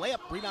wraparound layup.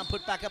 Rebound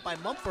put back up by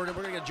Mumford, and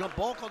we're going to get a jump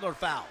ball called or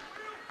foul.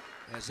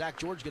 And Zach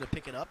George going to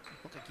pick it up.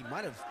 Looked like he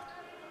might have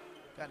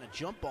gotten a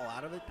jump ball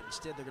out of it, but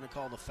instead they're going to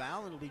call the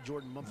foul, and it'll be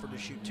Jordan Mumford to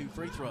shoot 2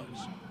 free throws.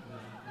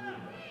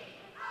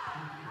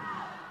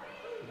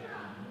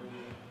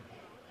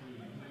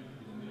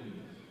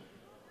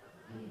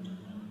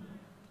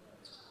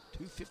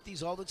 .250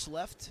 is all that's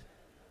left.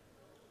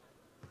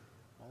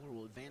 Moeller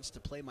will advance to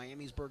play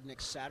Miamisburg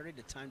next Saturday.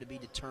 The time to be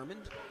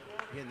determined.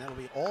 Again, that'll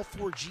be all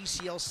 4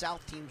 GCL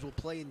South teams will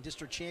play in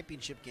district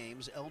championship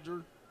games.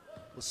 Elder,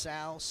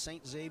 LaSalle,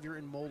 St. Xavier,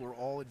 and Moeller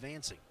all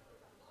advancing.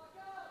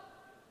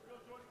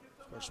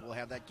 Of course, we'll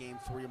have that game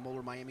for you,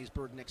 Moeller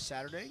Miamisburg next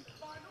Saturday.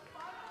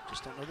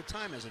 Just don't know the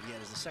time as of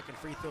yet, as the second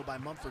free throw by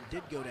Mumford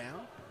did go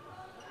down.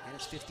 And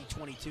it's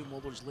 50-22,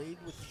 Moeller's lead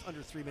with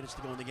under 3 minutes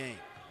to go in the game.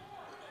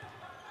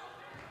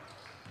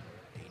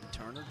 Aiden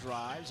Turner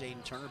drives.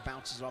 Aiden Turner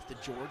bounces off to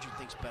George, who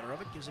thinks better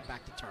of it, gives it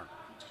back to Turner.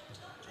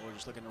 George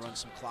is looking to run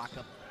some clock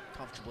up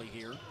comfortably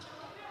here.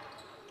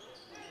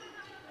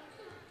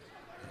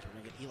 We're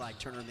going to get Eli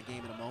Turner in the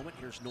game in a moment.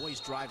 Here's Noyes,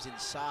 drives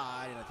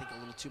inside, and I think a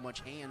little too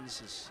much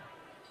hands is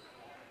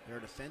there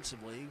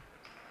defensively.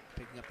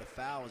 Picking up the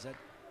foul. Is that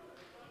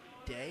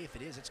Day? If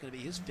it is, it's going to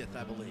be his 5th,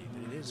 I believe.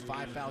 And it is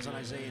 5 fouls on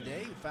Isaiah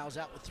Day, who fouls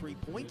out with 3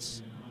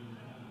 points.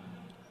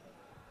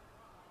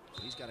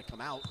 So he's got to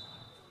come out.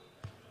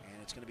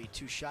 And it's going to be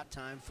 2-shot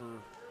time for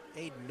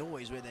Aiden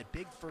Noyes. We had that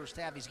big first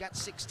half. He's got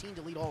 16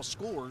 to lead all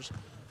scores.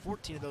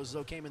 14 of those,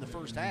 though, came in the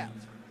first half.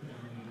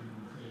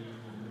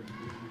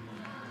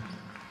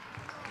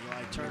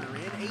 Eli Turner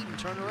in, Aiden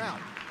Turner out.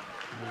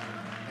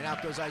 And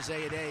out goes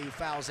Isaiah Day, who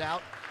fouls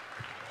out.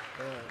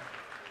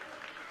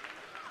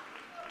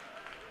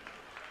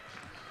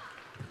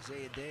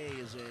 Isaiah Day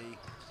is a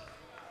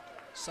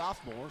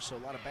sophomore, so a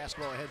lot of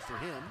basketball ahead for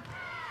him.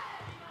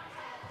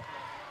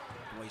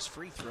 Noyes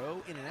free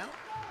throw, in and out.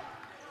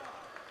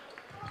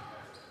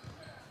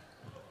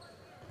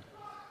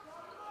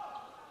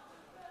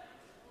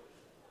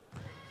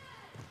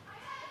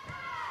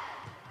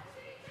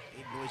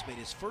 Aiden Noyes made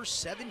his first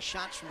 7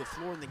 shots from the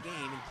floor in the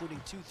game,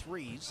 including 2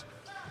 threes.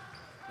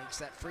 Makes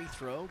that free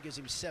throw, gives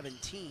him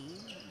 17.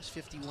 It's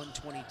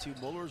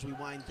 51-22 Moeller as we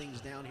wind things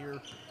down here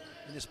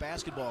in this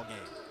basketball game.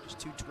 Just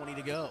 2:20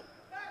 to go.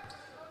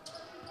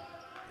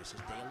 This is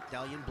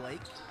Dalian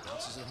Blake.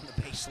 Bounces it on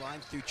the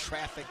baseline through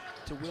traffic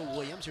to Will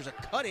Williams. Here's a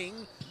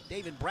cutting.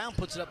 David Brown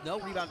puts it up. No,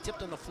 rebound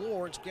tipped on the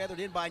floor. It's gathered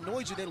in by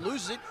Noyes, who then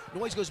loses it.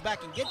 Noyes goes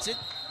back and gets it.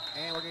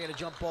 And we're going to get a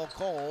jump ball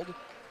called.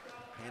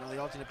 And on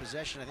the alternate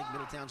possession, I think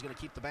Middletown's going to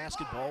keep the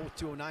basketball with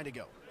 2:09 to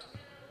go.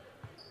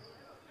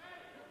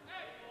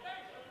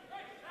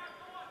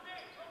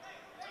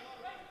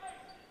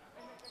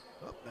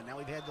 Oh, and now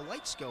we've had the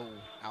lights go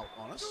out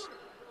on us.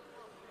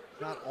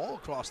 Not all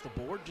across the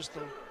board, just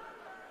the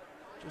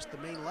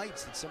main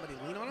lights. Did somebody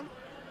lean on them?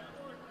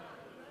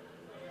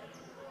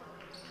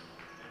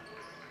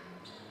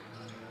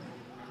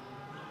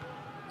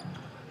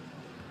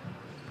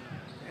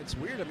 It's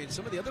weird. I mean,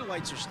 some of the other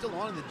lights are still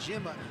on in the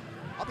gym.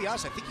 I'll be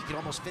honest, I think you could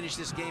almost finish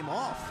this game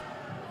off.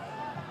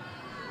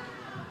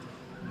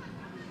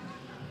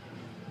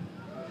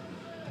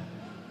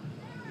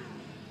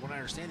 From what I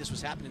understand, this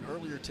was happening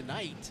earlier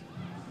tonight.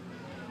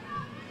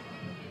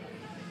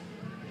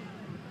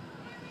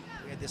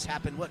 We had this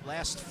happen,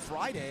 last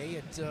Friday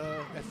at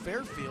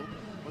Fairfield,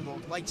 when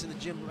the lights in the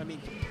gym,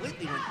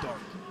 completely went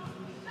dark.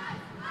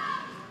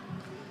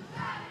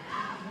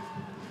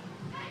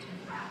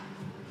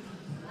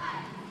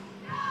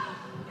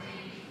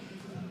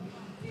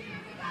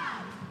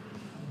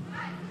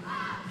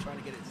 Trying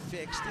to get it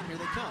fixed, and here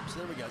they come. So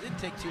there we go. Didn't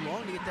take too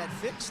long to get that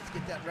fixed,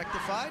 get that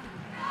rectified.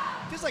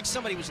 Feels like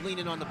somebody was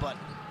leaning on the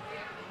button.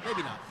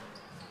 Maybe not.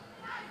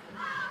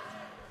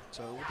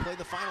 So we'll play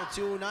the final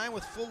 2:09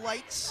 with full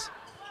lights.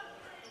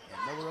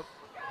 And Moeller up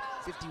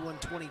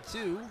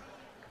 51-22.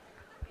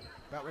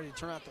 About ready to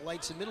turn out the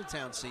lights in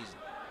Middletown season.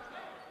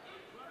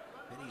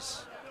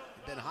 Benny's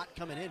been hot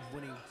coming in,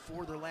 winning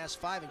 4 of their last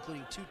 5,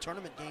 including 2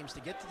 tournament games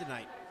to get to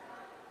tonight.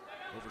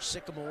 Over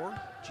Sycamore,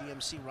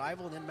 GMC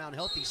rival, and then Mount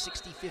Healthy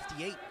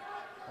 60-58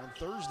 on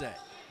Thursday.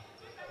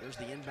 There's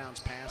the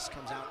inbounds pass,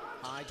 comes out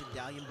high to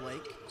Dalian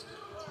Blake.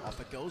 Off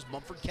it goes,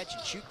 Mumford catch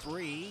and shoot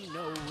 3.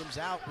 No, rims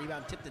out,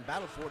 rebound tipped and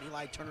battled for it.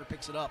 Eli Turner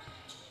picks it up.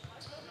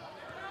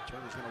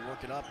 Turner's gonna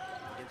work it up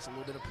against a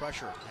little bit of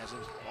pressure.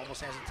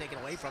 Almost has it taken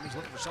away from him. He's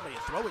looking for somebody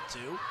to throw it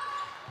to.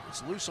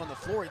 It's loose on the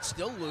floor, it's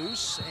still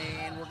loose,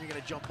 and we're gonna get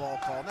a jump ball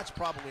call. And that's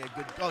probably a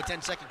good,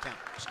 10-second count,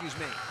 excuse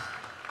me.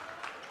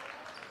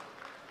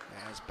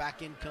 As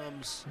back in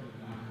comes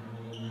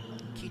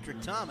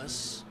Kedrick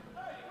Thomas.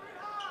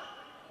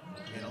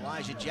 And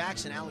Elijah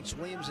Jackson, Alex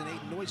Williams, and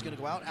Aiden Noyes going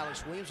to go out.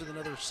 Alex Williams with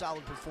another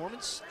solid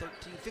performance.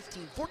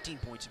 14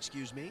 points,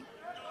 excuse me.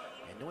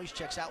 And Noyes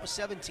checks out with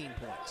 17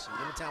 points. And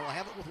Middletown will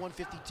have it with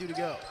 1:52 to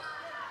go.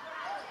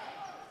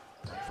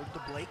 Mumford to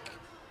Blake.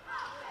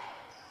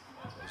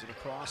 Goes it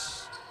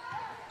across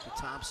to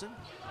Thompson.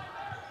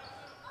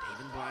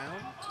 David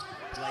Brown.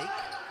 Blake.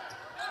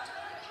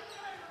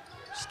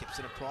 Skips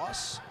it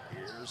across.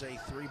 Here's a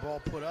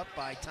 3-ball put up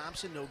by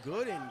Thompson, no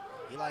good. And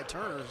Eli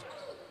Turner,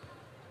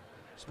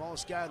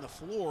 smallest guy on the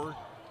floor,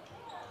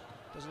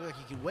 doesn't look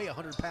like he can weigh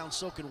 100 pounds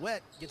soaking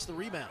wet, gets the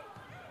rebound.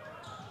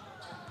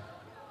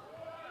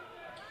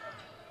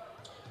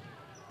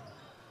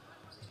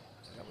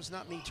 That was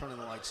not me turning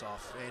the lights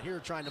off. And here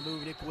trying to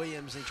move Nick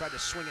Williams, and he tried to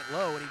swing it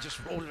low, and he just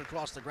rolled it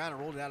across the ground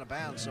and rolled it out of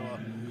bounds. So a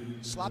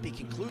sloppy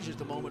conclusion at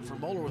the moment for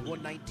Moeller with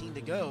 1:19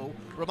 to go.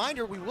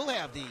 Reminder, we will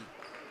have the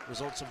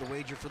results of the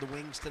wager for the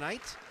Wings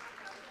tonight.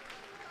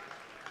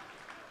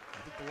 I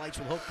think the lights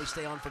will hopefully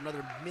stay on for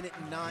another minute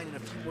and 9 and a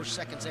few more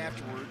seconds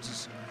afterwards.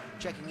 As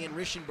checking in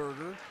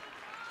Rischenberger.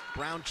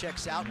 Brown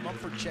checks out,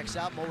 Mumford checks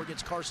out, Moeller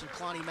gets Carson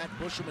Clowney, Matt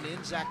Bushelman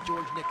in, Zach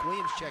George, Nick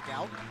Williams check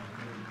out.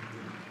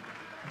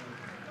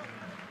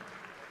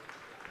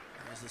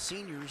 As the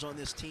seniors on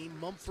this team,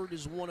 Mumford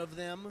is one of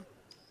them,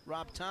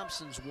 Rob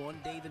Thompson's one,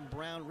 David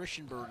Brown,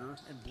 Rischenberger,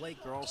 and Blake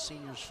are all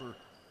seniors for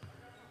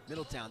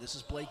Middletown. This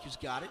is Blake who's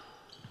got it.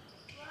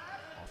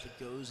 Off it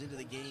goes into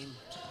the game,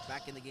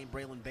 back in the game,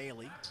 Braylon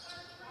Bailey.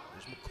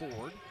 There's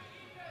McCord.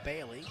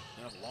 Bailey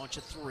gonna launch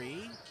a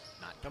three.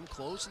 Not come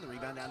close, and the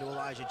rebound down to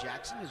Elijah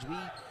Jackson as we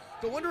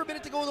go under a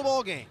minute to go in the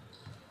ball game.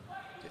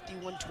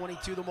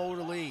 51-22, the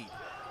Moeller lead.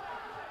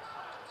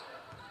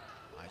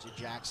 Elijah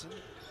Jackson,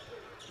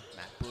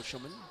 Matt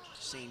Bushelman,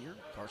 senior.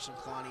 Carson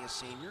Clowney, a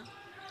senior.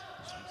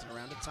 Swings it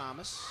around to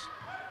Thomas.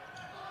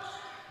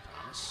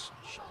 Thomas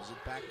shovels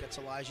it back, that's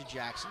Elijah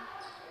Jackson.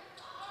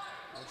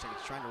 Looks like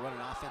he's trying to run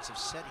an offensive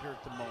set here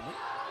at the moment.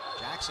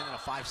 Jackson in a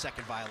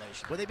 5-second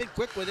violation. Well, they've been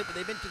quick with it, but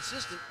they've been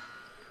consistent.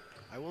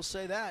 I will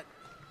say that.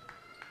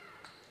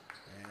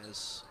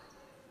 As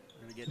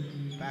we're going to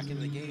get back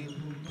into the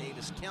game,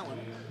 Davis Kellen,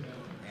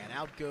 and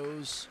out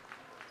goes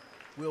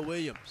Will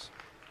Williams.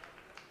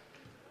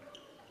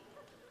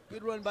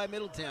 Good run by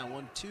Middletown.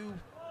 Won 2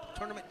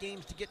 tournament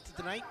games to get to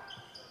tonight,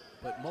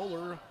 but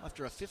Moeller,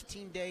 after a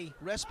 15-day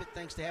respite,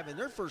 thanks to having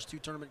their first 2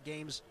 tournament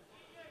games,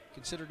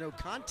 considered no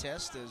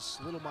contest, as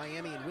Little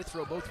Miami and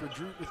Withrow both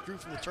withdrew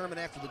from the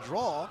tournament after the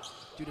draw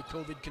due to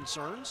COVID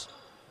concerns.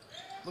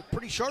 Looked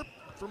pretty sharp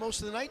for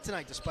most of the night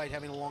tonight, despite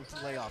having a long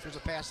layoff. Here's a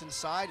pass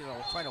inside, and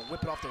trying to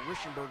whip it off to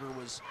Rischenberger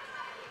was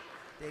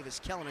Davis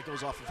Kellen. It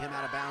goes off of him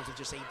out of bounds with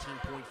just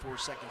 18.4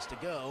 seconds to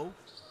go.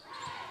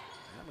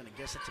 And I'm going to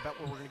guess that's about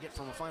what we're going to get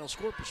from a final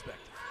score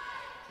perspective.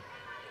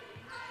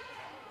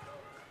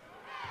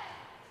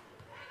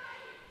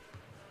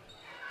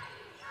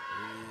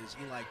 Here is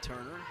Eli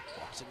Turner,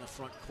 walks in the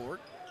front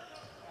court.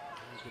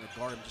 He's going to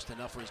guard him just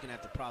enough where he's going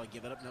to have to probably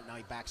give it up. No, now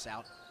he backs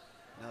out.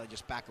 Now they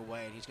just back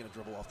away, and he's going to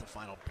dribble off the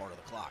final part of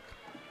the clock.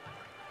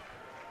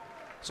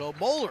 So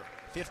Moeller,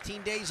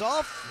 15 days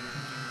off,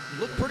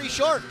 look pretty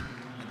sharp.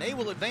 And they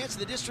will advance to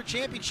the district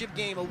championship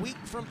game a week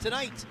from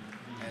tonight,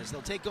 as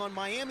they'll take on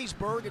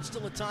Miamisburg. It's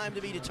still a time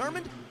to be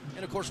determined.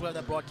 And, of course, we'll have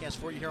that broadcast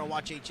for you here on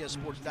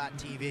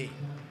WatchHSSports.tv.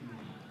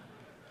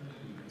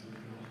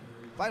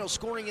 Final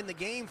scoring in the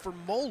game for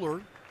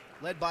Moeller,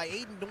 led by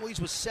Aiden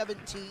Noyes with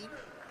 17.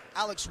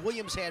 Alex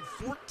Williams had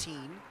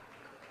 14.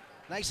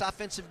 Nice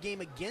offensive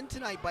game again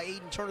tonight by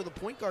Aiden Turner, the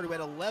point guard, who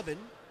had 11.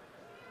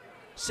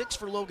 6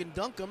 for Logan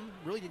Duncombe.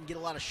 Really didn't get a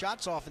lot of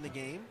shots off in the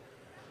game.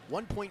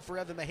 1 point for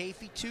Evan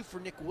Mahaffey, 2 for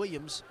Nick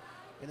Williams.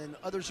 And then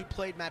others who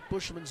played, Matt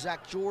Bushelman,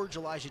 Zach George,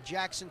 Elijah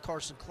Jackson,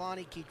 Carson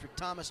Clowney, Keetrick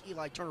Thomas,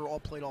 Eli Turner, all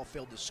played, all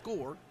failed to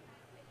score.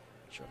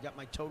 Make sure I've got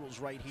my totals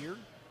right here.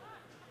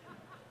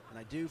 And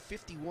I do.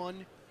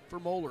 51 for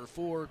Moeller.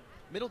 For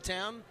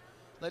Middletown,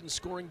 led in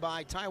scoring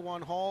by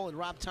Taiwan Hall and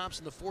Rob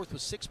Thompson, the fourth,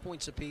 with 6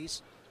 points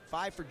apiece.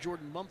 5 for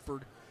Jordan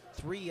Mumford,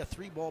 a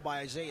 3-ball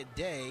by Isaiah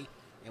Day,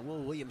 and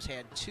Will Williams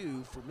had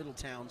 2 for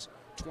Middletown's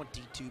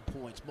 22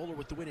 points. Moeller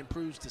with the win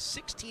improves to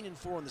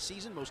 16-4 on the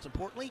season. Most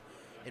importantly,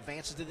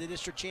 advances to the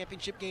district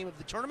championship game of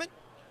the tournament,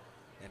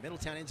 and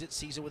Middletown ends its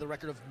season with a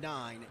record of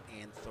 9-13.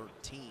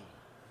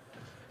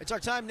 It's our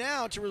time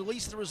now to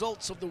release the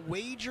results of the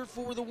wager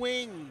for the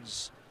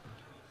Wings,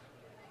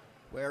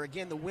 where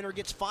again the winner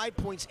gets 5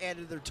 points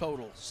added to their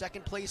total.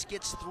 Second place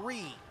gets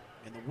 3,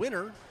 and the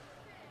winner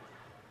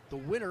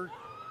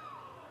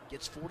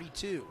gets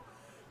 42.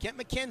 Kent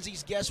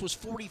McKenzie's guess was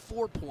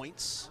 44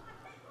 points.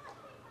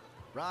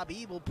 Rob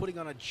Ebel putting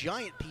on a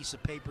giant piece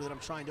of paper that I'm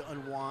trying to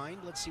unwind.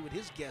 Let's see what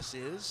his guess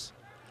is.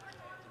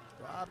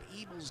 Rob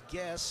Ebel's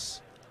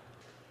guess,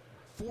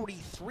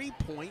 43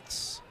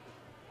 points.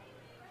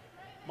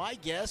 My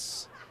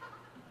guess,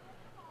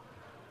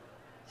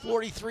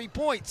 43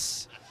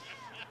 points.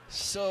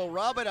 So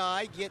Rob and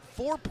I get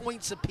 4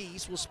 points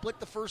apiece. We'll split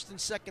the first and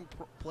second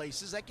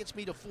places. That gets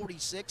me to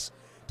 46.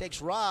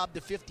 Takes Rob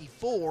to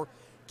 54.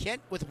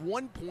 Kent with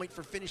 1 point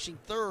for finishing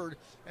third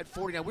at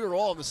 49. We were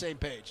all on the same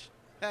page.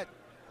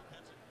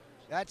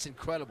 That's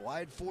incredible. I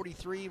had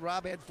 43,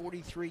 Rob had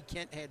 43,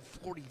 Kent had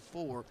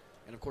 44,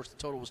 and of course the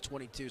total was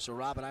 22. So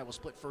Rob and I will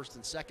split first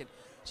and second.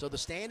 So the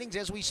standings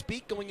as we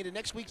speak going into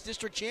next week's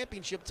district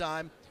championship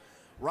time,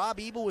 Rob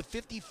Ebel with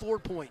 54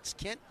 points,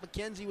 Kent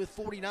McKenzie with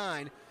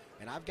 49,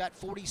 and I've got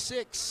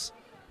 46.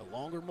 The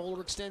longer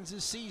Moeller extends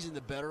his season,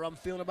 the better I'm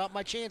feeling about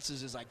my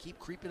chances as I keep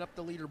creeping up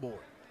the leaderboard.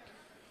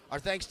 Our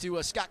thanks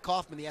to Scott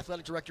Kaufman, the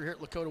athletic director here at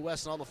Lakota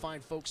West, and all the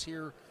fine folks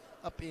here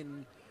up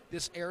in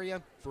this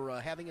area for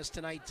having us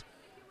tonight.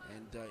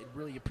 And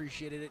really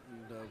appreciated it,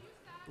 and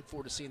look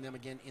forward to seeing them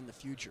again in the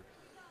future.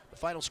 The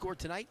final score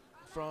tonight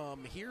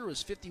from here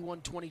is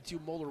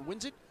 51-22. Moeller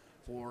wins it.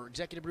 For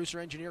executive producer,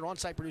 engineer,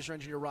 on-site producer,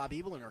 engineer Rob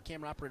Ebel, and our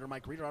camera operator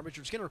Mike Reeder, I'm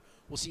Richard Skinner.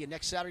 We'll see you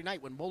next Saturday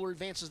night when Moeller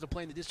advances to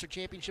play in the district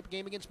championship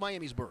game against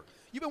Miamisburg.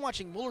 You've been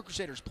watching Moeller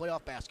Crusaders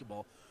playoff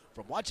basketball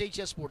from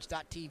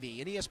WatchHSSports.tv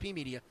and ESP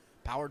Media,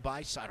 powered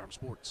by Sidearm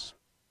Sports.